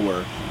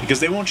Singapore, because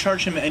they won't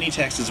charge him any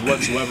taxes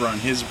whatsoever on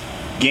his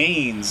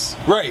gains.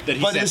 Right, that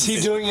but is he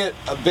doing it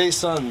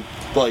based on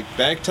like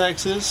back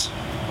taxes,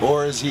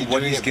 or is he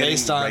doing it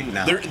based on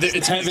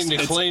having to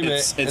claim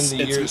it in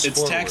the years It's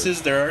forward?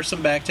 taxes. There are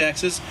some back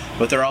taxes,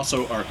 but there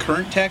also are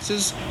current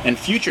taxes and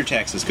future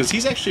taxes, because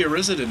he's actually a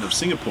resident of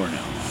Singapore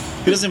now.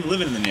 He doesn't even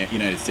live in the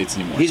United States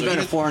anymore. He's been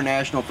a foreign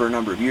national for a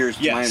number of years.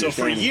 Yeah, so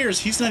for years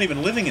he's not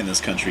even living in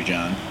this country,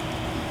 John.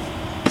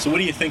 So what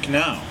do you think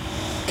now?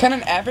 Can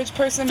an average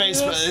person do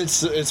Facebook,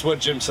 this? it's what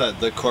Jim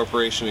said. The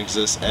corporation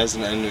exists as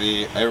an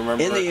entity. I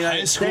remember in the high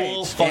United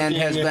school States and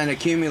has been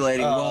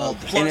accumulating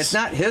wealth, and it's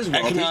not his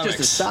wealth. He's just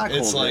a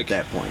stockholder at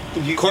that point.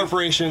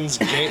 Corporations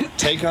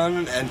take on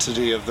an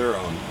entity of their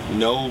own.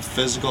 No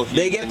physical human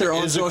They get their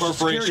own is a social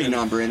security corporation.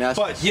 number, in essence.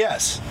 But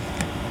yes,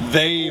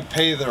 they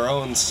pay their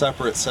own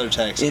separate set of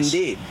taxes.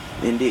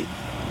 Indeed.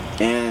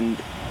 And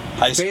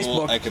high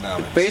school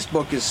economics.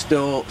 Facebook is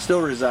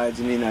still resides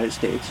in the United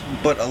States.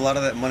 But a lot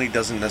of that money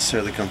doesn't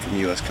necessarily come from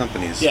U.S.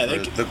 companies. Yeah, For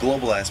the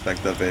global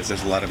aspect of it,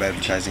 there's a lot of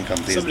advertising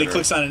companies. Somebody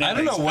clicks on an ad.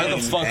 I don't know where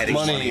the fuck adding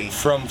money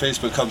from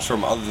Facebook comes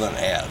from other than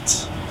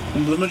ads.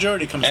 The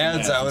majority comes from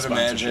ads. I would and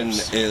imagine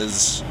sponsorships.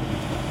 is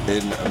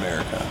in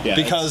America. Yeah,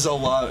 because a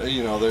lot,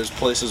 there's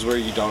places where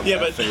you don't have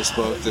but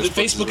Facebook. There's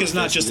places Facebook where is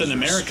not just in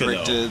America, though.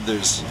 restricted.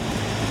 There's,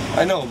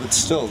 I know, but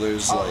still,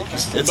 there's like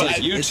it's like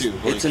YouTube.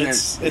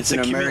 It's an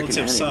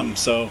accumulative sum.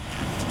 So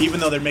even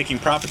though they're making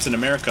profits in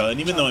America, and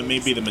even though it may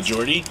be the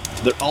majority,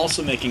 they're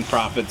also making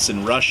profits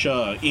in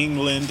Russia,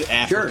 England,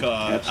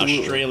 Africa, absolutely.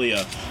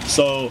 Australia.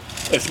 So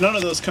if none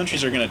of those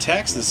countries are going to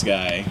tax this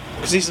guy,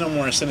 because he's no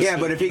more a citizen. Yeah,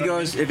 but if he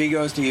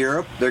goes to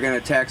Europe, they're going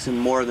to tax him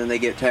more than he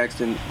gets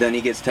taxed in the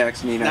United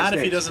States. Not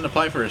if he doesn't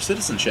apply for a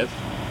citizenship.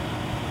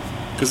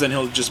 Because then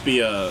he'll just be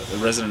a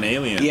resident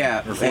alien.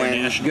 Yeah, or foreign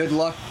and national.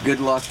 good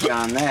luck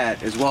on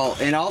that as well.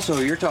 And also,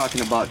 you're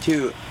talking about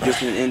too,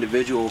 just an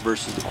individual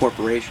versus the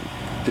corporation.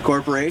 The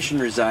corporation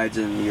resides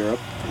in Europe.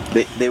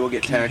 They will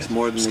get taxed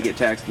more than they get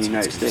taxed in the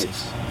United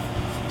States.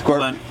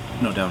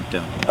 No, down.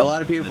 A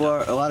lot of people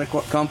a lot of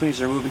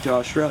companies are moving to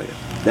Australia.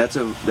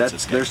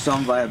 There's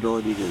some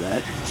viability to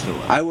that.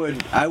 I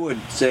would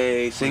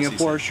say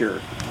Singapore,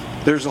 sure.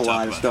 There's a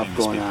lot of stuff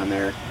going on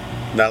there.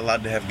 Not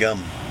allowed to have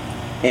gum.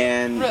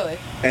 And really?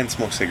 And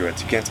smoke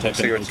cigarettes. You can't smoke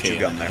cigarettes and chew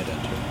gum there.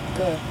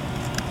 Good.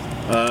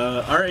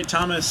 All right,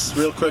 Thomas,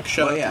 real quick,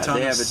 shout out to Thomas.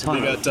 They have a ton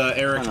we got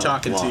Eric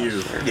talking to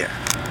you. Yeah,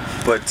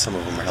 but some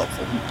of them are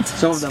helpful.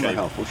 Some of them are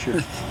helpful,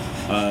 sure.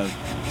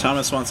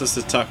 Thomas wants us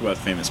to talk about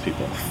famous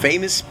people.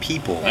 Famous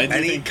people. I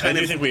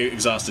do think we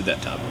exhausted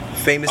that topic.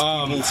 Famous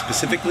people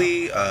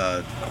specifically,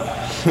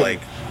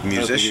 like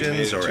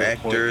musicians or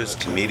actors,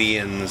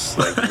 comedians,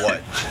 like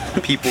what?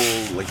 People,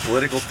 like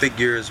political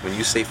figures. When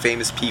you say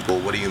famous people,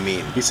 what do you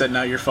mean? He said,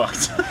 now you're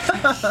fucked.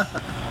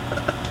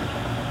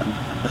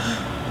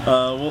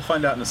 We'll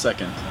find out in a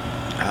second.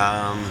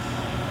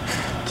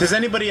 Has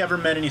anybody ever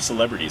met any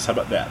celebrities? How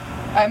about that?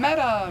 I met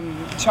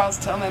Charles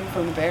Tillman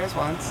from the Bears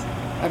once.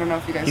 I don't know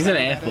if you guys. He's know an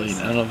who that athlete. is.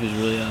 I don't know if he's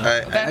really.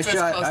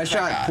 I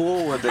shot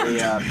pool with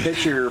a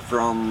pitcher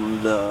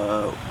from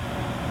the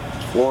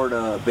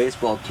Florida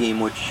baseball team,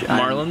 which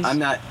Marlins? I'm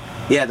not.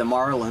 Yeah, the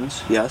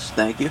Marlins. Yes,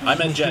 thank you. I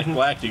met Jack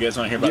Black. Do you guys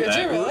want to hear about Did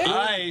that? you really?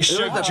 I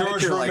shook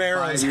George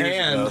Romero's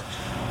hand.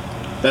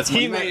 That's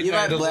He made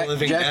Night of the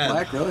Living Jack Dead.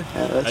 Black, really?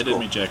 Yeah, that's I did cool.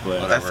 meet Jack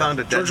Black. I found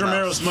a dead George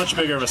Romero's much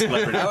bigger of a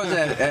celebrity. I was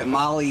at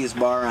Molly's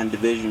bar on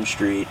Division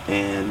Street,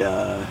 and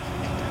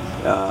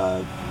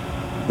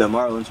the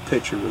Marlins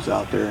pitcher was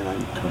out there, and I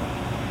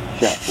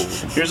shot pool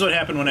with him. Here's what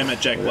happened when I met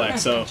Jack Black.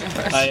 So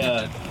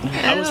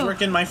I was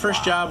working. My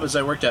first job was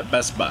I worked at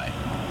Best Buy,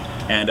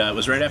 and it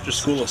was right after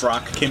School of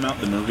Rock came out,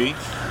 the movie,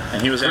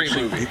 and he was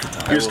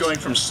going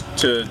from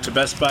to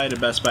Best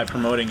Buy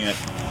promoting it.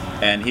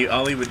 And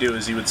all he would do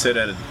is he would sit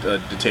at the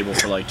table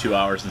for like 2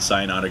 hours and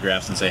sign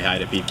autographs and say hi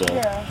to people.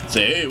 Yeah.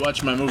 Say, hey,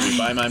 watch my movie,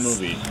 buy my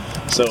movie.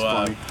 So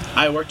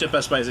I worked at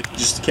Best Buy as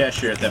just a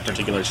cashier at that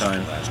particular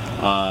time.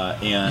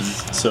 And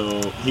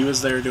so he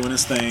was there doing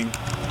his thing.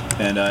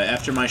 And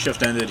after my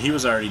shift ended, he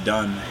was already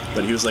done.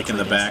 But he was like in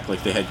the back,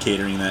 like they had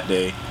catering that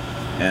day.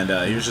 And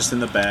he was just in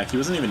the back. He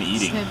wasn't even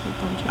eating.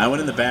 I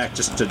went in the back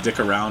just to dick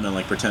around and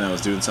like pretend I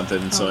was doing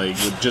something. And so I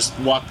would just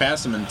walk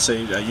past him and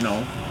say,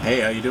 hey,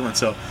 how you doing?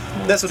 So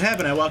that's what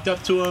happened. I walked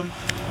up to him,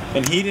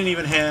 and he didn't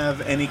even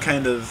have any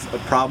kind of a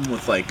problem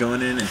with like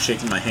going in and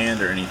shaking my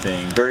hand or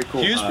anything. Very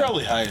cool. He was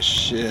probably high as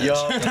shit.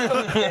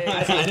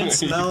 I didn't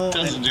smell.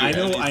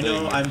 I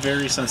know. I'm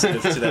very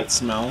sensitive to that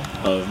smell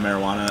of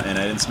marijuana, and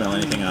I didn't smell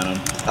anything on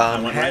him. I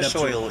went right up Hash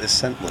to him. oil is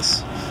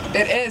scentless.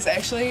 It is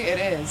actually. It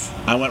is.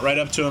 I went right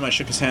up to him. I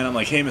shook his hand. I'm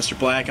like, "Hey, Mr.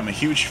 Black, I'm a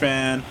huge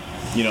fan.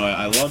 You know,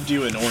 I loved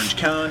you in Orange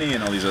County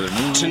and all these other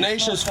movies."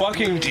 Tenacious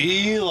fucking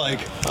D, like,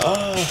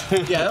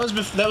 Yeah,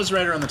 that was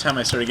right around the time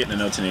I started getting to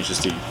know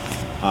Tenacious D.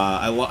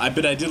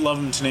 But I did love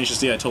him in Tenacious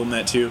D. I told him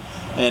that too,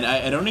 and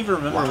I don't even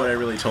remember what I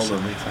really told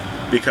him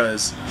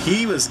because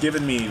he was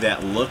giving me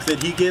that look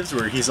that he gives,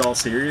 where he's all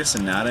serious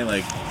and nodding,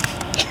 like,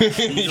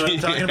 you know what I'm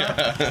talking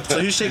about? So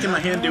he's shaking my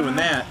hand doing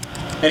that,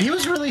 and he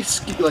was really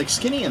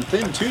skinny and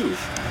thin too.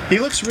 He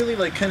looks really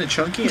like kind of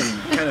chunky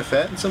and kind of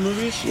fat in some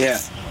movies. Yeah.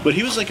 But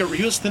he was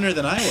he was thinner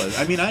than I was.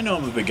 I mean, I know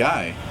I'm a big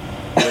guy.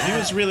 But he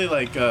was really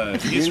like.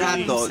 You're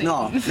not though.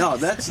 No.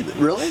 That's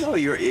really though.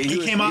 He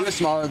was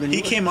smaller than you.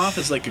 He came off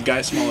as like a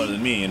guy smaller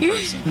than me in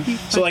person.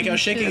 So like I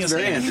was shaking his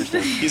hand.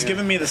 Interesting. He's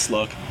giving me this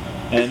look,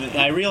 and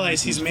I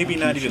realize he's maybe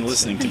not even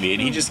listening to me,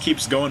 and he just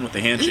keeps going with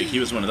the handshake. He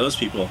was one of those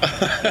people.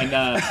 And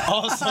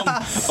awesome.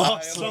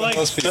 So like,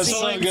 That's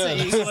so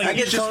good. So, like, I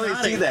can totally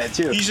see that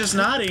too. He's just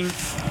nodding.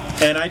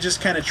 And I just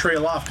kind of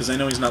trail off because I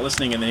know he's not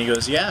listening. And then he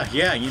goes, "Yeah,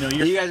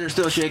 you guys are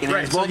still shaking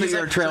hands. Right, Both of you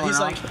are trailing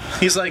off."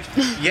 He's like,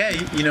 "Yeah,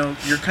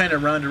 you're kind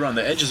of round around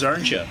the edges,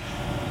 aren't you?"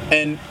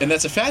 And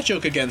that's a fat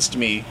joke against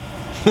me.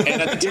 And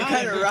at the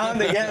time, you're kind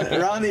of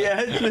around the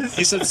edges.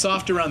 He said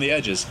soft around the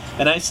edges,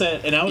 and I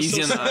said, and I was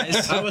Easy on the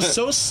eyes. I was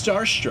so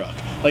starstruck,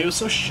 like I was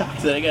so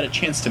shocked that I got a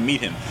chance to meet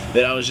him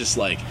that I was just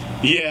like,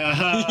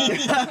 yeah. You're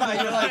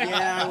like,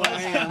 yeah, well,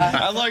 yeah.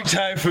 I like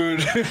Thai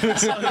food. So we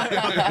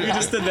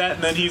just did that,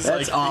 and then he's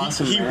That's like,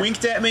 awesome, he man.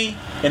 winked at me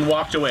and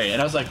walked away, and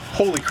I was like,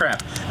 holy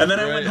crap! And then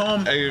I went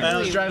home, and I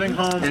was driving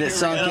home, And it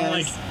sunk I'm in.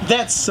 like,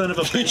 that son of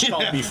a bitch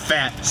called me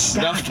fat.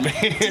 Snuffed me.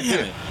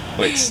 Damn it.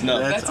 Wait,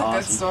 snuff. That's a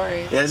awesome. good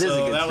story. Yeah, it is a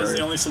So good that was story.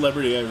 the only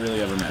celebrity I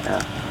really ever met.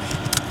 Yeah.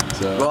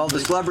 So. Well, the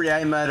celebrity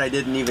I met, I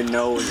didn't even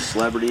know was a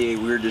celebrity.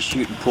 We were just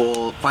shooting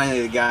pool.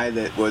 Finally, the guy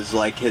that was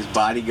like his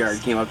bodyguard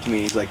came up to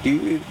me. He's like, "Do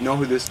you know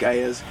who this guy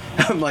is?"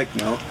 I'm like,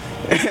 "No."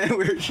 And we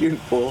were shooting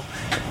pool,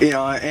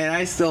 and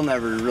I still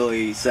never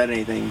really said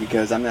anything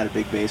because I'm not a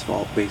big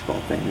baseball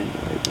fan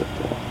anyway. But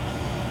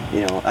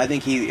I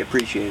think he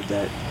appreciated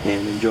that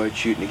and enjoyed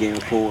shooting a game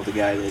of pool with a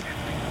guy that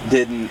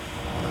didn't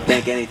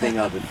think anything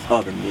of him,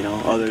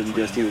 other than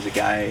just he was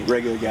a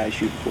regular guy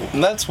shooting pool.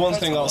 And that's one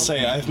thing I'll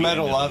say. I've met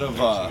a lot of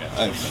a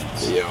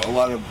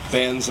lot of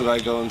bands that I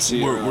go and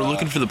see. We're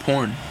looking for the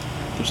porn.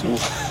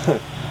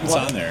 It's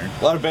on there.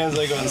 A lot of bands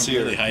I go and see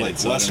really are like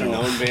so lesser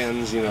known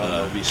bands.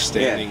 They'll be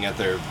standing at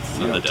their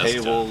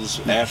tables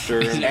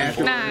after and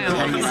hanging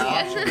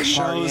out,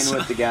 partying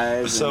with the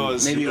guys, So and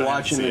is- maybe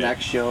watching the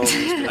next show.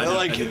 Exactly.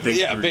 Like, you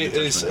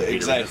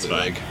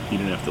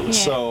didn't have to listen.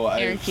 So I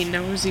Eric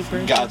nosy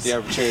birds. got the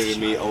opportunity to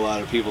meet a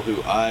lot of people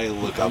who I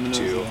look up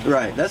to.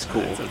 Right, that's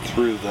cool.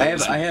 Through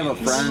those I have a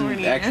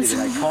friend actually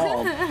that I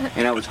called,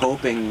 and I was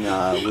hoping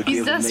would be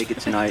able to make it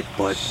tonight,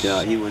 but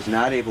he was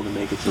not able to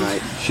make it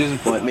tonight.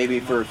 But maybe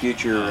for a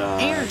future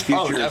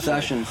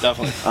session,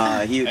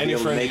 he would be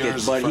able to make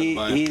it. But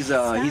he's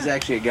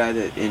actually a guy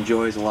that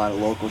enjoys a lot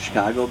of local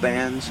Chicago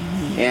bands.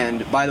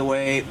 And by the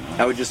way,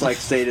 I would just like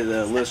to say to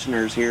the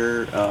listeners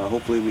here,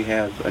 hopefully we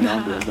have a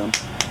number of them.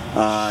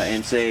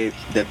 And say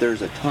that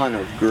there's a ton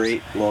of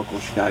great local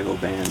Chicago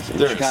bands.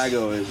 And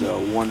Chicago is a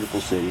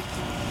wonderful city.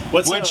 Go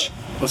ahead.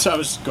 I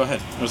was going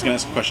to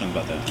ask a question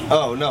about that.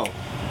 Oh no.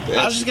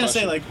 I was just going to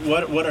say, like,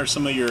 what are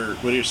some of your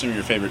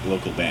favorite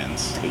local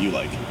bands that you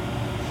like?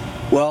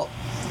 Well,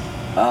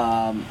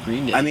 I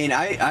mean,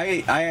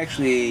 I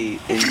actually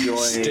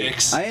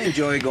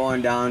enjoy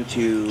going down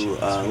to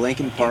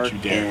Lincoln Park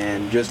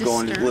and just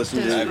going to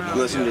listen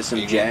to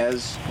some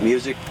jazz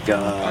music. You're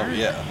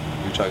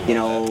talking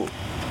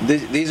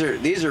these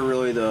are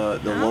really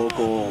the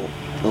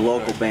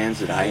local bands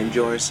that I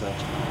enjoy.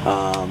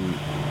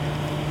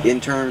 In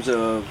terms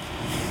of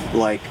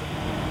like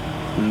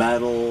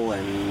metal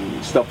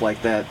and stuff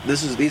like that,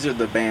 these are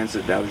the bands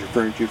that I was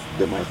referring to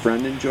that my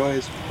friend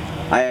enjoys.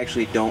 I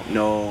actually don't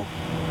know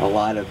a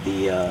lot of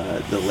the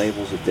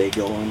labels that they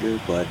go under,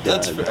 but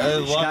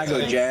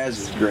Chicago jazz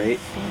is great,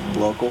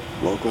 local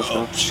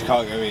stuff.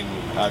 Chicago, I mean,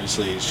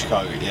 obviously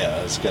Chicago,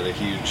 it's got a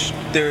huge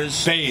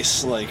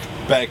base. Like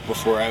back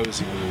before I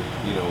was even,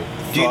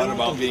 thought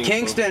about being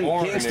Kingston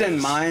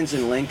Mines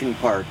in Lincoln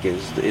Park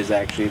is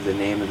actually the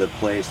name of the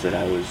place that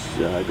I was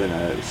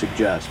gonna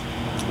suggest.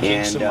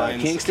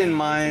 Kingston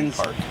Mines,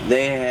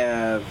 they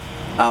have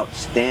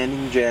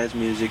outstanding jazz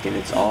music, and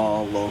it's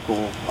all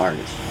local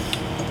artists.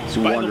 It's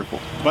wonderful.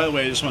 By the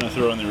way, I just want to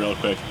throw in there real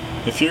quick.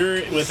 If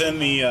you're within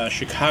the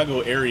Chicago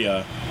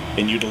area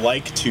and you'd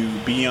like to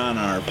be on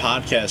our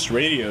podcast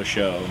radio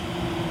show,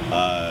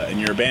 and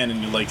you're a band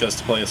and you'd like us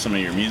to play some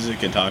of your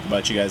music and talk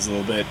about you guys a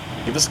little bit,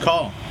 give us a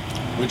call.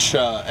 Which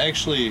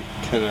actually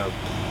kind of,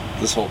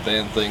 this whole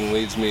band thing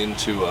leads me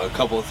into a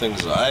couple of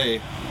things that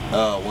I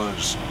wanted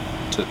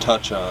to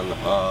touch on.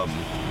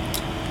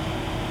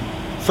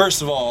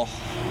 First of all,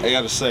 I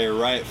gotta say,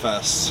 Riot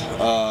Fest.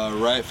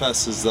 Riot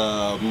Fest is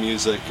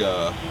music.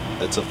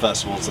 It's a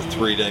festival. It's a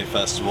 3-day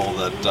festival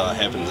that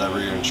happens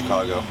every year in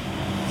Chicago,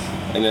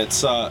 and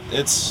it's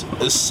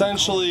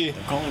essentially.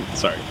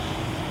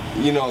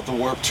 You know what the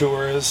Warped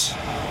Tour is?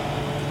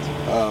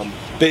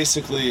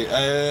 Basically,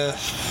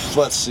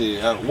 let's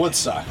see,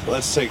 Woodstock.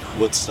 Let's take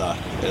Woodstock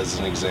as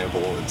an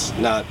example. It's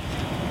not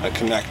a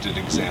connected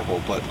example,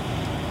 but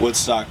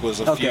Woodstock was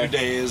a few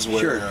days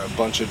where a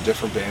bunch of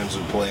different bands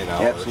would play an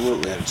hour at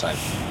a time.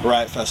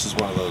 Riot Fest is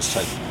one of those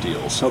type of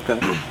deals. Okay.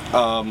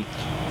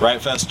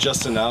 Riot Fest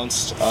just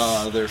announced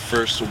their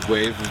first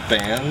wave of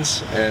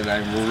bands, and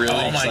I'm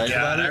really excited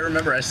about it. I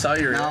remember I saw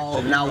your...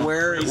 Now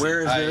where is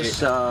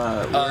this?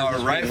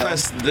 Riot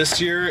Fest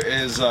this year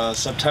is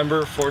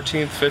September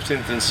 14th,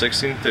 15th, and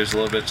 16th. There's a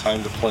little bit of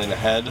time to plan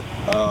ahead.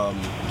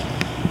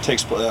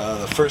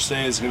 The first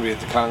day is going to be at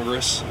the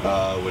Congress,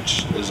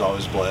 which is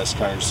always a blast.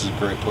 Congress is a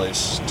great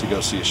place to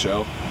go see a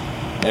show.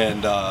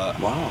 And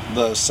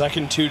the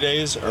second 2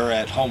 days are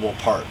at Humboldt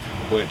Park,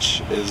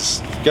 which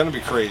is going to be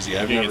crazy.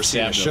 I've never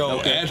seen a show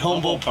at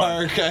Humboldt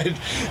Park.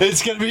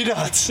 It's going to be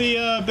nuts.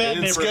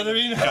 It's going to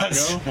be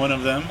nuts. Chicago, one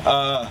of them.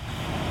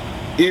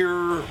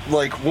 You're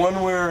like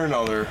one way or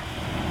another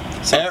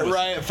at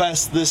Riot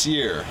Fest this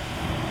year.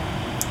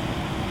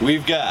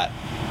 We've got.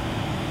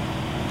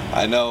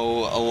 I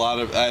know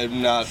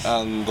I'm not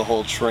on the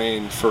whole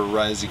train for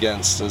Rise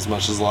Against as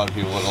much as a lot of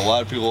people, but a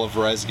lot of people love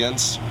Rise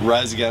Against.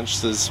 Rise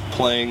Against is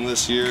playing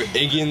this year.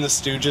 Iggy and the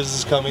Stooges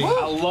is coming.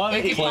 I love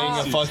Iggy playing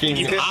a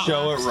fucking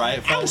show at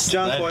Riot Fest.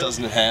 John, that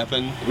doesn't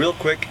happen. Real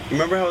quick,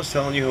 remember how I was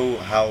telling you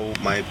how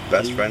my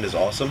best friend is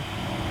awesome?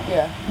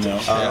 Yeah. No.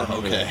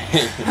 Okay.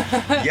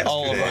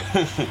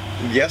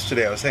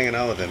 Yesterday I was hanging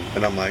out with him,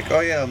 and I'm like,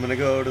 oh yeah, I'm gonna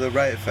go to the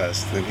Riot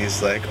Fest, and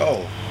he's like,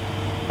 oh,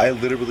 I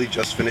literally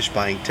just finished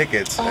buying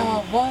tickets.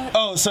 Oh, what?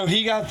 Oh, so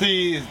he got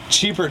the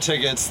cheaper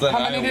tickets than How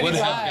many I did would he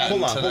have buy? gotten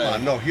Hold today.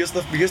 on. No, here's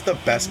the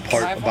best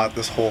part Rival? about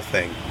this whole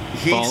thing.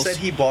 He Balls? said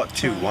he bought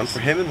two, one for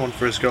him and one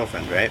for his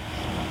girlfriend, right?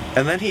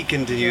 And then he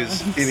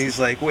continues, and he's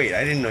like, "Wait,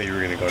 I didn't know you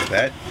were gonna go to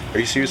that. Are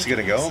you seriously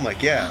gonna go?" I'm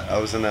like, "Yeah, I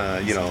was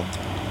gonna,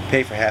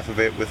 pay for half of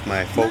it with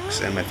my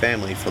folks and my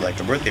family for like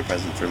a birthday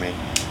present for me."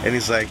 And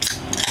he's like,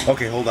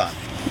 "Okay, hold on."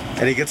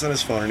 And he gets on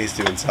his phone and he's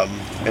doing something,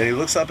 and he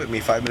looks up at me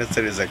 5 minutes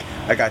later. He's like,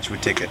 "I got you a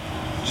ticket.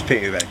 Just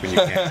pay me back when you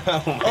can."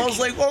 I was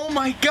like, "Oh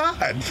my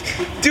god,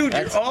 dude,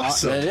 That's you're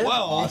awesome!" that is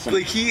Well, awesome.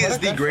 Like he is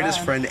the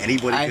greatest friend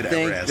anybody I could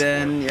think ever ask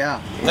then,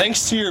 yeah.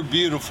 Thanks to your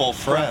beautiful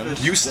friend.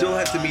 for. You still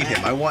have to meet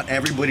him. I want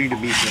everybody to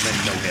meet him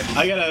and know him.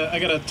 I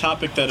got a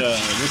topic that a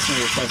listener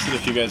requested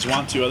if you guys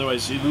want to.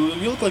 Otherwise, you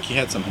look like you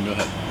had something. Go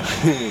ahead.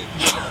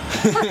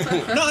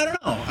 No, I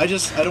don't know. I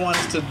don't want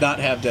us to not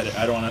have dead air.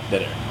 I don't want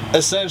dead air.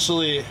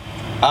 Essentially,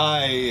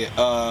 Riot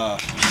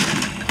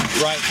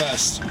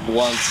Fest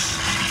wants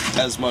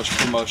as much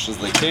promotion as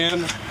they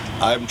can.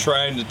 I'm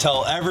trying to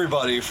tell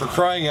everybody, for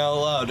crying out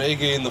loud,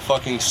 AKA and the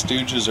fucking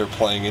Stooges are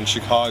playing in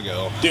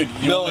Chicago. Dude,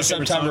 you know middle what of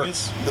my favorite September. song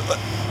is?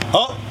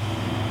 Oh!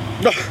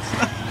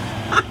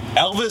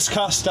 Elvis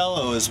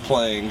Costello is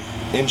playing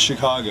in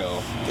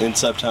Chicago in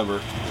September,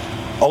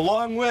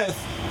 along with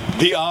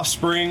The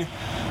Offspring,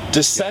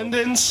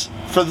 Descendants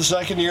for the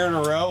second year in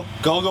a row,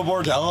 Gogo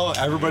Bordello,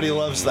 everybody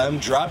loves them,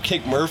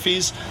 Dropkick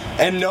Murphys,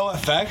 and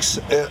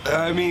NoFX.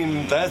 I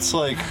mean, that's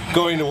like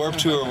going to Warped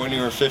Tour when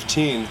you were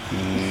 15.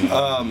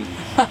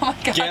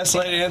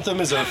 Gaslight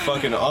Anthem is a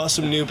fucking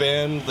awesome new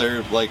band.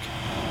 They're like,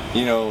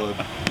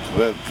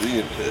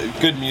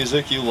 good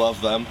music. You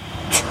love them.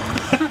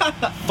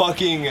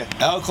 Fucking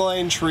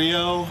Alkaline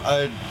Trio.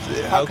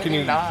 How can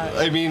you not?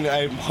 I mean,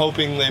 I'm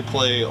hoping they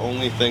play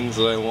only things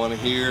that I want to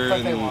hear,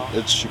 But they and won't.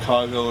 it's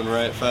Chicago and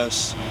Riot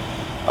Fest.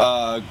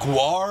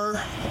 Guar,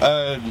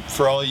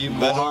 for all you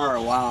metal.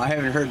 Guar, wow, I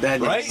haven't heard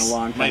that Right? in a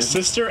long time. My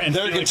sister and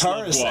Their Felix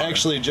love guitarist Guar.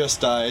 actually just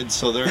died,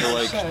 so they're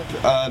like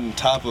Shit. on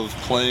top of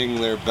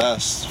playing their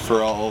best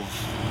for all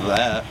of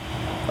that.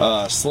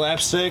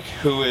 Slapstick,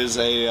 who is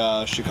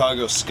a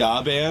Chicago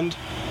ska band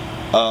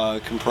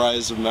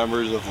comprised of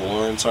members of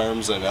Lawrence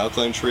Arms and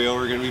Alkaline Trio,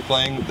 are going to be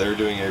playing. They're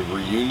doing a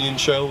reunion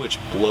show, which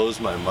blows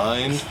my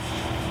mind.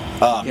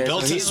 Okay,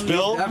 Built so to he's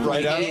Spill,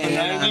 definitely right out of the getting in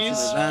on 90s.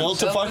 some events. Built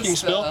to Built to fucking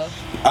Spill.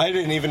 I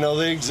didn't even know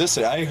they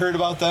existed. I heard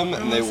about them,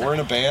 and they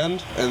weren't a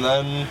band, and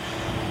then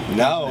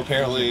now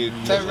apparently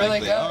They're really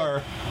they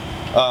good.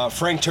 are.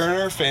 Frank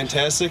Turner,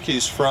 fantastic.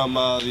 He's from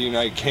the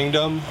United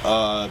Kingdom.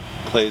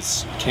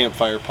 Plays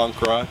campfire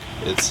punk rock.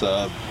 It's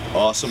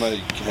awesome. I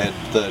had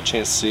the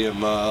chance to see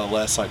him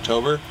last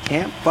October.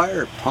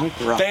 Campfire punk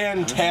rock.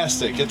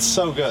 Fantastic. It's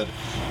so good.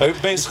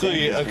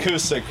 Basically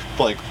acoustic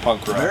like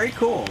punk rock. Very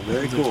cool.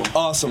 Very cool.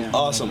 Awesome, Yeah,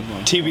 awesome.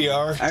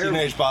 TBR,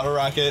 Teenage Bottle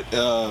Rocket,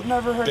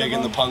 Never heard big of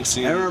in the them. punk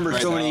scene. I remember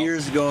right so many now.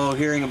 years ago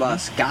hearing about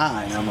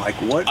ska, and I'm like,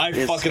 what I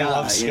is fucking ska?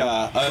 love ska. You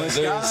know? But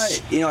ska,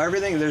 There's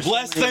everything. There's so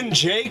Less many- Than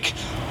Jake.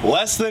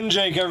 Less Than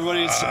Jake,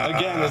 everybody. It's,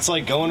 again, it's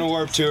like going to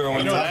Warped Tour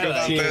when know you're what I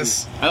like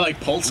 15. I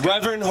like Polska.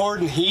 Reverend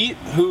Horton Heat,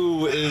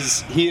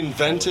 he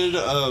invented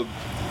a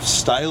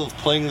style of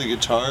playing the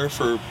guitar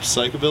for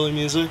psychobilly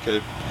music.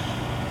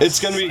 It's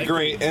gonna be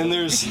great, and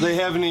they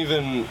haven't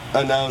even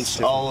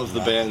announced all of the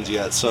bands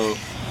yet. So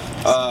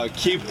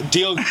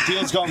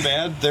Deal's Gone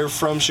Bad. They're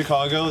from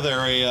Chicago.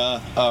 They're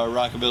a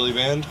rockabilly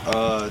band.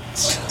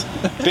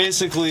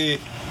 Basically,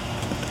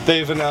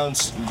 they've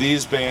announced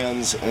these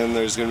bands, and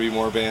there's gonna be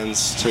more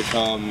bands to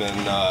come,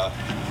 and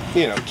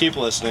keep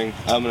listening.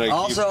 I'm gonna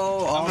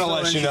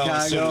let in you know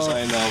as soon as Chicago,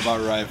 I know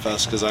about Riot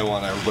Fest, because I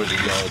want everybody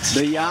to go. It's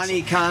the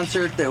Yanni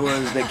concert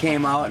that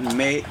came out in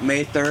May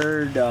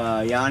 3rd.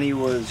 Yanni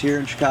was here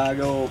in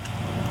Chicago.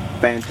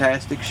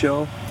 Fantastic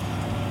show.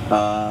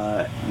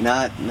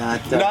 Not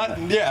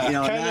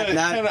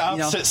kind of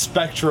opposite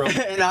spectrum.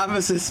 An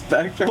opposite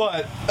spectrum.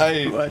 But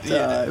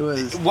it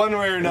was one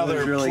way or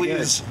another. really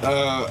please,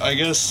 I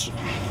guess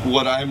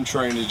what I'm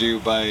trying to do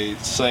by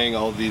saying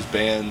all these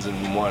bands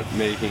and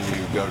making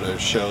you go to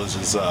shows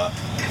is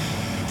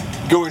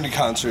going to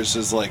concerts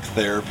is like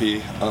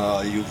therapy.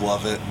 You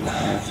love it.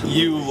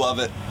 You love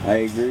it. I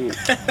agree.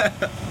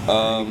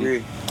 I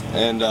agree.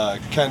 And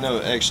kind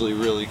of actually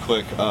really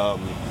quick.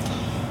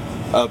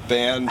 A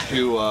band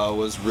who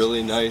was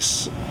really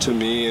nice to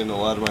me and a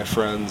lot of my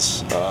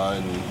friends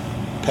in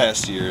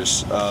past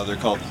years. They're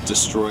called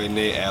Destroy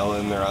Nate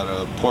Allen. They're out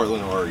of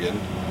Portland, Oregon.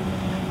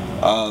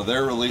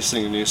 They're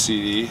releasing a new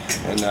CD,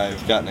 and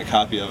I've gotten a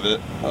copy of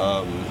it.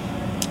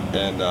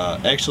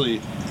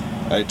 Actually,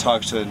 I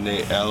talked to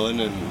Nate Allen,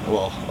 and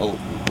a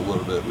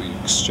little bit. We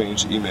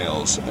exchanged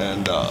emails,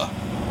 and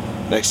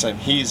next time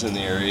he's in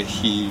the area,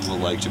 he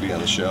would like to be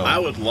on the show. I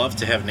would love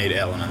to have Nate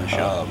Allen on the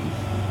show.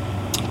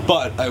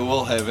 But I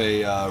will have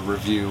a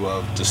review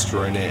of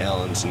Destroy Nate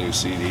Allen's new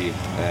CD,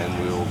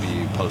 and we will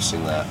be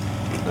posting that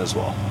as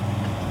well.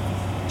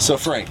 So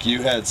Frank,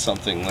 you had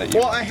something that you.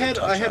 Well, I had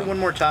one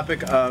more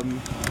topic. I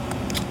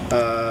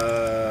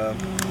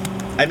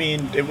I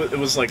mean, it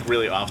was like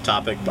really off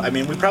topic, but I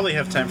mean, we probably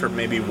have time for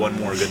maybe one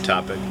more good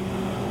topic.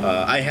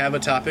 I have a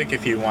topic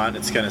if you want.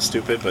 It's kind of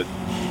stupid, but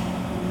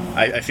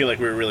I feel like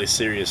we're really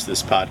serious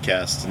this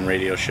podcast and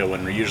radio show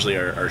when usually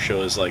our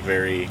show is like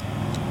very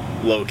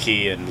low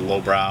key and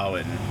lowbrow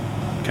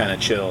and kind of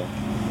chill,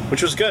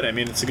 which was good. I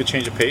mean, it's a good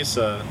change of pace.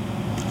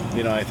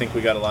 You know, I think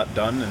we got a lot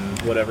done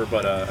and whatever,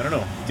 but I don't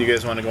know. Do you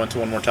guys want to go into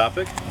one more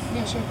topic?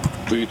 Yeah, sure.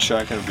 We could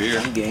check in a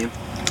beer. Game.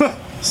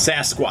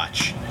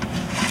 Sasquatch.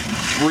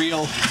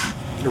 Real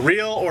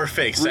or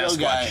fake Sasquatch? Real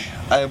guy.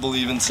 I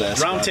believe in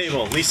Sasquatch. Round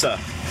table. Lisa.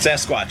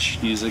 Sasquatch.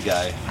 He's a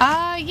guy.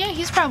 Yeah,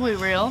 he's probably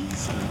real.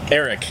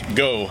 Eric,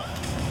 go.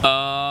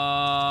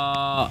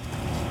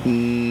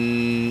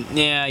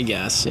 Yeah, I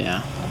guess,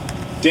 yeah.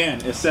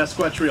 Dan, is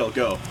Sasquatch real?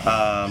 Go.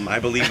 I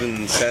believe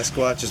in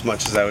Sasquatch as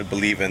much as I would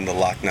believe in the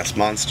Loch Ness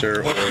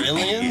Monster or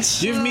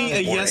aliens. Give me a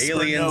yes or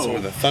aliens no. or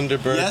the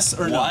Thunderbird. Yes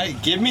or no? Why?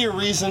 Give me a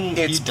reason.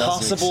 It's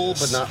possible,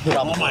 but not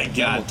probable. Oh my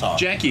God,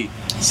 Jackie,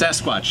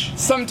 Sasquatch.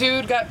 Some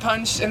dude got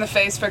punched in the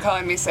face for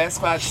calling me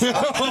Sasquatch.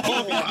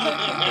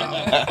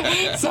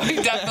 So he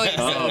definitely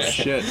exists. Oh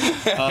shit.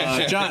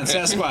 John,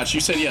 Sasquatch. You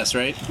said yes,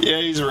 right?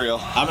 Yeah, he's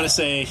real. I'm gonna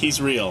say he's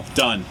real.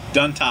 Done.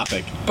 Done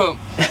topic. Boom.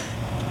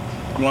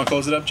 You want to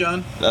close it up,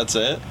 John? That's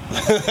it.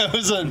 That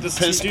was a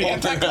piss poor.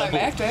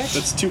 Anticlimactic.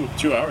 That's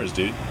 2 hours,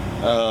 dude.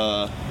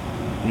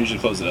 We usually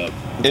close it up.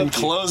 In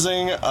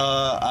closing,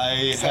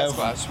 I have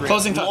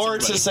closing thoughts, more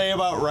everybody. to say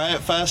about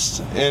Riot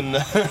Fest in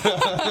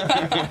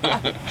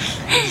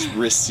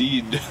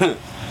recede.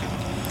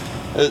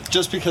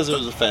 Just because it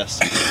was a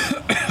fest.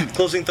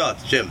 Closing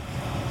thoughts, Jim.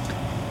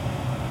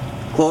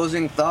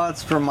 Closing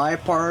thoughts from my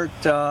part.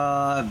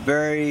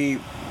 Very,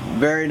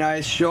 very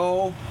nice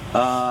show.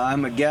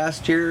 I'm a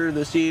guest here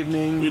this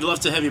evening. We'd love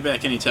to have you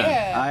back anytime.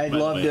 Yeah. I'd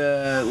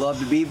love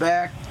to be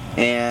back,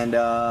 and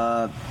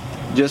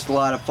just a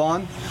lot of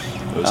fun.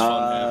 It was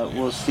fun having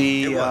you. We'll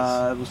see.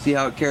 We'll see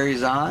how it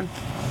carries on.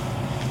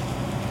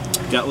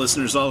 Got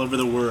listeners all over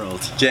the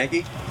world.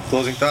 Jackie,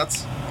 closing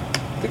thoughts?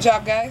 Good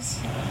job, guys.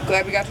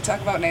 Glad we got to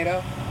talk about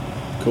NATO.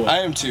 Cool. I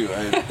am too.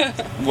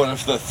 One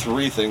of the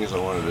 3 things I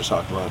wanted to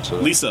talk about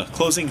today. Lisa,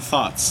 closing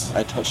thoughts.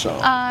 I touched on.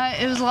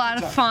 It was a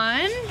lot of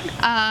fun.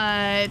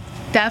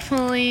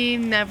 Definitely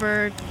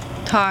never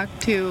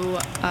talked to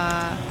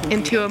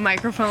into a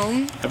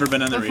microphone. Ever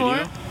been on the before.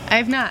 radio? I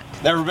have not.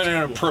 Never been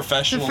in a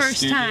professional The first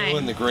studio time.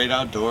 in the great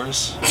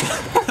outdoors.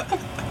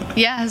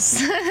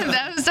 Yes,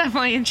 that was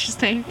definitely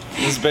interesting.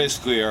 This is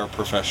basically our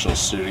professional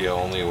studio,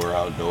 only we're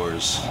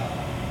outdoors.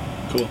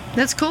 Cool.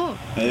 That's cool.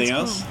 Anything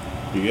That's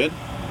else? You good?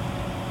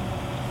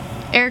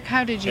 Eric,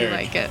 how did you Eric.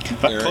 like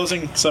it? Eric.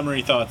 Closing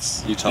summary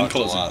thoughts. You in talked a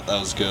closing. lot. That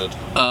was good.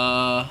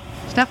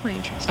 It's definitely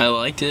interesting. I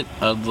liked it.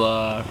 I'd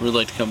really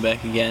like to come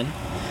back again.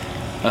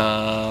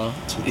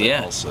 That's what they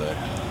all say.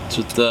 That's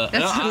what the.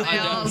 That's what they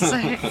all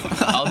say.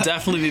 I'll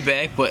definitely be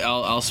back, but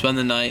I'll spend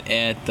the night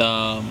at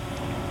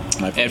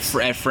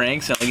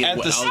Frank's. I'll get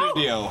At the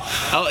studio.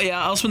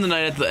 I'll spend the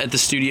night at the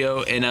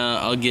studio, and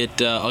I'll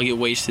get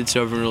wasted,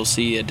 so everyone will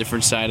see a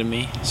different side of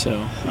me. So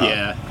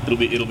Yeah, it'll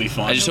be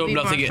fun. I just It'll be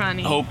more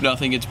funny. hope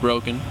nothing gets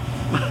broken.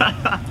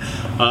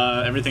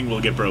 Everything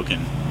will get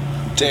broken.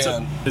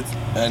 Dan,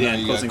 I know Dan,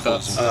 you closing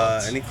got closing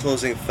thoughts. Any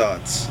closing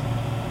thoughts?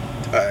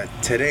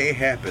 Today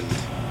happened,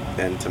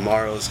 and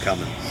tomorrow's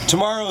coming.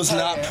 Tomorrow's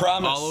not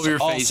promised. All over your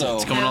face. Also,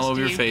 It's coming all over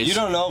your face. you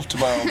don't know if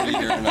tomorrow will be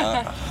here or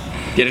not.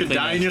 Get You it could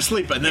die in your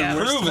sleep, and then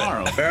where's Prove it.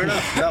 tomorrow? Fair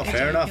enough. No,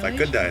 fair enough. I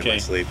could die in my Okay.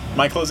 sleep.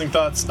 My closing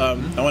thoughts. I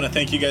want to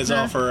thank you guys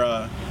all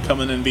for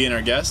coming and being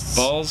our guests.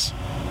 Balls.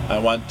 I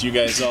want you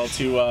guys all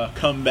to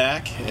come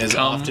back as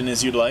often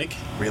as you'd like.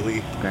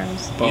 Really?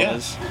 Gross.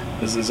 Balls.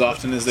 Yeah, as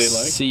often as they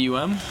like.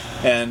 CUM.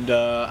 And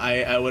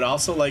I would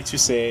also like to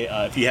say,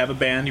 if you have a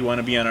band, you want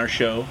to be on our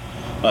show,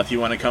 if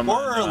you want to come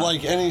Or on,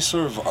 like any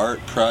sort of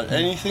art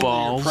anything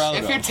Balls. that you're proud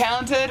If of. you're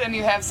talented and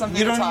you have something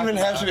You to don't talk even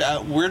have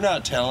about. to be. We're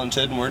not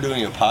talented, and we're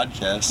doing a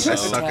podcast. I So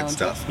suck at talented.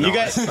 stuff. You No,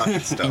 guys- I suck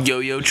at stuff.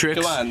 Yo-yo tricks.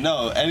 come on,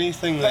 no,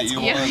 anything that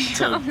you Yeah, want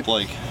to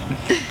like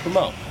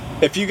promote.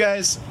 if you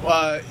guys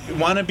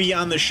want to be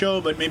on the show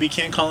but maybe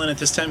can't call in at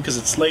this time because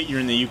it's late, you're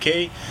in the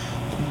UK,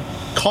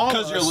 call us.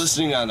 Because you're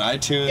listening on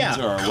iTunes Yeah,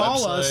 or our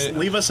call website. us,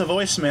 leave us a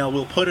voicemail.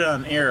 We'll put it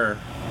on air,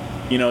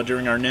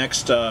 during our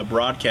next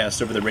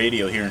broadcast over the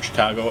radio here in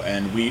Chicago,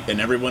 and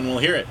everyone will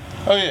hear it.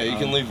 Oh yeah, you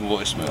can leave a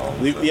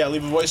voicemail. Leave a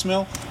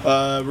voicemail.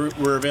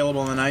 We're available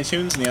on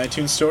iTunes, in the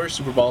iTunes store,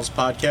 Super Balls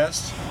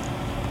Podcast.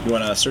 You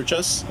want to search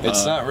us?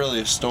 It's not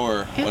really a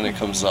store when it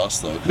comes to us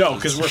though. No,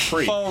 because we're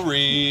free.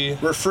 Free.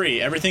 We're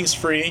free. Everything's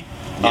free.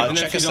 Even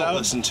check if you us don't out.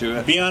 listen to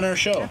it. Be on our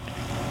show.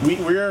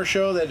 We're a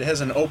show that has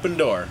an open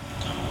door.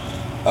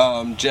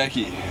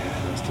 Jackie,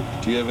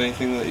 do you have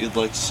anything that you'd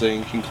like to say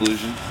in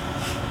conclusion?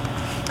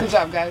 Good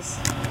job, guys.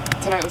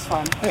 Tonight was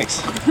fun.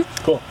 Thanks.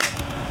 Cool.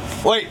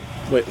 Wait,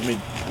 Let me.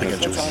 I got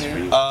That's all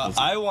yours. you.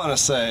 I want to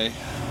say,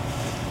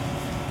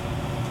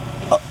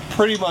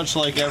 pretty much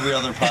like every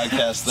other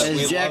podcast that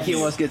we As Jackie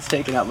love almost gets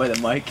taken out by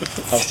the mic.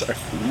 Oh, sorry.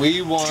 you.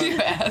 We want Too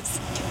fast.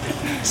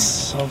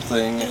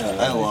 Something.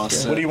 I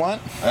lost it. What do you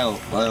want? I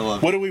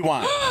love What do we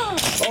want?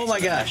 Oh my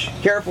gosh!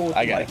 Careful with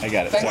I got it. Thank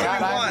What do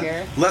God we I'm want?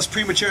 here. Less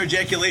premature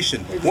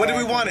ejaculation. When do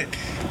we want it?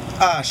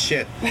 Ah,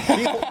 shit. Can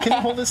you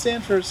hold this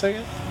stand for a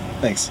second?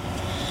 Thanks.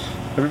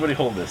 Everybody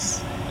hold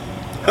this.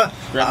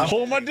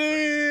 Hold my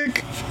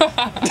dick.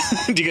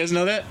 Do you guys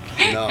know that?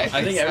 No.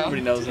 I think so.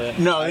 everybody knows that.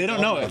 No, they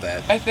don't know it.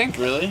 that. I think.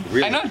 Really?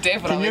 I know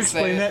Dave would Can you always say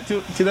explain it.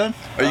 that to them?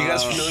 Are you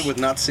guys familiar with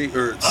not safe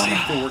or safe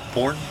for work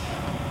porn?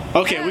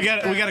 Okay, we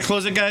got to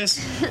close it, guys.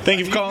 Thank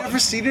you for calling. Never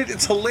seen it?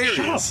 It's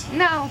hilarious.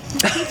 No.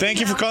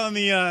 Thank you for calling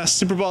the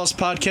Super Balls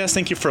podcast.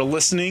 Thank you for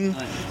listening.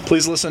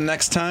 Please listen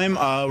next time.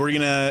 We're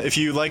gonna, if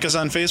you like us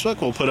on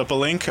Facebook, we'll put up a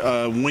link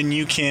when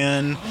you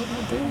can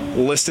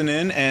listen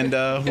in, and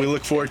we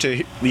look forward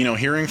to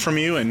hearing from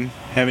you and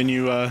having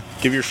you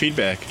give your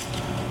feedback.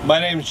 My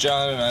name's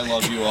John, and I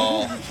love you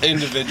all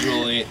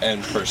individually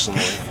and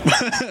personally.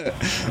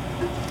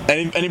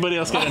 Anybody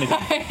else got anything?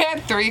 I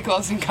had 3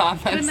 closing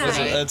comments.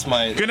 That's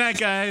my. Good night,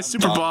 guys.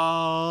 Super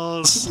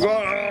Balls.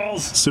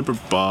 Super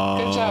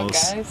Balls. Good job,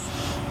 guys.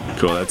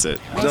 Cool. That's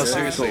it. No,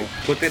 seriously.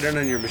 Put that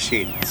on your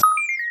machine.